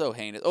 It's so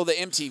heinous. Oh, the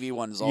MTV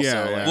one is also.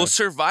 Yeah. Like, Well,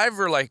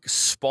 Survivor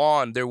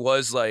spawned. There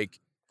was like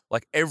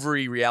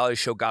every reality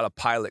show got a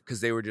pilot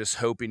because they were just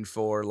hoping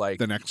for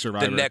the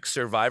next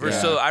Survivor.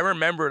 Yeah. So I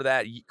remember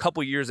that a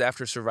couple years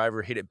after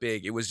Survivor hit it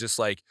big, it was just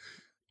like.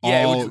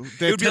 Yeah, it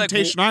would be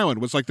Temptation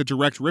Island was like the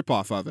direct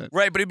ripoff of it.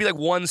 Right, but it'd be like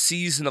one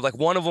season of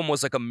one of them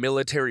was like a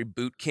military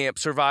boot camp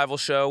survival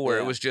show where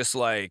it was just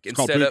like it's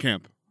called Boot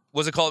Camp.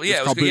 Was it called? It's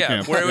called Boot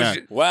Camp. Where it was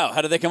wow,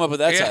 how did they come up with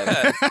that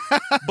title?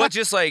 But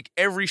just like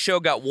every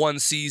show got one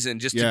season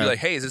just to be like,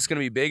 hey, is this going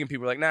to be big? And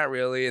people were like, not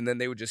really. And then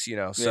they would just, and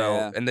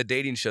the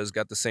dating shows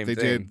got the same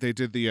thing. They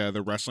did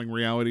the wrestling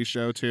reality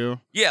show too.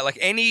 Yeah, like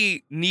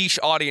any niche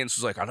audience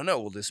was like, I don't know,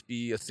 will this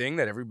be a thing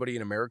that everybody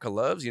in America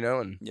loves,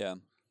 And yeah.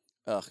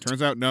 Ugh.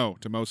 Turns out no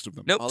to most of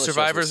them. Nope,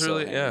 Survivor's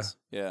really, yeah.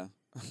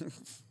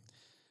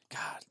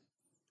 God.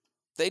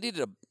 They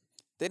needed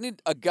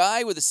a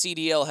guy with a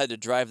CDL had to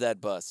drive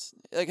that bus.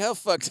 Like, how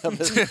fucked up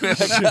is it?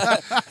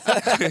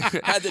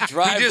 Had to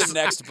drive the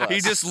next bus. He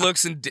just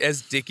looks, and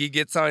as Dickie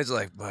gets on, he's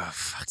like, oh,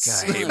 fuck,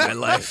 I hate my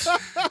life.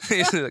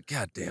 He's like,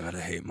 God damn it,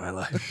 I hate my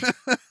life.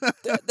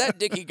 That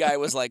Dickie guy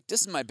was like, this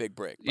is my big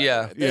break.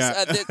 Yeah.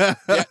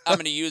 I'm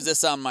going to use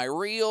this on my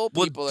reel.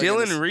 Well,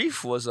 Dylan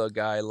Reef was a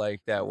guy like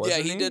that,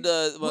 wasn't he? Yeah, he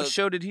did. What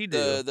show did he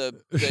do?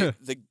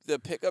 The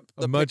pickup.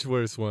 A much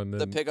worse one than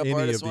the pickup any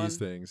artist of these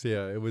one? things.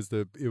 Yeah, it was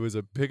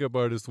a pickup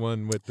artist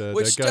one with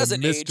which that guy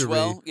doesn't Mystery. age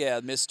well.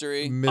 Yeah,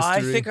 Mystery.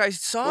 I think I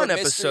saw an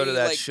episode of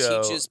that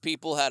show. Teaches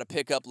people how to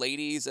pick up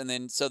ladies, and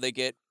then so they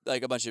get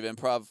like a bunch of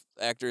improv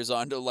actors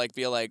on to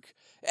be like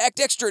act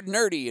extra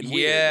nerdy and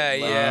weird.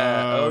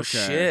 Yeah. Oh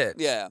shit.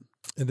 Yeah.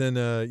 And then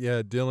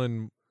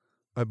Dylan,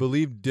 I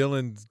believe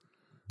Dylan's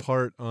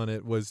part on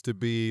it was to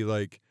be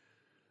like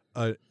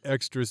an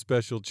extra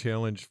special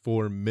challenge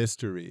for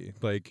Mystery,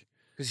 like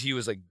because he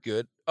was like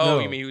good. Oh,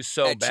 you mean he was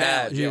so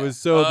bad? He was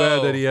so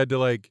bad that he had to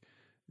like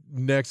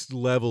next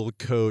level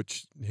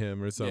coach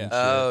him or something.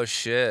 Oh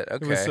shit!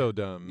 Okay, it was so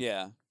dumb.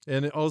 Yeah,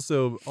 and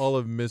also all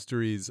of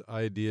Mystery's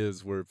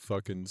ideas were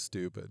fucking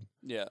stupid.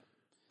 Yeah.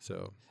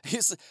 So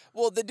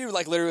the dude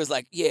literally was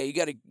like, yeah, you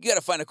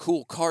gotta find a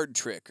cool card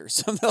trick or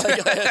something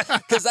like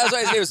that, because that's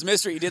why his name was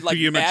Mystery. He did like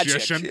magic.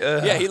 Magician?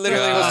 Yeah, he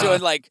literally was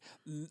doing like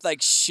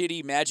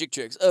shitty magic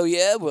tricks. Oh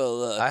yeah,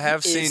 well, I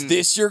have seen. Is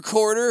this your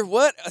quarter?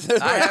 What?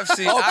 I have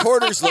seen. All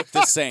quarters look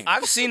the same.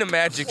 I've seen a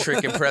magic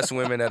trick impress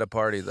women at a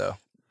party though.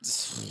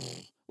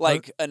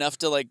 Enough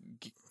to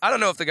I don't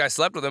know if the guy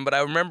slept with him, but I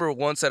remember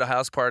once at a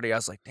house party, I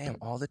was like, damn,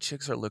 all the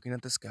chicks are looking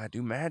at this guy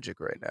do magic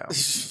right now.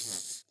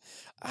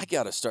 I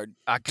gotta start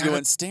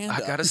doing stand-up.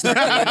 I gotta start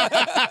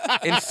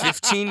doing, in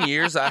 15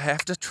 years, I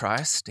have to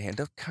try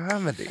stand-up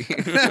comedy.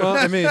 Well,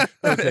 I mean,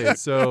 okay,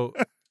 so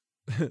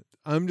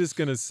I'm just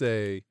gonna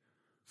say,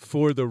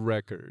 for the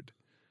record,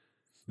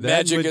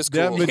 magic is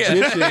cool. That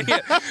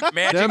magician,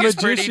 magic is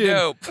pretty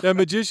dope. That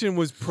magician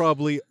was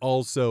probably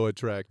also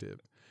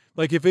attractive.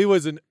 Like if it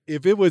was an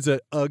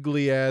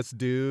ugly ass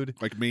dude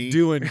like me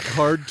doing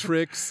card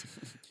tricks,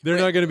 they're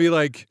not gonna be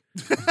like,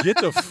 get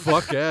the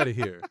fuck out of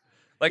here.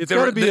 Like it's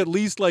got to be at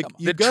least like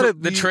the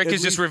trick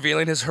is just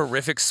revealing his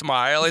horrific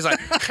smile. He's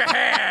like, like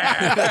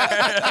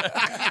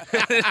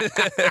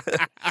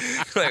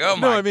oh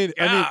my God. I mean,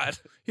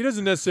 he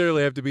doesn't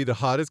necessarily have to be the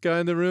hottest guy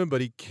in the room,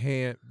 but he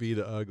can't be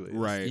the ugliest.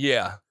 Right?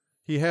 Yeah.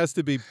 He has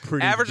to be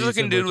pretty. Average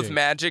looking dude looking. With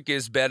magic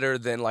is better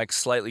than like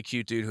slightly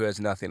cute dude who has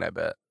nothing. I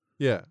bet.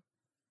 Yeah.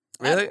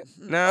 Really?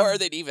 No. Or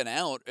they'd even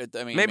out.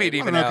 I mean, maybe it'd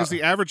even out because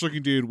the average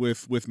looking dude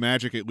with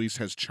magic at least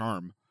has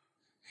charm.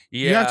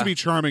 Yeah. You have to be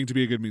charming to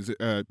be a good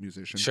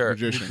musician. Sure.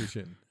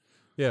 Magician.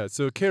 Yeah,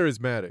 so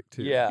charismatic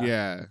too. Yeah.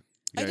 Yeah.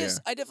 I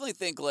definitely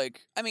think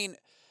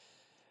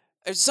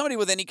if somebody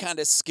with any kind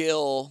of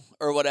skill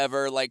or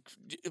whatever, like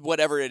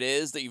whatever it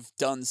is that you've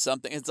done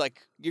something, it's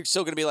like you're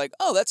still gonna be like,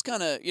 oh, that's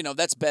kind of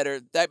that's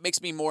better. That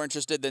makes me more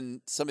interested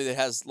than somebody that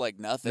has like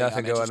nothing.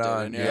 Nothing I'm going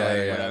on. In,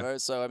 Yeah. whatever.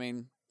 So I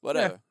mean,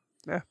 whatever.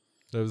 Yeah.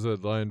 That was a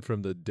line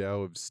from the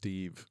Tao of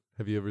Steve.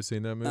 Have you ever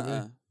seen that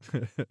movie?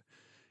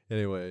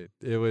 Anyway,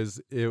 it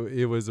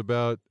was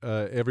about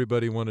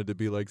everybody wanted to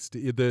be like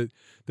Steve.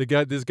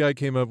 This guy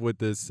came up with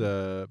this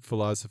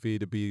philosophy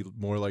to be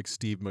more like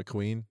Steve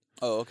McQueen.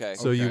 Oh, okay.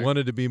 So you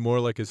wanted to be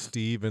more like a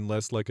Steve and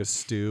less like a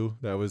Stu.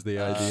 That was the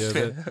idea of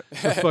it.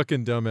 A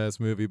fucking dumbass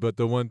movie. But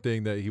the one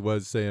thing that he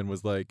was saying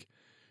was like,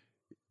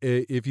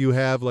 if you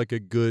have like a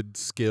good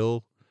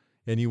skill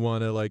and you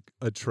want to like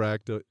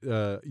attract,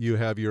 you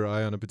have your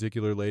eye on a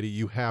particular lady,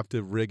 you have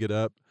to rig it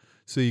up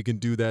so you can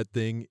do that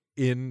thing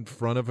in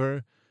front of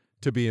her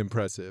to be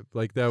impressive.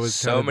 Like that was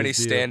so kind of many his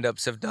deal.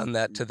 stand-ups have done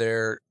that to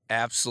their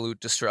absolute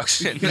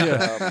destruction.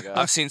 Oh my God.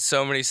 I've seen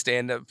so many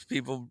stand-up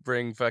people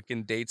bring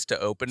fucking dates to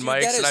open Dude,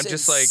 mics, that and is I'm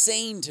just like,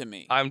 insane to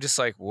me. I'm just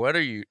like, what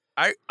are you?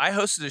 I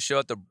hosted a show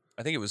at I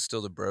think it was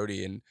still the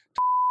Brody, and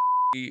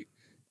I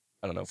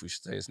don't know if we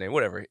should say his name.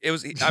 Whatever. It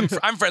was.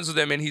 I'm friends with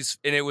him, and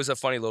it was a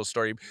funny little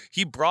story.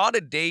 He brought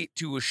a date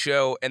to a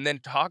show, and then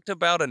talked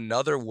about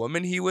another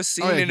woman he was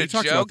seeing in he a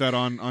talked joke. about that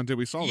on Did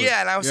We Solve It?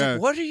 Yeah, and I was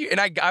like, what are you? And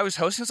I was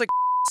hosting. I was like,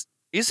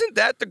 isn't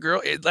that the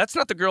girl? That's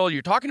not the girl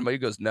you're talking about. He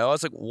goes, no. I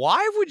was like,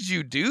 why would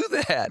you do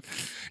that?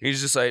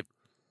 He's just like,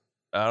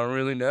 I don't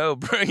really know,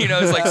 bro.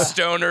 It's like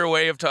stoner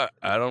way of talking.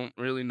 I don't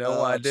really know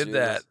why I did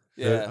that.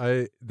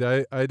 Yeah.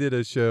 I did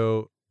a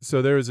show.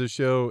 So there was a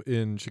show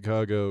in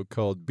Chicago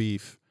called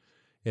Beef,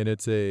 and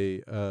it's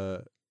a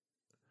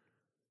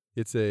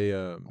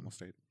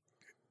Almost ate.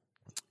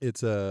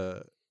 it's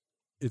a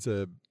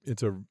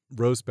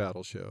roast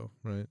battle show,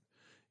 right?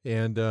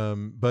 And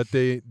but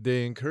they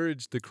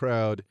encourage the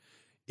crowd,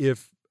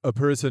 if a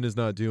person is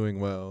not doing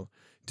well,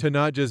 to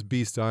not just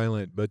be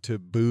silent, but to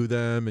boo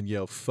them and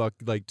yell fuck,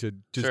 like to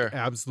just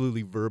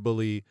absolutely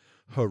verbally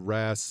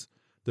harass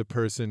the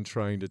person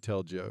trying to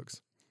tell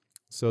jokes.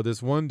 So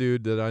this one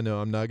dude that I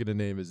know, I'm not going to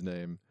name his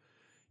name,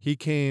 he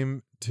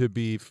came to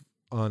Beef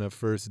on a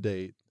first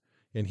date,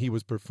 and he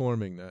was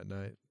performing that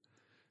night.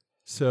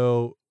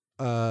 So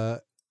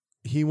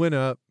he went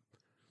up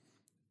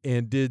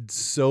and did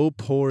so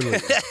poorly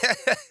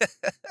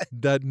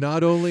that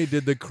not only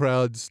did the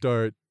crowd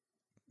start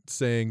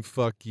saying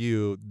fuck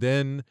you,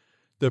 then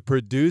the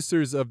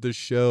producers of the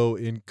show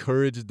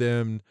encouraged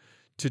them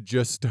to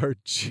just start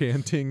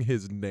chanting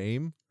his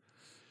name.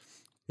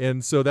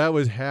 And so that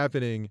was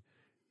happening.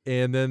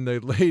 And then the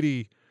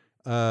lady,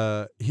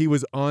 he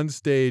was on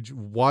stage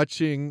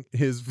watching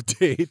his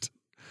date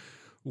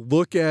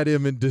look at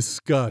him in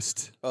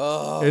disgust,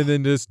 and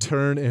then just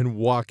turn and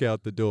walk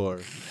out the door.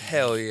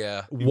 Hell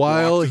yeah.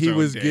 While he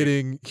was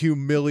getting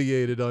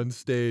humiliated on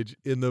stage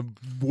in the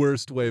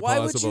worst way possible. Why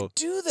would you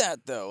do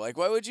that, though? Like,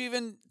 why would you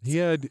even... He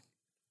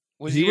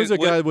was a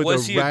guy with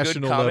a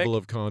rational level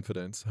of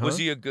confidence. Huh? Was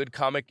he a good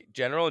comic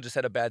general and just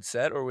had a bad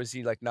set, or was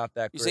he like not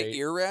that great? You say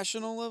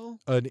irrational level?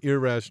 An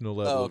irrational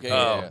level. Oh, okay.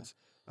 Of confidence.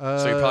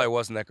 So he probably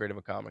wasn't that great of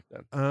a comic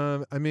then.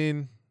 I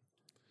mean...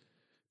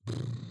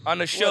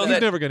 On a show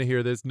He's never going to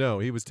hear this. No,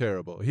 he was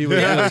terrible. He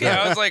was.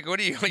 I was like, "What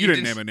do you?" You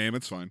didn't name a name.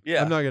 It's fine.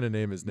 Yeah, I'm not going to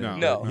name his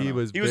name. No. He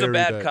was a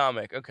bad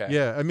comic. Okay.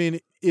 Yeah, I mean,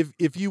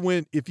 if you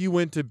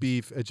went to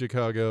Beef at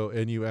Chicago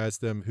and you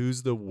asked them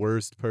who's the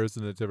worst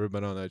person that's ever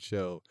been on that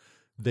show,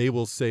 they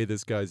will say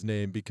this guy's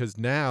name, because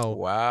now,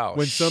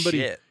 when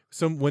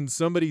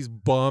somebody's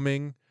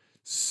bombing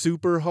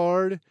super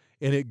hard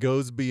and it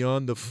goes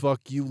beyond the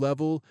fuck you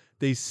level,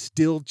 they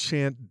still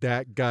chant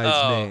that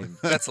guy's name.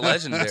 That's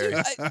legendary.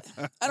 Dude,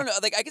 I don't know.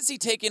 Like, I can see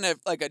taking a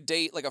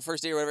date, like a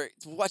first date or whatever,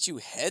 to watch you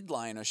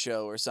headline a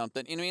show or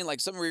something. You know what I mean?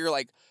 Like something where you're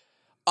like,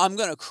 I'm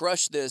gonna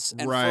crush this,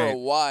 and for a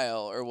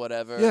while or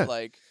whatever. Yeah.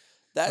 Like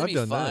that'd be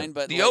fine.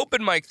 But the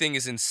open mic thing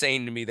is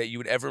insane to me, that you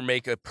would ever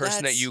make a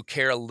person that you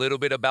care a little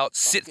bit about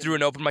sit through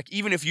an open mic,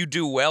 even if you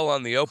do well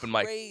on the open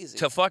mic.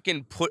 To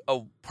fucking put a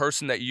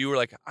person that you were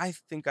like, I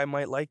think I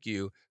might like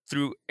you,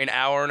 through an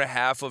hour and a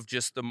half of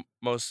just the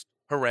most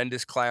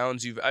horrendous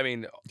clowns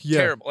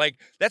terrible. Like,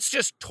 that's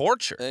just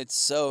torture. It's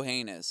so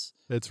heinous.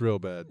 It's real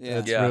bad. Yeah.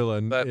 It's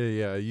real. But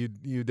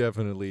you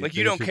definitely, like,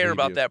 you don't care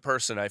about that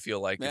person, I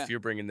feel like, if you're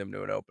bringing them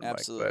to an open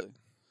Absolutely.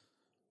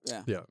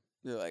 mic. Yeah.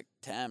 You're like,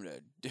 time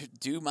to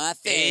do my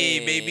thing.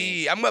 Hey,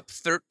 baby, I'm up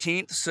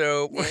 13th,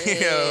 so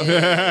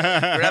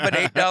grab an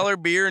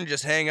 $8 beer and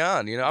just hang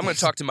on. I'm going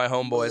to talk to my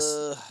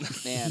homeboys.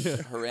 Man,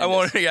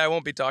 horrendous. I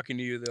won't be talking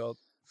to you though.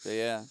 But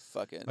yeah,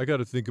 fuck it. I got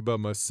to think about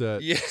my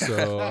set,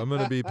 so I'm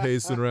gonna be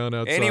pacing around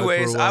outside.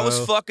 Anyways, for a while. I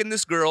was fucking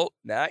this girl,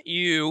 not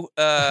you.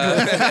 Even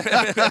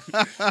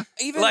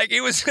like,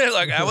 it was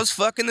like I was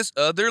fucking this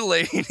other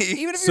lady.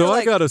 Even if so you're I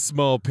like, got a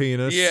small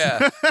penis.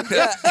 Yeah.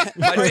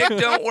 My dick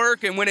don't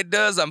work, and when it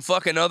does, I'm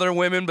fucking other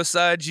women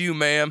besides you,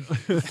 ma'am.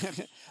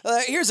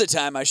 Here's a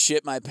time I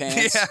shit my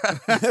pants.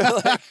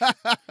 Yeah.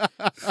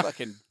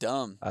 Fucking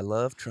dumb. I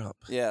love Trump.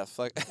 Yeah,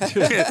 fuck.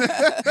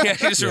 Yeah, you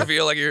just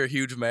reveal like you're a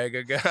huge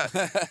MAGA guy.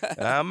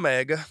 I'm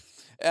MAGA.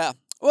 Yeah.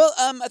 Well,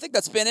 I think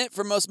that's been it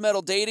for Most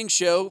Metal Dating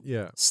Show.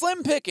 Yeah.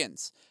 Slim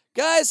pickings.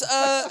 Guys,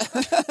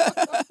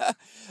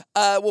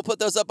 we'll put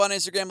those up on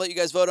Instagram, let you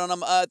guys vote on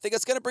them. I think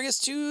that's going to bring us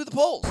to the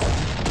polls.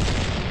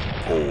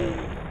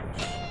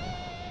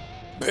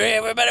 Hey,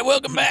 everybody,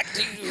 welcome back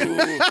to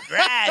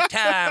Ride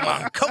time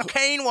on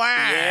cocaine wine.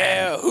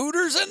 Yeah,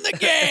 Hooters in the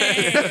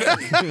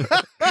gang.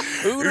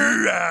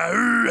 Hooter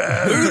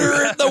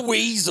and the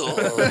Weasel.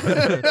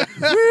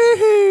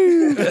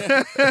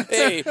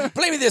 Hey,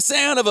 play me the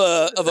sound of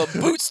a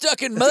boot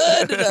stuck in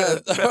mud and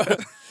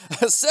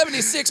a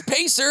 76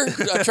 pacer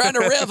trying to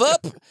rev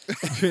up,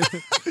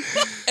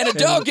 and a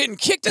dog getting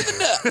kicked in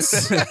the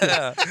nuts.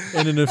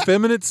 And an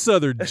effeminate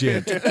southern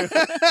gent.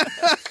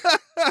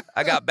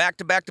 I got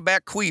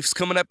back-to-back-to-back queefs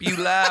coming up you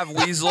live,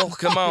 Weasel.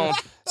 Come on.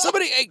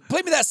 Somebody, hey,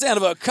 play me that sound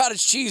of a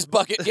cottage cheese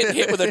bucket getting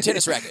hit with a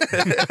tennis racket.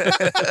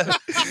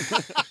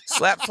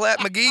 Slap, flap,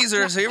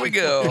 McGeezers. Here we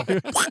go.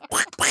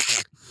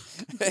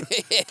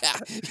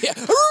 Yeah.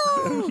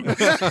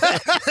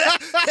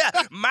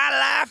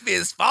 My life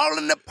is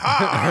falling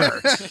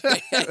apart.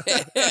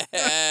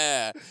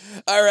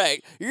 All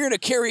right, you're in a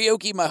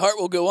karaoke. My heart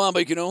will go on, but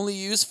you can only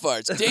use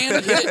farts.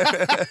 Dan, hit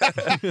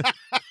it.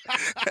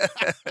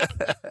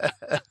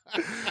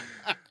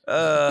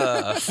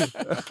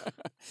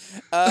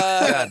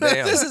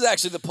 Goddamn. This is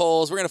actually the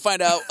polls. We're gonna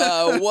find out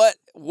what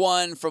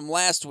won from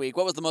last week.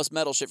 What was the most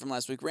metal shit from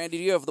last week? Randy,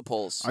 do you have the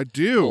polls? I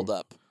do. Hold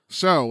up.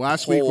 So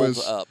last week Hold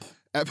was up.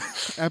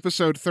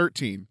 Episode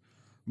 13,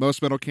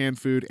 Most Metal Canned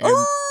Food and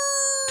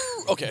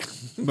Okay.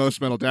 Most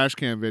Metal Dash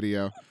Cam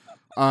Video.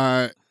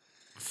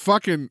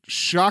 Fucking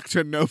shock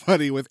to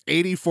nobody with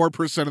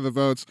 84% of the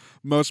votes.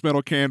 Most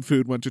Metal Canned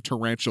Food went to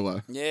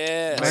Tarantula.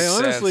 Yeah. I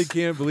honestly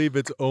can't believe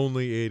it's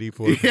only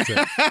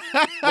 84%.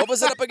 What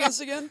was it up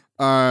against again?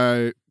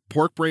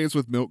 Pork brains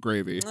with milk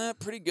gravy.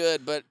 Pretty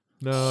good, but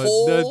No,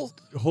 whole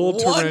whole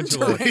one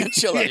tarantula.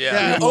 tarantula.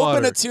 Yeah. You In open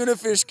water. a tuna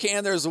fish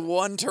can, there's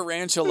one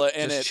tarantula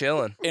in Just it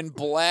chilling. in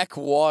black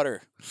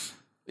water.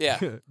 Yeah.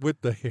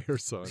 With the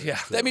hairs on it. Yeah.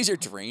 That means you're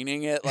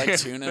draining it like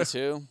tuna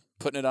too,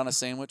 putting it on a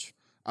sandwich.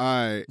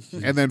 And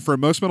then for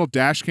Most Metal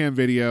Dash Cam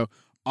Video,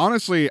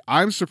 honestly,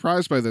 I'm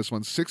surprised by this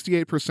one.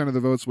 68% of the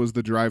votes was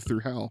the Drive Through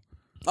Hell.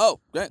 Oh,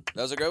 great.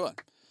 That was a good one.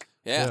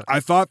 Yeah. I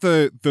thought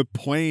the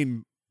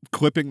plane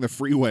clipping the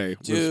freeway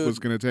Dude, was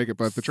going to take it,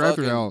 but the Drive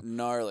Through Fucking Hell,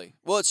 gnarly.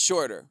 Well, it's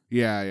shorter.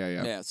 yeah.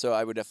 Yeah, so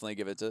I would definitely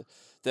give it to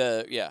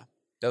the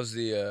That was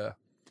the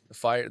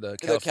fire, the The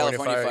California,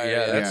 California fire, Yeah,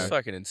 yeah. that's Yeah.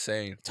 fucking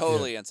insane.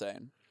 totally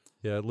insane.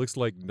 Yeah, it looks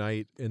like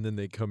night, and then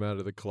they come out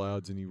of the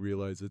clouds, and you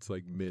realize it's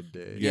like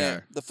midday. Yeah.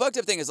 The fucked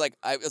up thing is like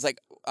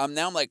I'm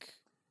like,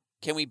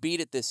 can we beat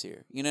it this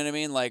year? You know what I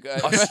mean? Like,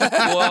 Well,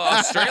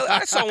 Australia.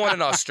 I saw one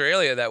in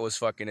Australia that was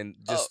fucking in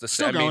just the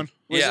still same. going.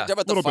 was it Yeah, talking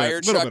about the Little bit- fire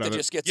little truck bit that of it.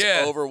 just gets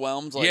Yeah.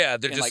 overwhelmed? Like, yeah,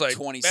 they're in just like like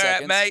 20 "All right,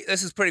 seconds. mate,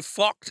 this is pretty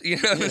fucked.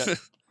 You know? Yeah. Yeah,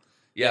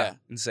 Yeah.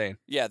 insane.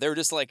 Yeah, they were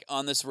just like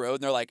on this road,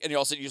 and they're like, and you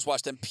also you just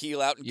watch them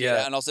peel out and get Yeah.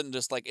 out, and all of a sudden,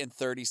 just like in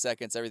 30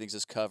 seconds, everything's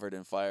just covered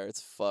in fire.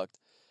 It's fucked.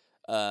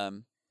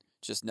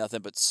 Just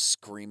nothing but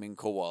screaming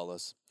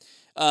koalas.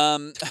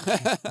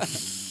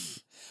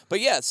 But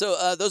yeah,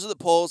 so those are the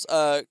polls,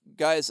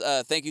 guys.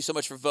 Thank you so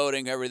much for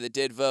voting. Everybody that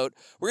did vote.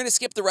 We're gonna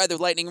skip the Ride the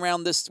Lightning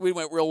round. We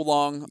went real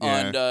long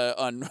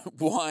on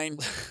wine.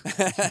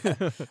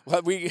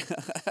 What we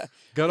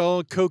Got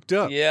all coked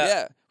up.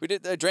 Yeah. we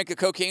did drank a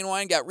cocaine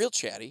wine, got real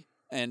chatty,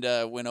 and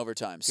went over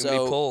time. Too many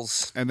So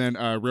pulls. And then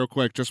real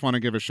quick, just want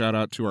to give a shout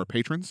out to our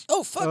patrons.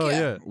 oh fuck Oh,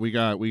 yeah.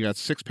 yeah. We got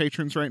 6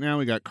 patrons right now.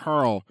 We got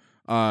Carl,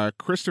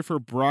 Christopher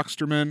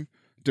Brocksterman,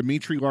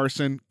 Dimitri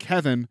Larson,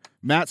 Kevin,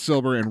 Matt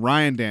Silber, and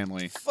Ryan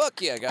Danley.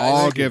 Fuck yeah, guys.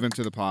 All Thank you. given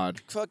to the pod.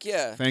 Fuck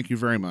yeah. Thank you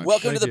very much.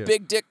 Welcome to Thank the you.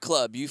 Big Dick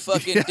Club. You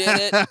fucking did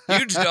it.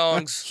 Huge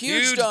dongs.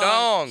 Huge dong.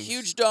 dongs.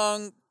 Huge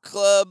dong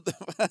club.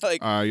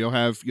 Like You'll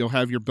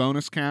have your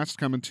bonus cast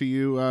coming to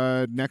you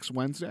next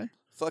Wednesday,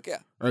 fuck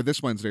yeah. or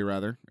this Wednesday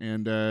rather.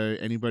 And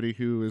anybody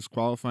who is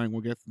qualifying will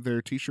get their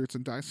T-shirts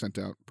and dice sent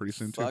out pretty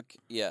soon too. Fuck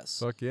yes.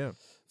 Fuck yeah.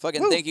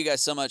 Fucking thank you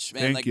guys so much,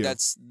 man. Thank like you.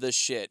 that's the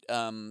shit.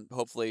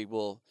 Hopefully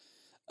we'll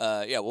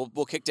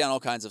we'll kick down all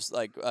kinds of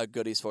like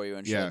goodies for you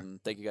and shit. Yeah.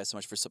 And thank you guys so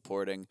much for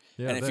supporting.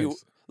 Yeah, and if you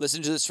thanks.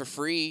 listen to this for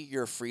free,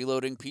 you're a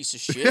freeloading piece of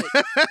shit.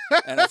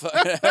 And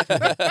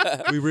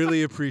if, We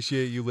really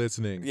appreciate you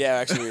listening. yeah,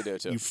 actually we do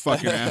too. You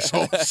fucking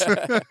assholes.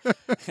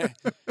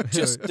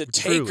 Just the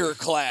Truly. taker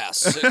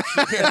class.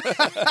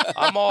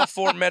 I'm all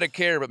for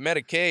Medicare, but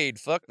Medicaid,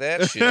 fuck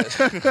that shit.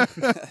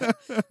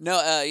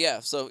 No, yeah.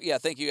 So yeah,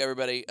 thank you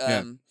everybody.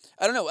 Yeah.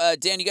 I don't know,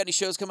 Dan, you got any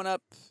shows coming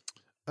up?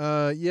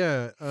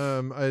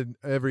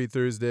 Every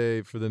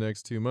Thursday for the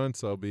next 2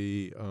 months, I'll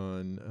be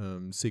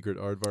on Secret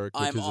Aardvark.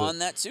 I'm on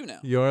that too now.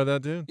 You are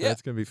that dude? Yeah.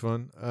 That's gonna be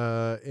fun.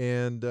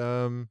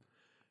 And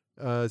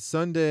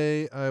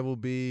Sunday I will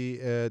be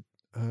at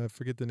I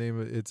forget the name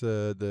of it. It's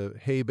the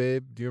Hey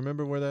Babe. Do you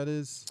remember where that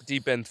is?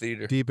 Deep End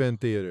Theater. Deep End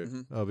Theater.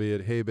 Mhm. I'll be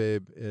at Hey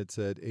Babe. It's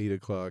at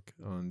 8:00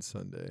 on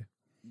Sunday.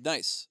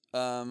 Nice.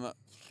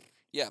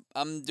 Yeah,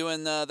 I'm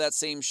doing that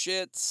same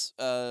shit.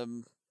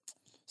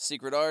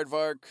 Secret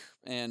Aardvark,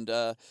 and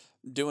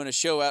doing a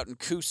show out in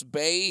Coos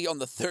Bay on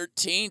the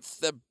 13th.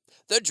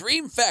 The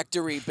Dream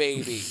Factory,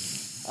 baby.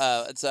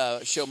 It's a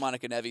show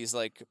Monica Nevi's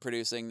like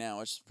producing now,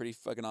 which is pretty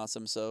fucking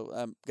awesome. So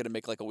I'm gonna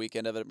make like a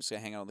weekend of it. I'm just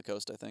gonna hang out on the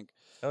coast, I think.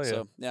 Oh yeah.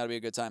 So yeah, it'll be a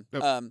good time.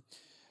 Yep.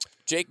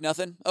 Jake,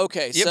 nothing.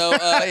 Okay, Yep. so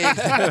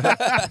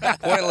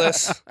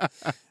Pointless.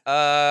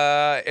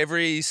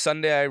 Every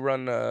Sunday I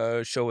run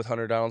a show with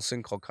Hunter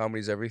Donaldson called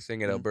Comedy's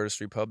Everything at Alberta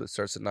Street Pub. It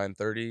starts at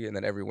 9:30, and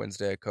then every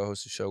Wednesday I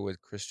co-host a show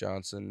with Chris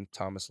Johnson,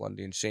 Thomas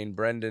Lundy, and Shane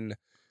Brendan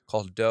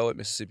called Dough at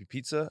Mississippi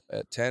Pizza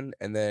at 10.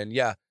 And then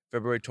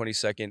February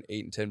 22nd,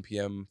 8 and 10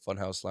 p.m.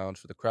 Funhouse Lounge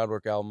for the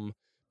Crowdwork album,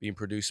 being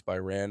produced by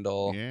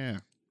Randall. Yeah.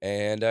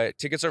 And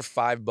tickets are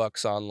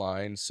 $5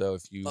 online. So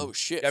if you,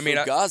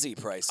 Fugazi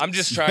prices. I'm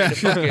just trying to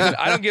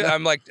fucking.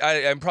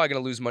 I'm probably gonna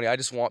lose money. I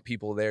just want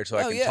people there so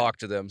I can talk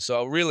to them.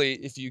 So really,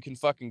 if you can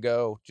fucking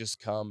go, just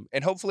come.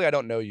 And hopefully, I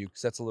don't know you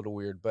because that's a little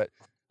weird. But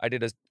I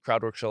did a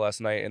Crowdwork show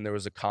last night, and there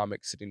was a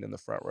comic sitting in the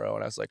front row,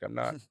 and I was like, I'm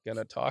not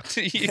gonna talk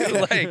to you.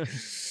 Like,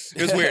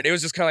 it was weird. It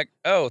was just kind of like,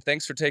 oh,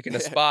 thanks for taking a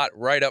spot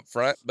right up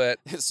front. But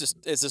it's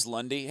just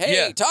Lundy.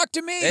 Hey, talk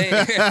to me. Hey.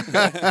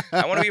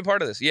 I want to be a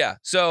part of this. Yeah.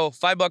 So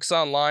 $5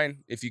 online.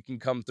 If you can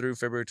come through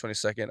February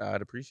 22nd,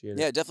 I'd appreciate it.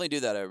 Yeah, definitely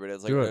do that, everybody.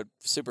 It's like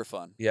super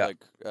fun. Yeah.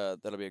 Like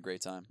that'll be a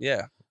great time.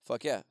 Yeah.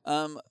 Fuck yeah.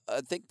 I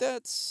think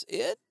that's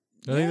it.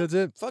 I think that's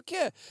it. Fuck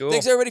yeah. Cool.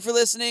 Thanks, everybody, for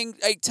listening.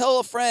 Hey, tell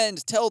a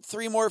friend. Tell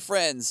 3 more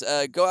friends.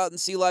 Go out and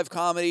see live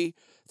comedy.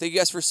 Thank you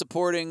guys for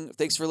supporting.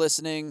 Thanks for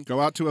listening. Go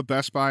out to a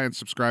Best Buy and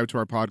subscribe to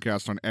our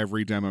podcast on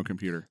every demo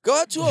computer. Go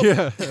out to a...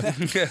 Yeah.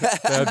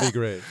 That'd be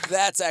great.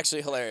 That's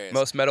actually hilarious.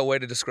 Most metal way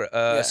to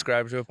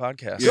subscribe to a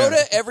podcast. Go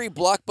to every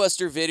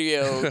Blockbuster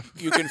video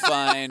you can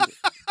find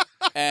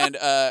and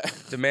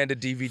demand a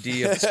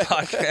DVD of this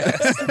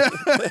podcast.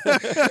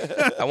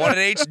 I want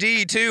an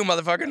HD too,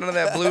 motherfucker. None of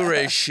that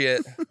Blu-ray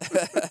shit.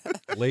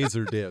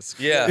 Laser disc.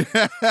 Yeah.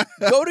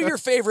 Go to your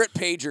favorite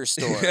pager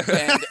store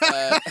and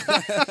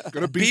go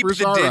to beep Beepers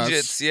the R Us.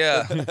 digits.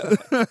 Yeah.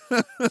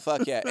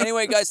 Fuck yeah.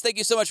 Anyway, guys, thank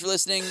you so much for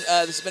listening. This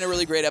has been a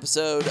really great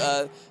episode.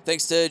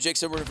 Thanks to Jake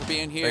Silverman for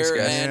being here. Thanks,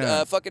 guys.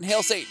 And fucking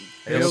hail Satan.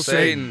 Hail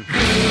Satan.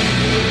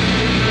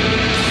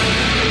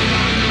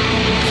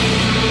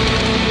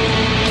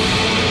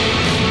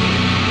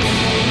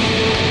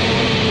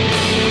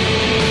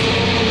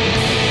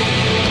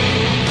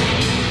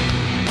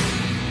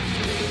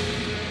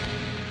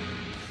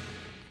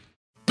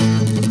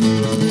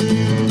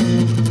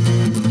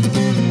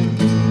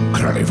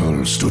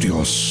 Carnival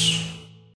Studios.